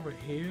think it's over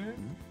here.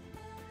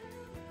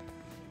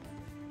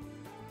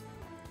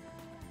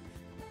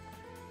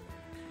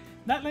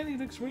 That lady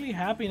looks really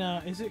happy now.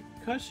 Is it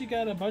because she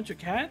got a bunch of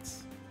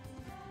cats?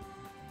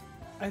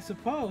 I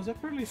suppose. I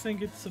really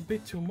think it's a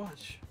bit too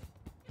much.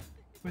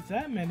 With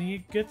that many,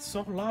 it gets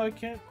so loud I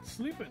can't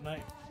sleep at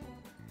night.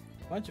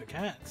 Bunch of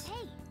cats.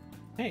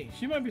 Hey,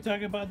 she might be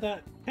talking about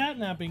that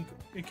catnapping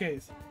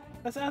case.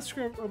 Let's ask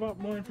her about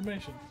more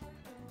information.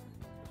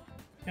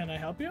 Can I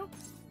help you?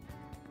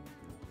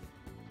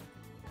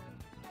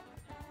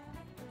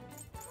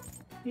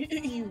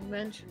 You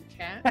mentioned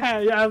cat.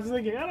 Yeah, I was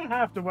thinking, I don't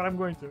have to, but I'm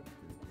going to.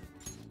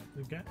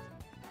 Okay.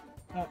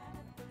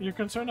 You're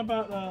concerned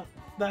about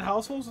that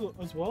household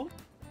as well?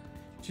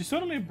 She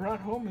suddenly brought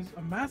home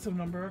a massive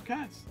number of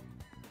cats.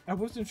 I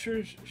wasn't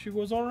sure she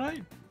was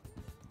alright.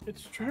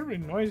 It's terribly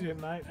noisy at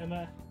night,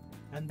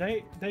 and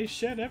they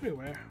shed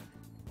everywhere.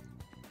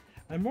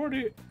 I'm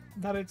worried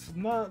that it's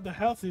not the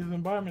healthiest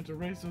environment to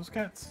raise those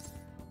cats.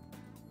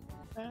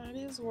 That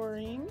is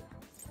worrying.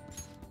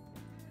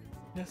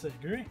 Yes, I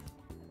agree.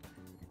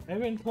 I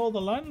even told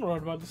the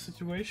landlord about the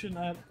situation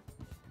at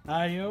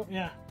Ayo.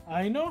 Yeah,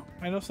 I know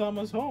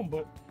Sama's home,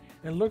 but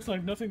it looks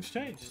like nothing's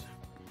changed.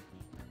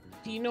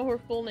 Do you know her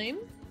full name?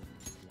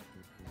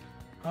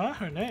 Huh?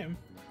 Her name?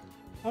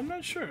 I'm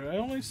not sure. I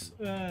only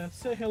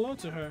say hello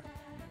to her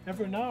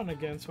every now and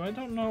again, so I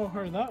don't know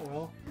her that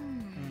well.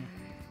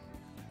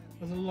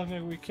 Doesn't look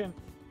like we can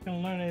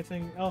learn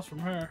anything else from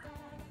her.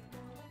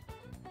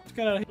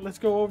 Let's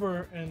go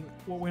over and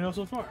what we know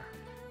so far.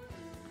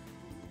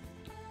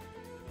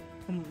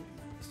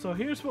 So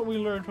here's what we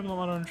learned from the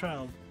modern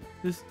child.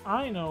 This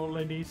Aino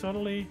lady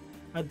suddenly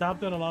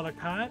adopted a lot of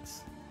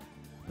cats.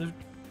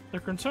 They're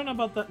concerned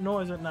about that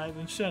noise at night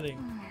and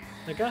shedding.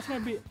 The cats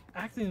might be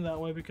acting that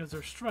way because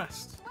they're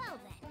stressed.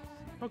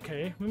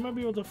 Okay, we might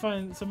be able to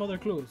find some other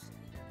clues.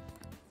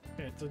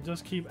 Okay, so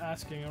just keep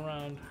asking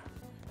around.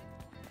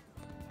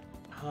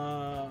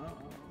 Oh,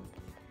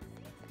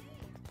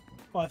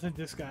 I think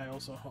this guy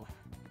also.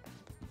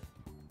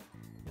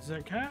 Is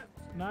their cat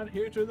not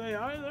here today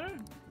either?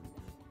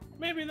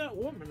 Maybe that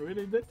woman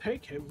really did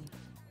take him.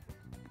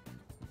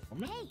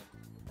 Woman?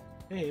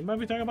 Hey, you might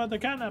be talking about the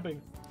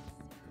kidnapping.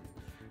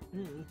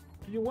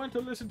 You want to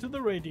listen to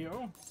the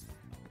radio?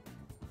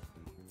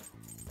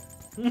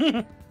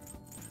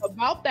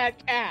 About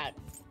that cat.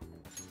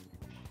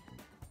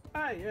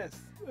 Ah, yes.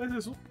 There's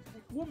this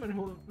woman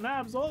who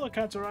nabs all the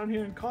cats around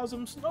here and calls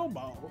them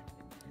Snowball.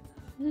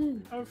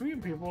 A few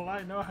people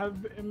I know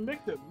have been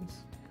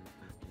victims.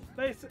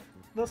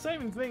 The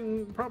same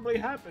thing probably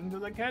happened to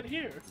the cat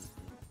here.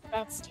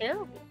 That's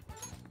terrible.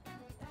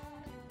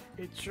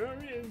 It sure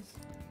is.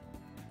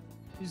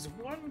 She's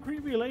one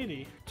creepy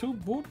lady. 2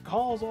 boot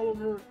calls all of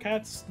her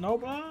cats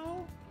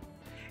Snowball,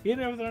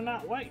 even if they're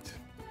not white.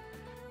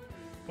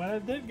 but I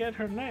did get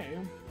her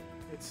name.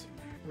 It's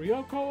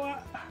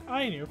Ryoko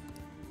Ainu.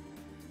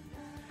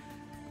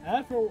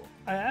 I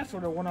asked for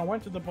her when I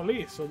went to the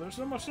police, so there's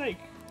no mistake.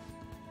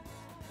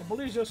 The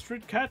police just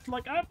treat cats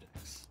like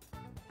objects.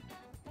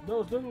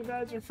 Those little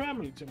guys are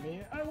family to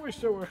me. I wish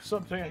there was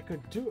something I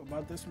could do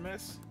about this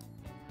mess.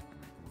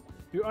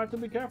 You ought to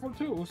be careful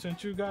too,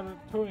 since you got a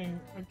towing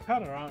a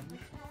cat around.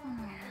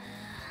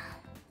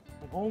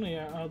 Not only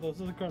are those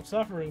little cats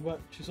suffering, but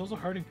she's also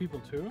hurting people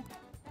too.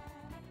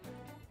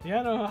 The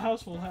animal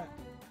household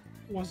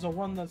was the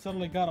one that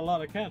suddenly got a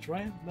lot of cats,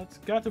 right? That's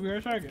got to be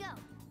our target.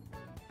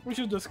 We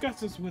should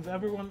discuss this with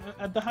everyone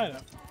at the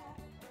hideout.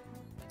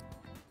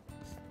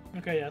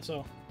 Okay, yeah,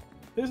 so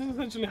this is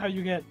essentially how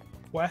you get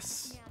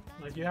quests.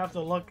 Like, you have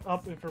to look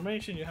up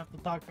information, you have to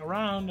talk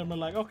around, and we're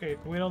like, okay,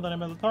 we know that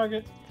I'm at the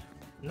target.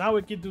 Now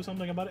we can do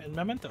something about it in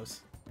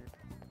mementos.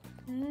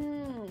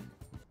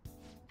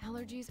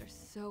 Allergies are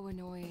so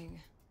annoying.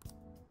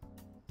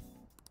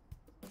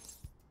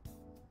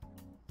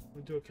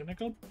 We'll do a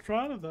clinical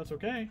trial if that's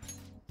okay.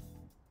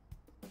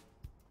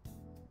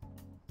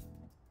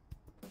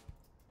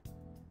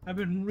 I've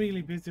been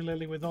really busy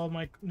lately with all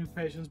my new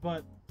patients,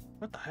 but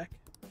what the heck?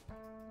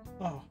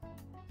 Oh.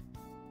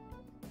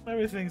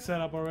 Everything's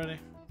set up already.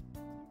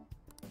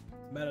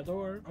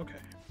 Matador, okay.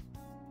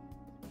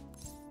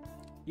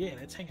 Yeah,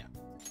 let's hang out.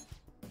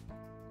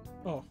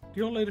 Oh,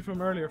 the old lady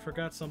from earlier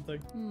forgot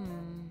something.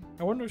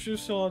 I wonder if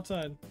she's still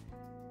outside.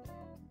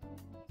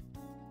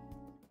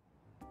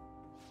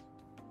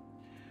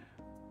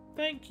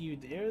 Thank you,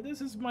 dear.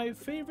 This is my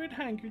favorite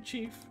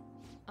handkerchief.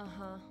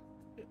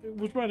 It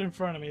was right in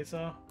front of me,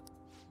 so...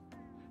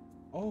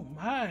 Oh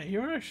my,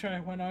 you're a shy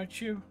one,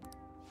 aren't you?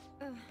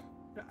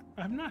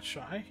 I'm not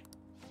shy.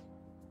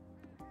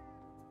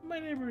 My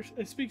neighbor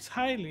speaks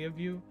highly of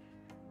you.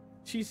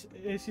 She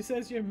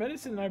says your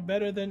medicine are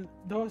better than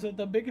those at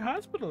the big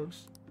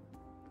hospitals.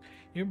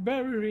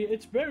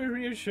 It's very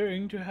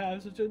reassuring to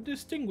have such a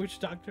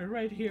distinguished doctor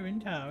right here in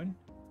town.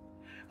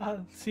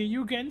 I'll see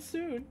you again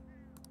soon.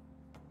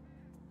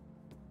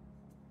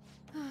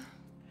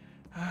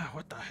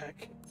 What the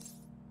heck?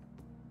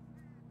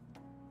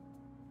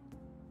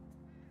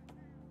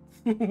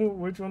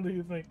 Which one do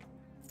you think?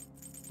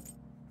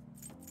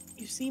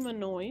 You seem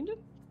annoyed?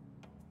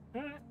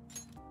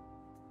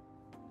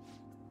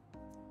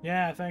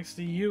 Yeah, thanks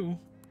to you.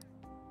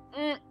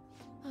 There's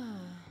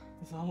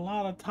a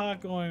lot of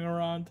talk going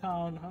around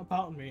town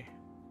about me.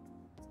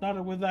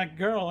 Started with that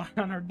girl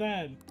and her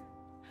dad.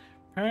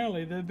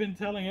 Apparently, they've been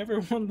telling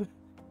everyone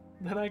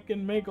that I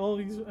can make all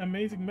these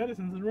amazing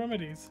medicines and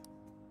remedies.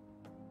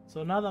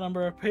 So now the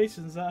number of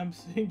patients that I'm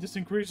seeing just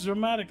increased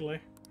dramatically.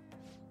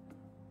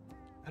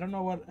 I don't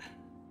know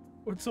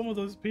what some of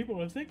those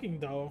people are thinking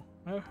though.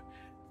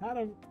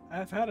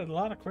 I've had a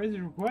lot of crazy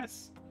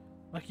requests.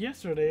 Like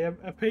yesterday,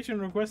 a patient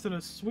requested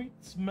a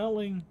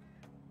sweet-smelling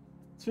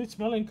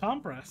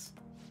compress.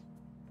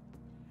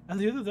 And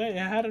the other day,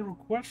 I had a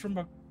request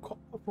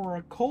for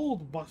a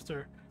cold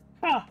buster.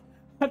 Ha!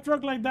 A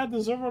drug like that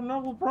deserves a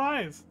Nobel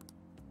Prize.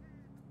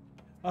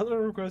 Other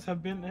requests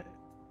have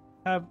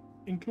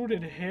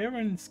included hair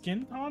and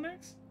skin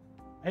tonics.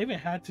 I even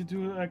had to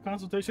do a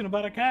consultation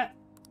about a cat.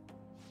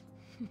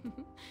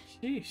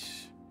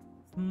 Sheesh.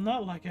 It's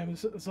not like I'm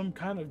some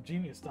kind of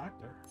genius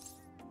doctor.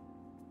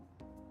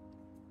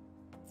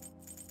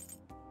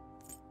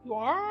 You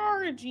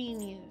are a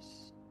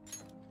genius.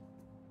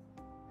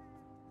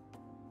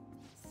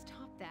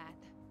 Stop that.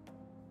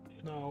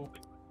 No.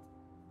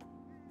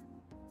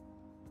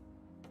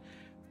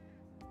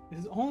 This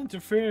is all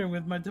interfering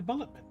with my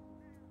development.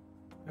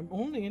 I'm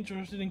only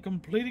interested in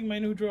completing my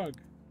new drug.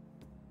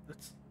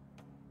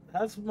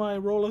 That's my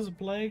role as a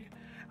plague.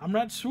 I'm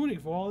not shooting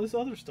for all this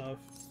other stuff.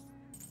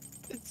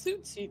 It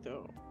suits you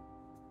though.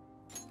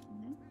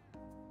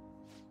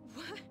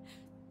 What?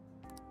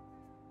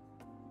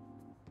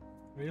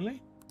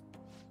 Really?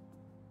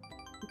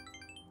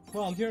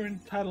 Well, you're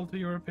entitled to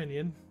your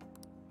opinion.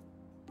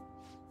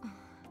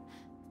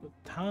 But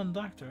town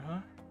doctor,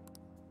 huh?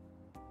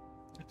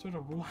 That sort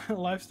of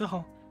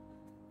lifestyle,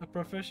 a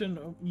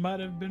profession might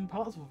have been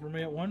possible for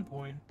me at one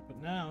point,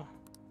 but now...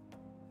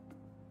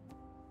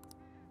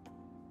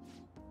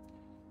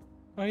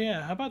 Oh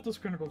yeah, how about those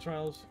clinical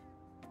trials?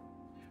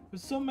 With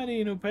so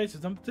many new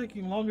patients, I'm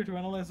taking longer to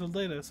analyze the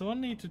data, so I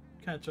need to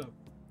catch up.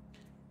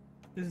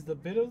 This is a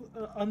bit of,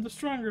 on the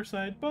stronger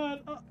side,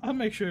 but I'll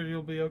make sure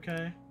you'll be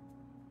okay.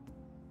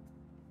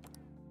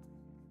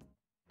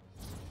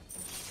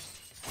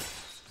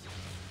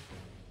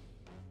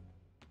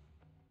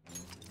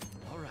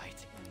 All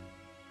right.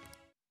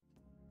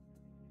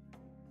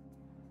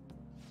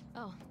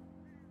 Oh.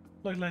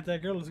 Looks like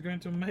that girl is going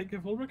to make a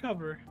full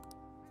recovery.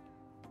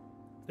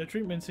 The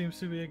treatment seems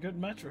to be a good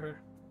match for her.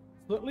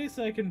 So at least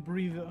I can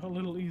breathe a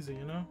little easy,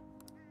 you know?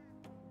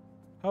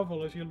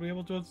 Hopefully she'll be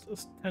able to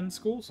attend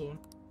school soon.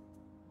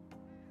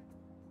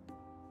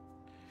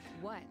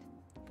 What?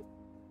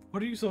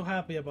 What are you so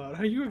happy about?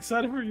 Are you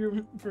excited for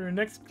your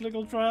next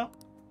clinical trial?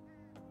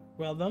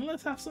 Well then,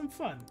 let's have some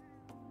fun.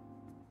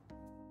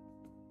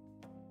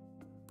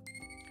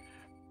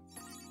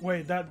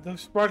 Wait, that the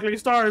sparkling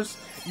stars.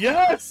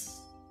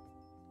 Yes.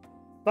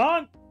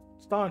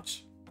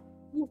 Staunch.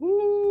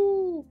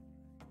 Woohoo!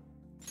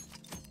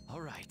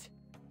 All right.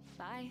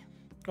 Bye.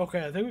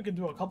 Okay, I think we can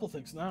do a couple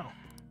things now.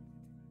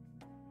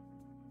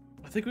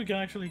 I think we can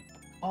actually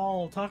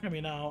all talk to me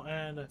now,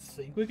 and I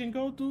think we can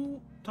go to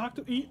talk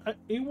to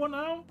E1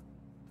 now.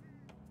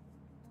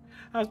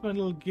 How's my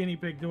little guinea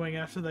pig doing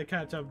after the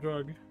catch-up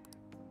drug?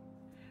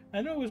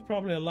 I know it was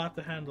probably a lot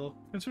to handle,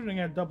 considering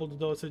I doubled the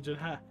dosage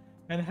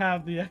and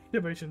have the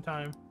activation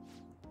time.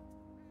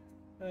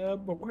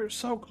 But we're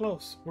so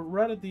close. We're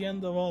right at the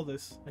end of all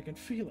this. I can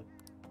feel it.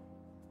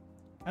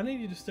 I need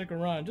you to stick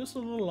around just a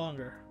little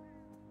longer.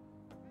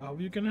 I hope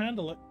you can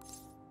handle it.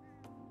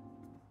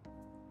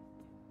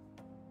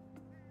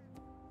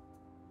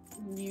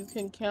 You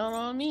can count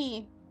on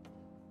me.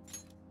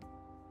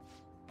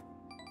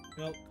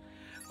 Well,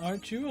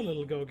 aren't you a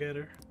little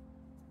go-getter?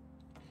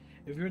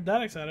 If you're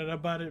that excited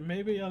about it,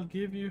 maybe I'll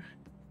give you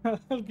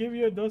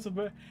a dose of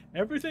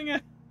everything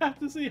I have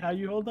to see how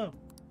you hold up.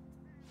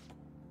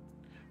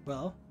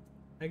 Well,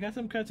 I got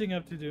some catching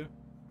up to do.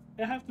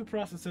 I have to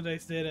process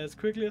today's data as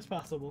quickly as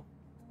possible.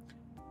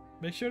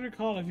 Make sure to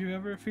call if you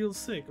ever feel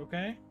sick,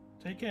 okay?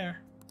 Take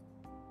care.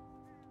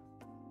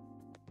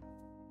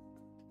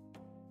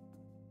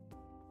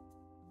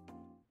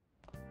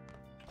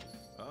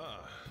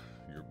 Ah,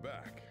 you're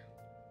back.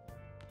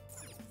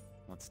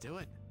 Let's do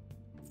it.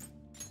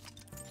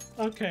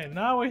 Okay,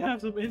 now we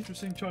have some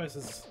interesting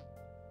choices.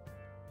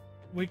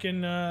 We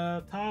can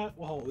talk.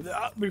 Well,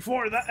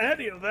 before that,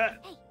 any of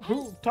that,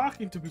 who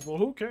talking to people?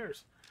 Who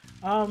cares?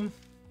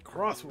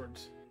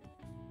 Crosswords.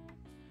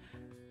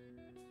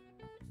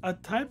 A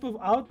type of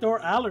outdoor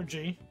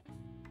allergy.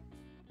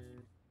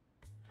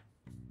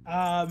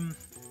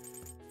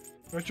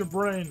 What's your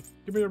brain?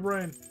 Give me your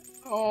brain.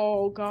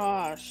 Oh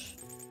gosh.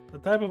 A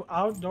type of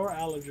outdoor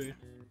allergy.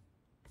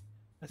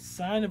 A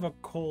sign of a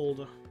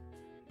cold.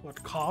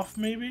 What, cough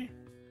maybe?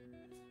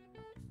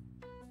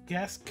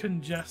 Gas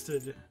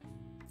congested.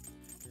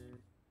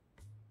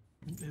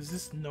 Is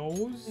this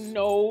nose?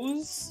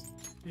 Nose?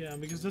 Yeah,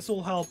 because this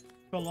will help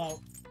fill out.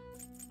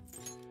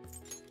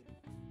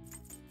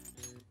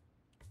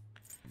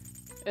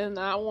 And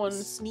that one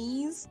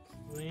sneeze?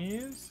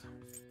 Sneeze?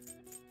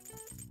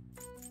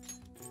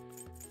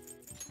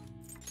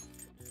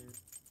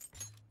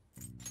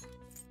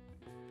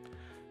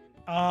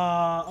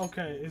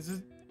 Okay,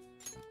 is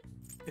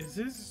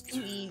this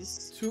two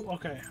E's? Two,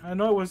 okay, I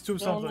know it was two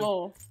something.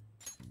 No.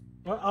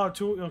 What? Oh,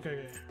 two,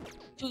 okay.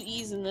 Two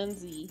E's and then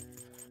Z.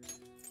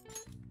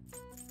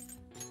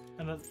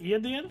 And an E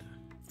at the end?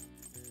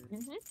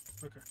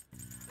 Mm-hmm. Okay.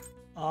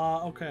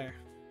 Okay.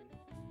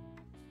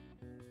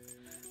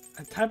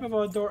 A type of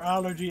outdoor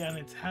allergy, and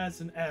it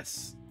has an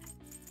S.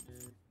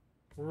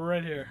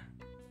 Right here.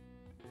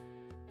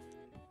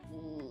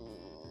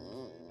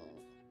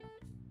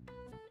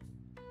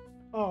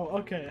 Oh,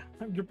 okay.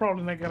 You're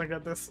probably not gonna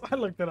get this. I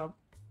looked it up.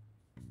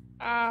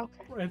 Ah,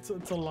 okay. It's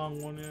a long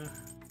one, yeah.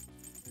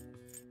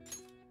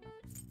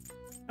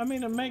 I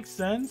mean, it makes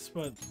sense,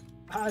 but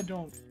I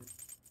don't.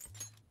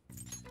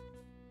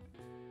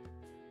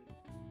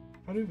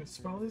 How do you even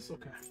spell this?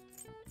 Okay.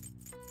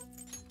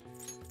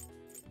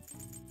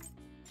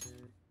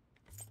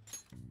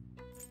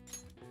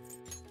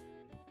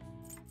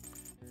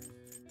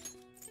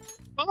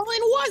 Pollen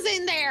was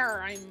in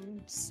there!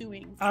 I'm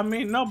suing. I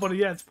mean, no, but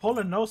yeah, it's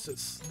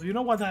pollinosis. Do you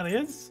know what that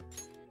is?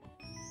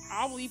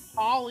 Probably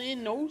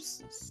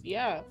pollinosis,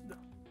 yeah.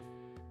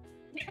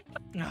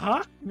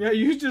 Uh-huh. Yeah,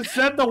 you just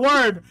said the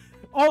word.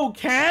 Oh,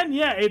 can?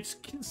 Yeah, it's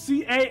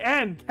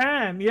C-A-N.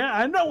 Can. Yeah,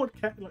 I know what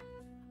can. Like,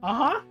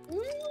 uh-huh.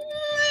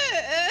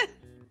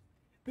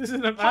 This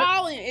is a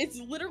pollen. It's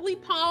literally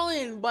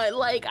pollen, but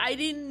like I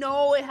didn't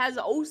know it has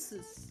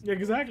osis. Yeah,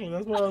 exactly.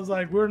 That's why I was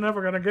like, we're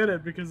never gonna get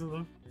it because of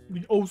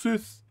the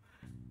osis.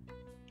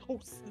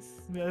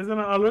 Osis. Yeah, it's an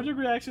allergic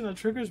reaction that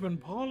triggers when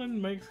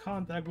pollen makes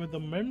contact with the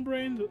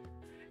membrane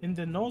in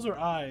the nose or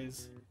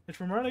eyes. It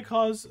primarily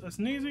causes a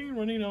sneezing,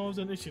 runny nose,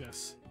 and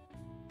itchiness.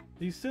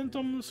 These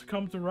symptoms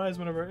come to rise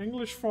whenever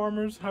English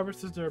farmers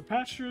harvested their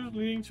pastures,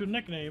 leading to a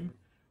nickname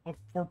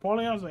for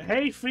pollinosis.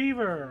 Hay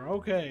fever.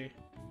 Okay.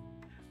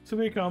 To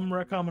become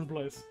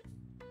commonplace.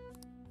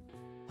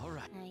 All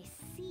right. I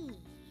see.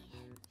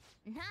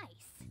 Nice.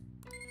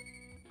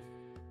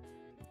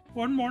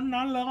 One more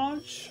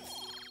knowledge.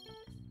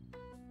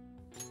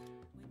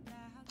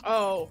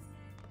 Oh.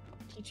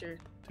 Teacher.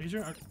 Teacher?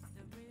 Okay.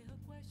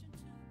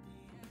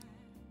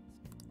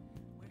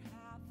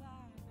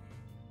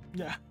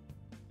 Yeah.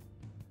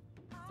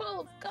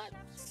 Full of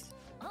guts.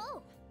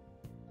 Oh.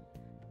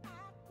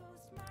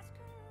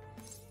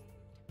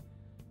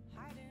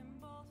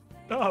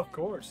 Oh, of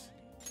course.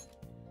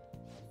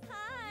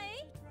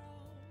 Hi.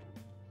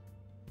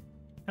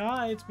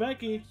 Hi, it's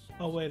Becky.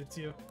 Oh, wait, it's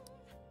you.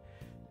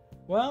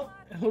 Well,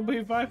 it'll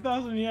be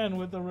 5,000 yen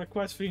with the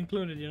request fee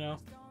included, you know.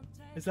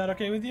 Is that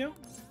okay with you?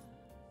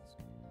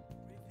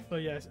 So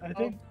yes, I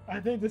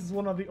think this is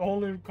one of the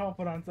only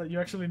confidants that you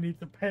actually need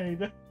to pay.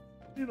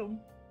 You know.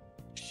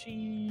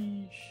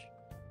 Sheesh.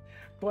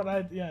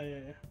 But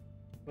yeah.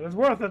 But it's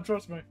worth it,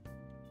 trust me.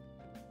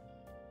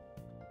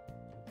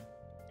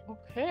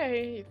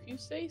 Okay, if you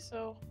say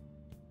so.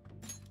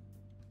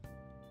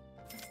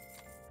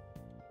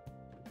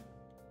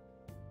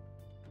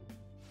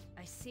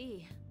 I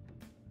see.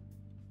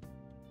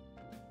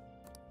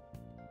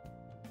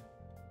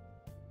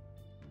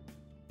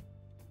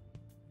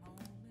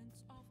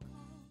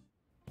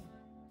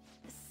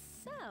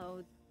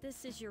 So,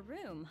 this is your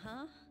room,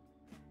 huh?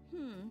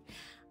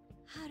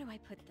 How do I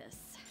put this?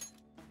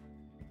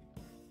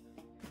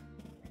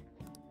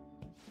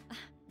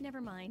 Never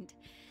mind.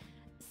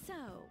 So,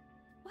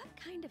 what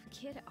kind of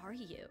kid are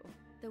you?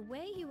 The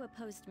way you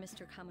opposed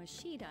Mr.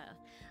 Kamoshida,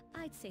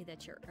 I'd say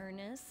that you're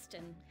earnest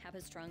and have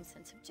a strong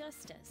sense of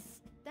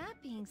justice. That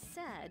being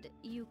said,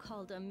 you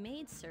called a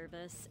maid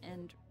service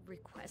and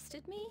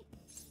requested me?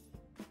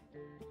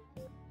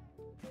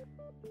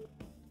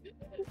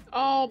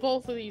 Oh,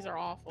 both of these are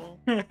awful.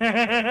 I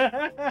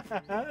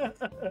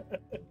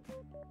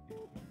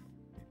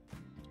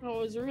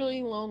was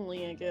really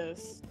lonely, I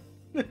guess.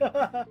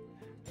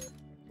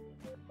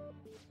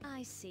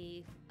 I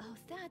see. Oh,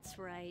 that's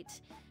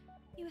right.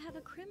 You have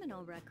a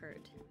criminal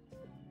record.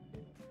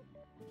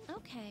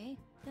 Okay,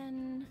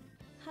 then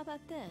how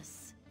about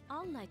this?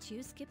 I'll let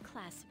you skip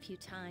class a few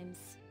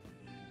times.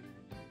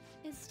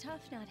 It's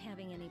tough not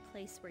having any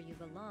place where you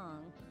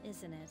belong,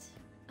 isn't it?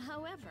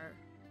 However,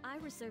 I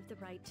reserve the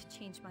right to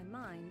change my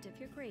mind if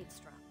your grades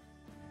drop.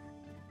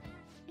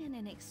 And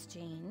in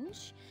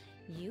exchange,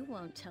 you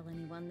won't tell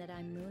anyone that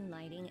I'm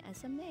moonlighting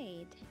as a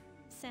maid.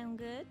 Sound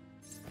good?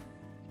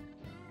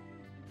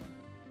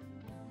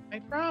 I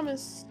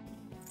promise.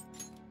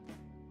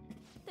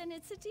 Then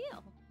it's a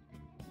deal.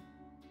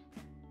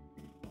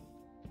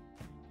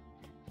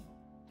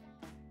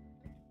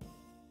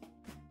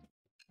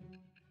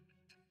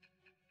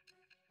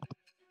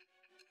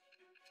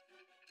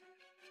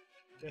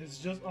 It's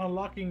just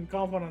unlocking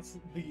confidence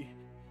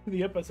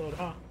the episode,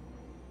 huh?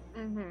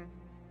 Mm-hmm.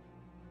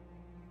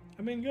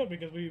 I mean, good,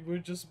 because we were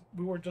just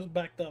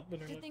backed up. To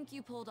think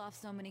you pulled off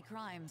so many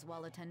crimes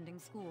while attending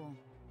school.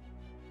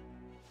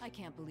 I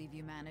can't believe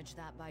you managed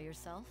that by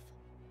yourself.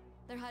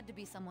 There had to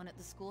be someone at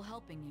the school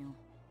helping you.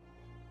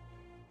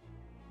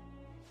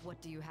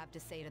 What do you have to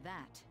say to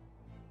that?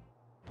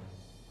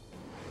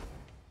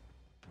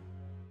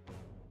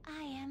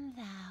 I am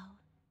thou.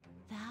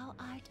 Thou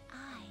art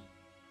I.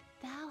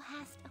 Thou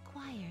hast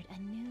acquired a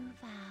new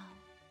vow.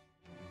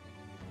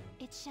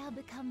 It shall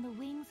become the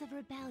wings of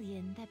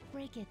rebellion that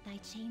breaketh thy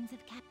chains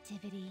of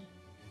captivity.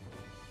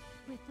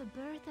 With the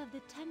birth of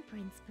the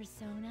temperance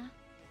persona,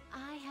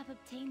 I have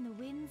obtained the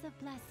winds of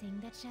blessing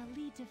that shall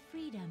lead to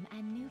freedom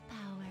and new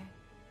power.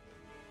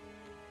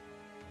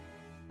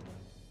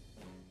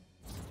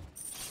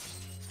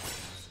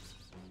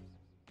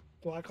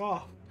 Black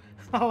off.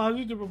 Allows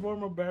you to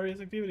perform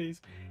various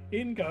activities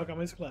in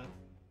Kawakami's class.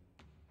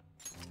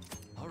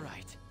 All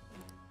right.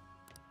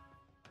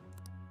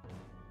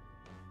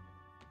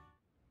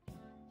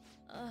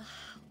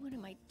 What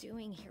am I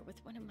doing here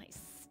with one of my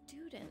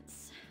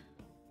students?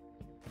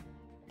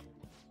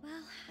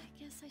 Well,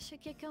 I guess I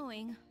should get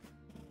going.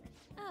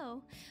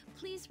 Oh,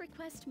 please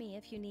request me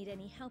if you need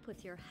any help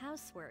with your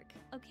housework,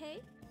 okay?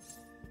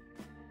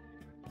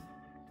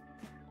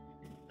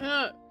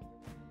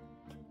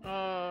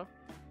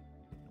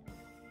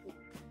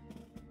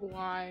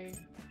 Why?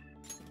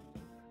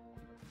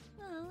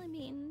 Well, I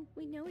mean,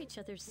 we know each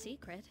other's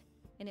secret,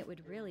 and it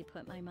would really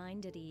put my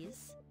mind at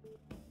ease.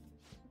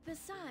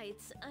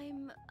 Besides,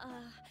 I'm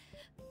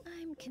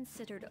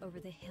considered over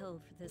the hill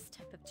for this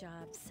type of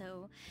job,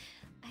 so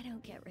I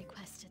don't get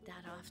requested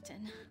that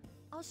often.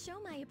 I'll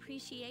show my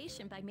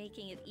appreciation by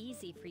making it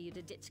easy for you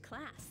to ditch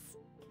class.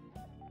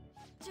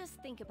 Just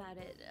think about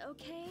it,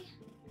 okay?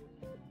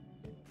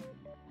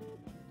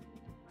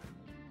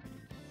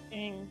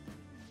 Dang.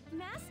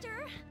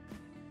 Master!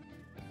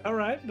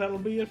 Alright, that'll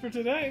be it for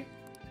today.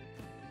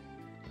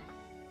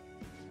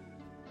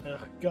 Oh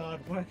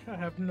god, I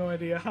have no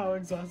idea how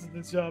exhausted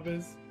this job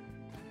is.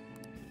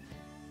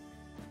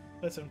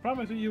 Listen,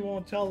 promise me you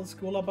won't tell the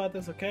school about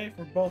this, okay?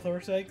 For both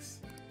our sakes.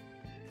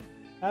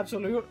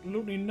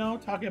 Absolutely no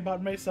talking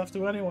about May stuff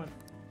to anyone.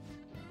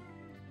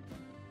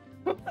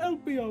 It'll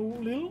be a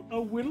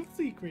little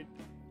secret.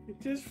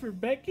 It's just for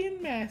Becky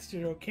and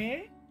Master,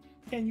 okay?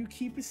 Can you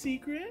keep a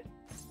secret?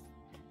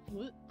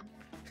 What?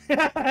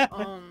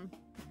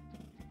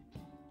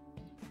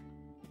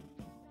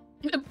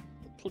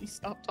 Please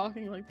stop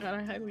talking like that.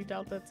 I highly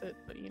doubt that's it,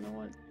 but you know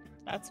what?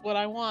 That's what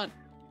I want.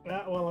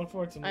 Yeah, well,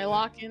 unfortunately. I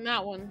lock in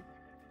that one.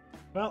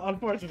 Well,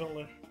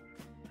 unfortunately.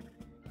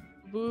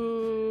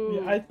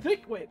 Boo. Yeah, I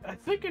think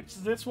it's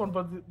this one,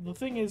 but the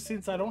thing is,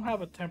 since I don't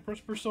have a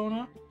temperance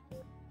persona,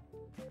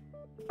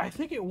 I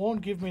think it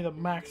won't give me the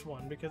max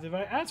one, because if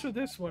I answer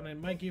this one, it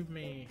might give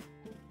me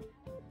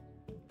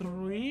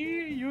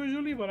 3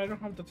 usually, but I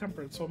don't have the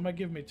temperance, so it might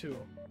give me 2.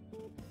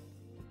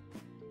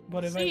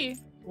 But if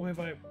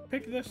I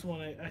pick this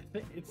one, I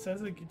think it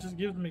says it just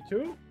gives me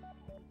 2.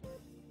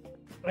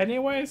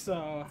 Anyway,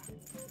 so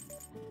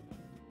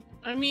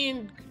I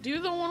mean, do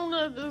the one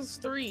that does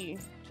 3.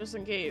 just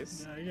in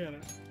case. Yeah, I get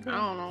it. I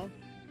don't know.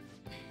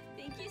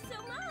 Thank you so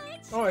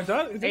much. Oh, it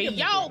does? It Hey, did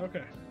get me yo! good.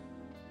 Okay.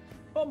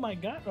 Oh my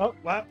god. Oh,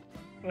 wow.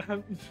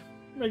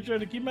 Make sure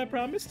to keep my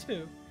promise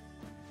too.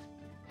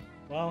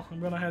 Well, I'm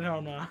gonna head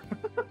home now.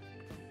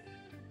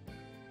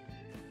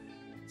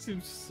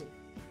 Seems.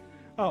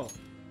 Oh.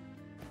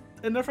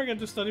 And don't forget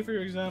to study for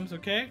your exams,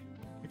 okay?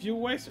 If you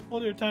waste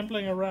all your time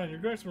playing around, your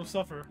grades will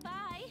suffer.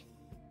 Bye.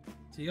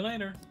 See you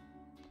later.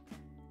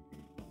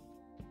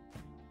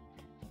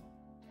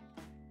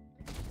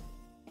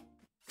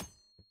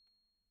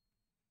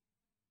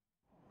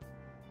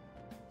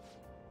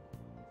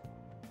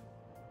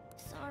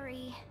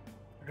 Sorry.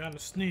 I got a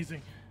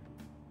sneezing.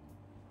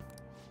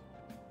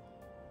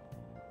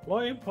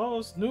 Employee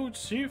posts new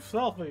chief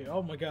selfie.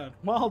 Oh my god.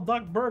 While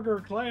Duck Burger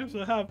claims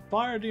to have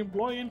fired the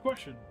employee in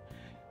question.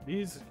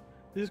 These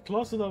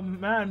close to the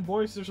man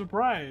voice their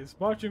surprise,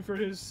 watching for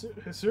his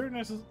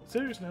seriousness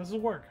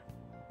of work.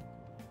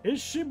 Is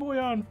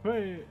Shibuya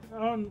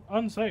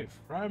unsafe?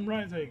 Crime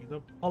rising.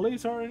 The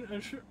police are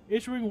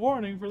issuing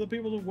warning for the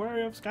people to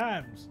wary of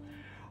scams.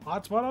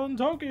 Hotspot in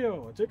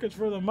Tokyo. Tickets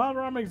for the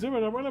Madoram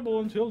exhibit are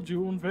available until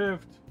June 5th.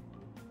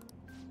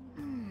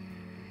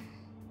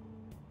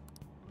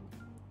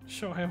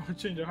 Show him what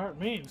change of heart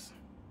means.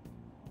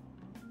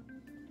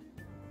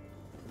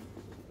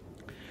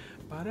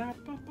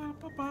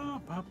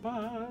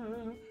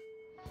 Ba-da-ba-ba-ba-ba-ba-ba.